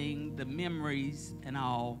everything, the memories and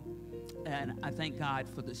all. And I thank God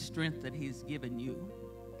for the strength that he's given you.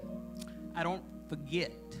 I don't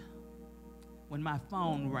forget when my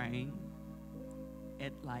phone rang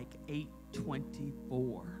at like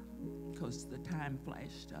 8:24, because the time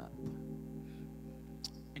flashed up.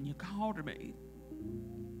 And you called me.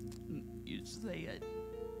 You said,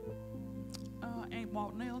 Aunt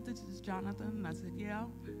Waltnell, this is Jonathan. And I said, yeah,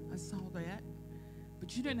 I saw that.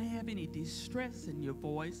 But you didn't have any distress in your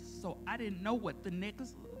voice, so I didn't know what the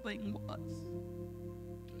next thing was.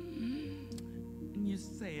 And you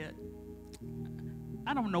said,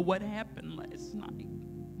 I don't know what happened last night,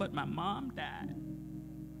 but my mom died.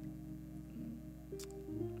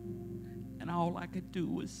 and all I could do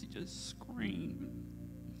was just scream.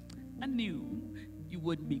 I knew you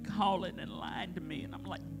wouldn't be calling and lying to me. And I'm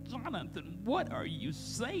like, Jonathan, what are you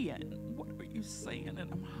saying? What are you saying? And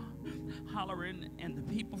I'm hollering, and the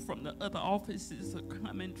people from the other offices are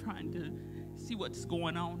coming, trying to see what's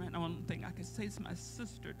going on. And the only thing I can say is my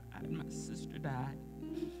sister died. My sister died.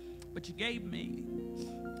 But you gave me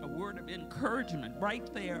a word of encouragement right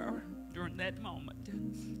there during that moment.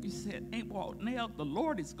 You said, Aunt Waltnell, the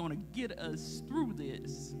Lord is going to get us through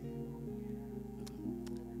this.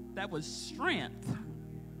 That was strength,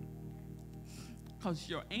 because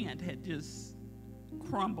your aunt had just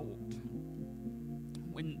crumbled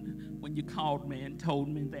when you called me and told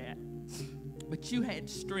me that. But you had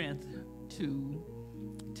strength to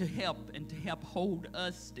help and to help hold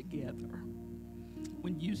us together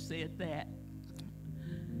when you said that.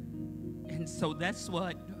 And so that's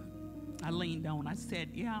what I leaned on. I said,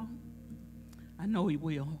 yeah, I know he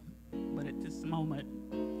will, but at this moment,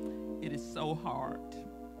 it is so hard.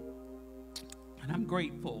 And I'm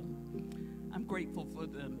grateful. I'm grateful for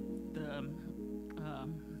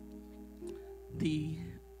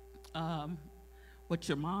what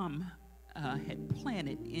your mom had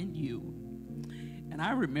planted in you. And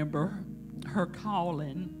I remember her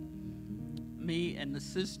calling me and the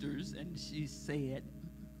sisters, and she said,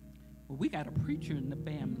 well, we got a preacher in the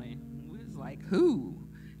family. We was like, who?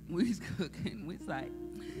 We was cooking. We was like,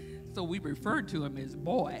 so we referred to him as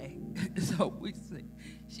Boy. So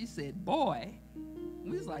she said, Boy.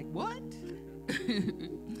 We was like, what?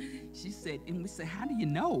 She said, and we said, how do you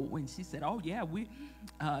know? And she said, oh, yeah,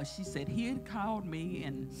 she said, he had called me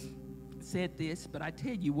and said this, but I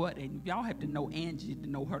tell you what, and y'all have to know Angie to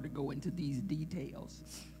know her to go into these details.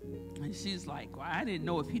 And she's like, well, I didn't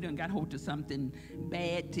know if he done got hold of something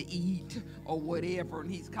bad to eat or whatever,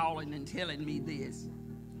 and he's calling and telling me this.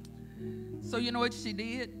 So you know what she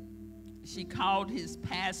did? She called his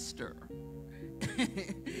pastor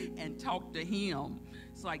and talked to him.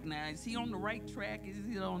 It's like, now, is he on the right track? Is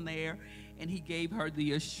he on there? And he gave her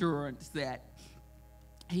the assurance that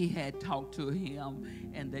he had talked to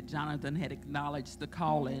him and that Jonathan had acknowledged the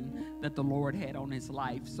calling that the Lord had on his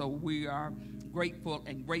life. So we are grateful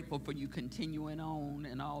for you continuing on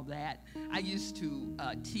and all that. I used to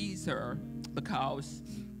tease her because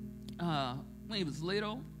when he was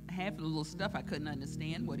little, half of the little stuff I couldn't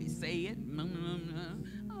understand what he said.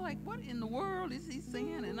 I'm like, what in the world is he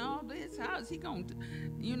saying and all this? How is he going to,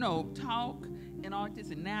 talk and all this?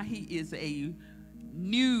 And now he is a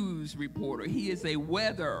news reporter. He is a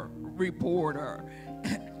weather reporter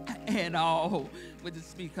and all. But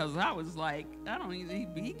it's because I was like,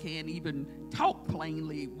 he can't even talk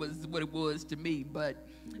plainly was what it was to me. But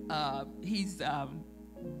he's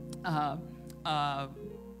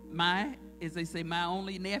as they say, my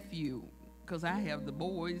only nephew, because I have the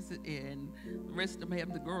boys and the rest of them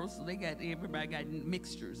have the girls, so everybody got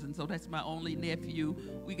mixtures, and so that's my only nephew.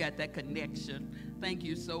 We got that connection. Thank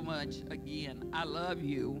you so much again. I love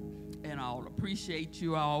you, and I'll appreciate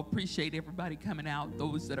you all. Appreciate everybody coming out.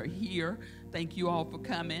 Those that are here, thank you all for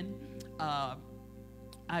coming.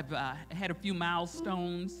 I've had a few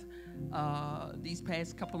milestones these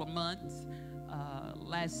past couple of months.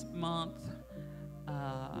 Last month,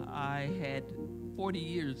 I had 40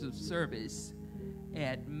 years of service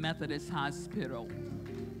at Methodist Hospital.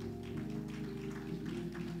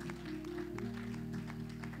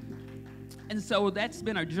 And so that's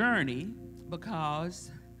been a journey,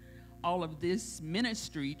 because all of this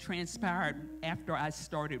ministry transpired after I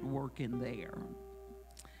started working there.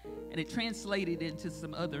 And it translated into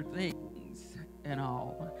some other things and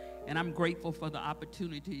all. And I'm grateful for the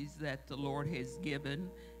opportunities that the Lord has given.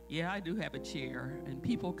 Yeah, I do have a chair, and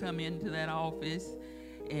people come into that office,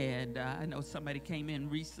 and I know somebody came in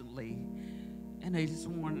recently, and they just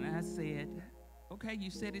wanted, I said, okay,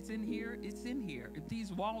 you said it's in here? It's in here. If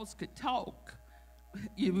these walls could talk,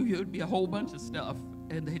 it would be a whole bunch of stuff,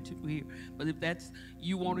 and they do here. But if that's,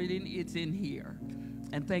 you want it in, it's in here.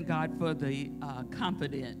 And thank God for the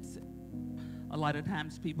confidence. A lot of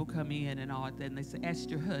times people come in and all that, and they say, ask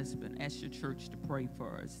your husband, ask your church to pray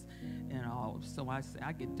for us and all. So I say,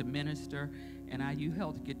 I get to minister, and IU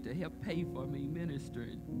Health get to help pay for me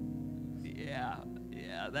ministering. Yeah,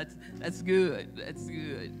 that's good. That's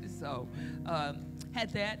good. So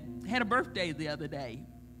had a birthday the other day.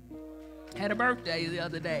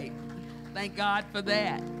 Thank God for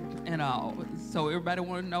that and all. So everybody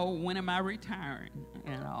want to know, when am I retiring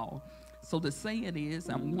and all. So the saying is,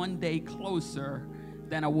 I'm one day closer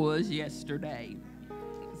than I was yesterday.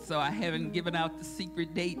 So I haven't given out the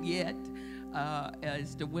secret date yet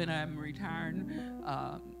as to when I'm retiring.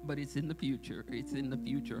 but it's in the future. It's in the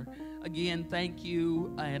future. Again, thank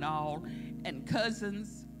you and all. And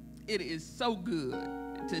cousins, it is so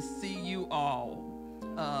good to see you all.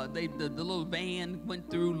 The little van went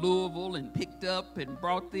through Louisville and picked up and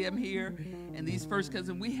brought them here. And these first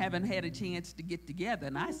cousins, we haven't had a chance to get together.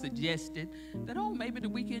 And I suggested that, maybe the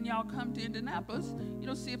weekend y'all come to Indianapolis,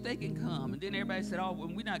 see if they can come. And then everybody said,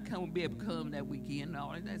 when we're not coming, we'll be able to come that weekend. And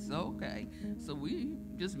all that. That's okay. So we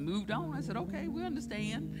just moved on. I said, okay, we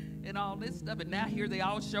understand and all this stuff. And now here they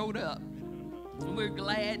all showed up. We're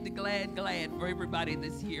glad for everybody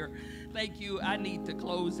that's here. Thank you. I need to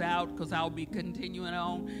close out because I'll be continuing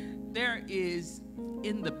on. There is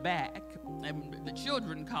in the back, and the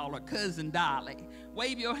children call her Cousin Dolly.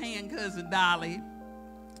 Wave your hand, Cousin Dolly.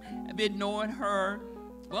 I've been knowing her,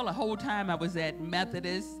 the whole time I was at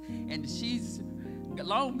Methodist, and she's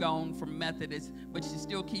long gone from Methodist, but she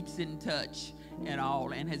still keeps in touch and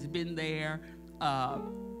all, and has been there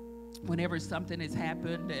whenever something has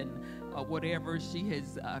happened and whatever, she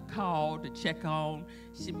has called to check on.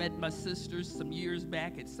 She met my sisters some years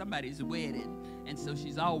back at somebody's wedding, and so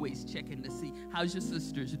she's always checking to see, how's your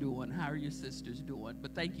sisters doing? How are your sisters doing?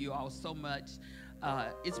 But thank you all so much.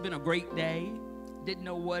 It's been a great day. Didn't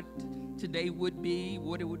know what today would be,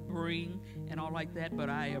 what it would bring, and all like that, but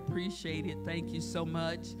I appreciate it. Thank you so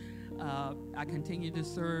much. I continue to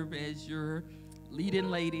serve as your leading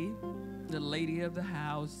lady, the lady of the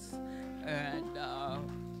house, and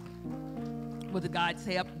with God's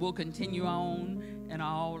help, we'll continue on and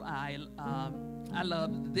all. I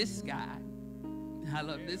love this guy. I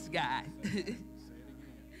love this guy.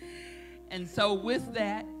 And so with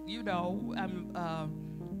that, I'm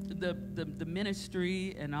the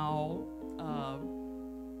ministry and all.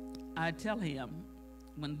 I tell him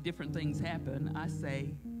when different things happen, I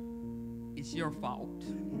say, it's your fault.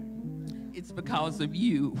 It's because of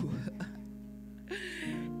you.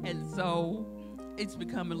 And so it's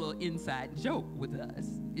become a little inside joke with us.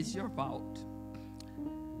 It's your fault.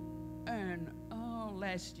 And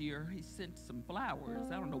last year he sent some flowers.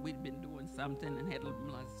 I don't know, we'd been doing something and had a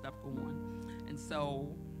lot of stuff going. And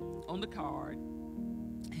so on the card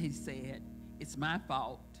he said, it's my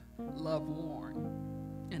fault, love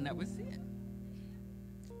Warren. And that was it.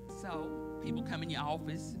 So people come in your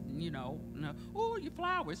office, and, oh, your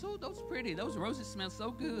flowers, oh, those pretty, those roses smell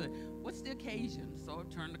so good. What's the occasion? So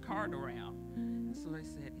I turned the card around. And so they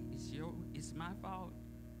said, it's my fault,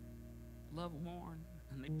 love Warren.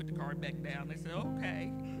 And they put the card back down. They said,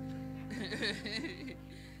 okay.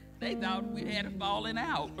 They thought we had a falling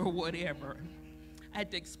out or whatever. I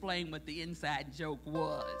had to explain what the inside joke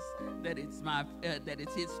was, that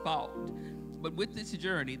it's his fault. But with this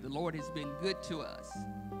journey, the Lord has been good to us.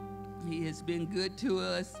 He has been good to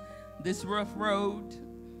us. This rough road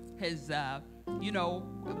has, we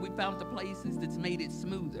found the places that's made it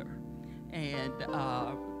smoother. And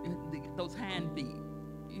those hand feet,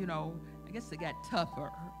 I guess they got tougher,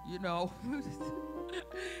 and all.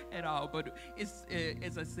 But it's,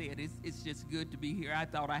 as I said, it's just good to be here. I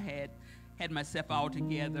thought I had myself all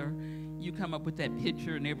together. You come up with that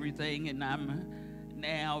picture and everything, and I'm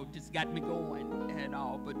now just got me going and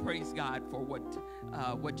all. But praise God for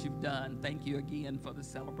what you've done. Thank you again for the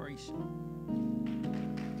celebration.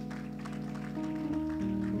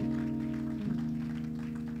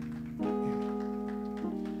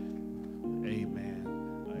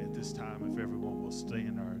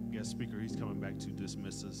 Stand. Our guest speaker, he's coming back to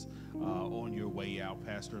dismiss us. On your way out,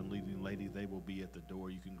 pastor and leading lady, they will be at the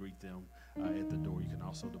door. You can greet them at the door. You can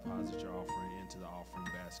also deposit your offering into the offering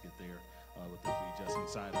basket there with the be just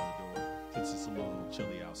inside of the door, since it's a little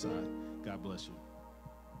chilly outside. God bless you.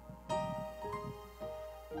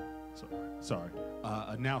 Sorry.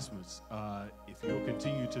 Announcements. If you'll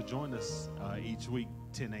continue to join us each week,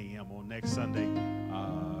 10 a.m. on next Sunday,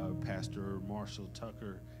 Pastor Marshall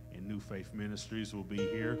Tucker and New Faith Ministries will be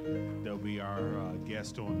here. They'll be our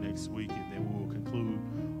guest on next week, and then we will conclude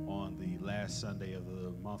on the last Sunday of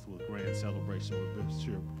the month with grand celebration with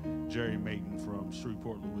Bishop Jerry Maiden from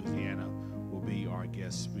Shreveport, Louisiana, will be our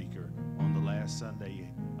guest speaker. On the last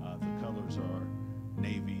Sunday, the colors are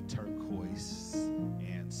navy, turquoise,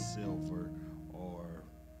 and silver or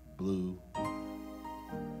blue.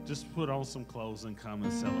 Just put on some clothes and come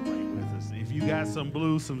and celebrate with us. If you got some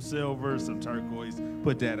blue, some silver, some turquoise,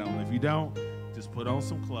 put that on. If you don't, just put on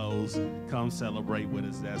some clothes, come celebrate with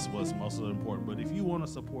us. That's what's most important. But if you want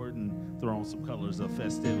to support and throw on some colors of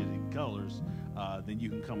festivity colors, then you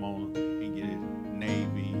can come on and get it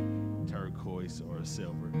navy, turquoise, or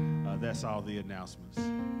silver. That's all the announcements.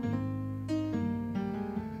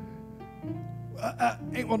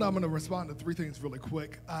 I'm going to respond to three things really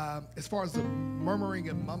quick. As far as the murmuring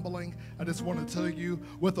and mumbling, I just want to tell you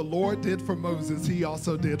what the Lord did for Moses, he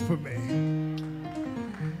also did for me.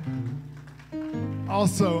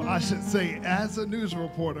 Also, I should say, as a news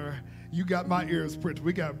reporter, you got my ears pricked.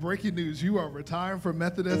 We got breaking news. You are retiring from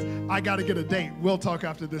Methodist. I got to get a date. We'll talk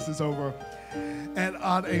after this is over. And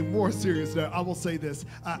on a more serious note, I will say this.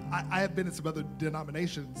 I have been in some other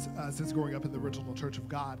denominations since growing up in the original Church of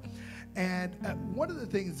God. And one of the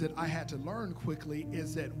things that I had to learn quickly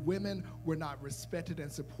is that women were not respected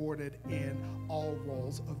and supported in all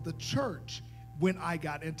roles of the church when I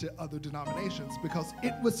got into other denominations, because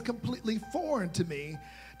it was completely foreign to me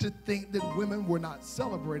to think that women were not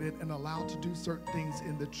celebrated and allowed to do certain things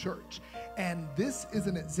in the church. And this is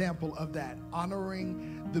an example of that,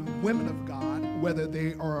 honoring the women of God, whether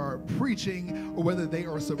they are preaching or whether they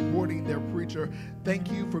are supporting their preacher.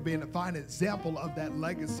 Thank you for being a fine example of that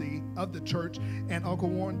legacy of the church. And Uncle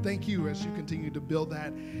Warren, thank you as you continue to build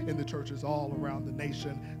that in the churches all around the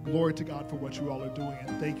nation. Glory to God for what you all are doing,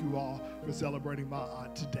 and thank you all for celebrating my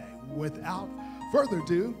aunt today. Without further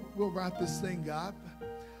ado, we'll wrap this thing up.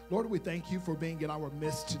 Lord, we thank you for being in our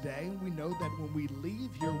midst today. We know that when we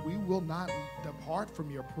leave here, we will not depart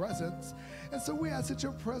from your presence. And so we ask that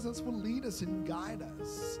your presence will lead us and guide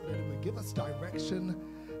us, that it would give us direction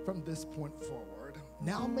from this point forward.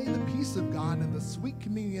 Now may the peace of God and the sweet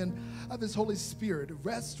communion of his Holy Spirit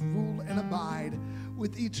rest, rule, and abide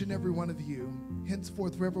with each and every one of you,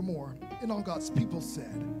 henceforth forevermore. And all God's people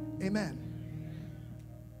said, amen.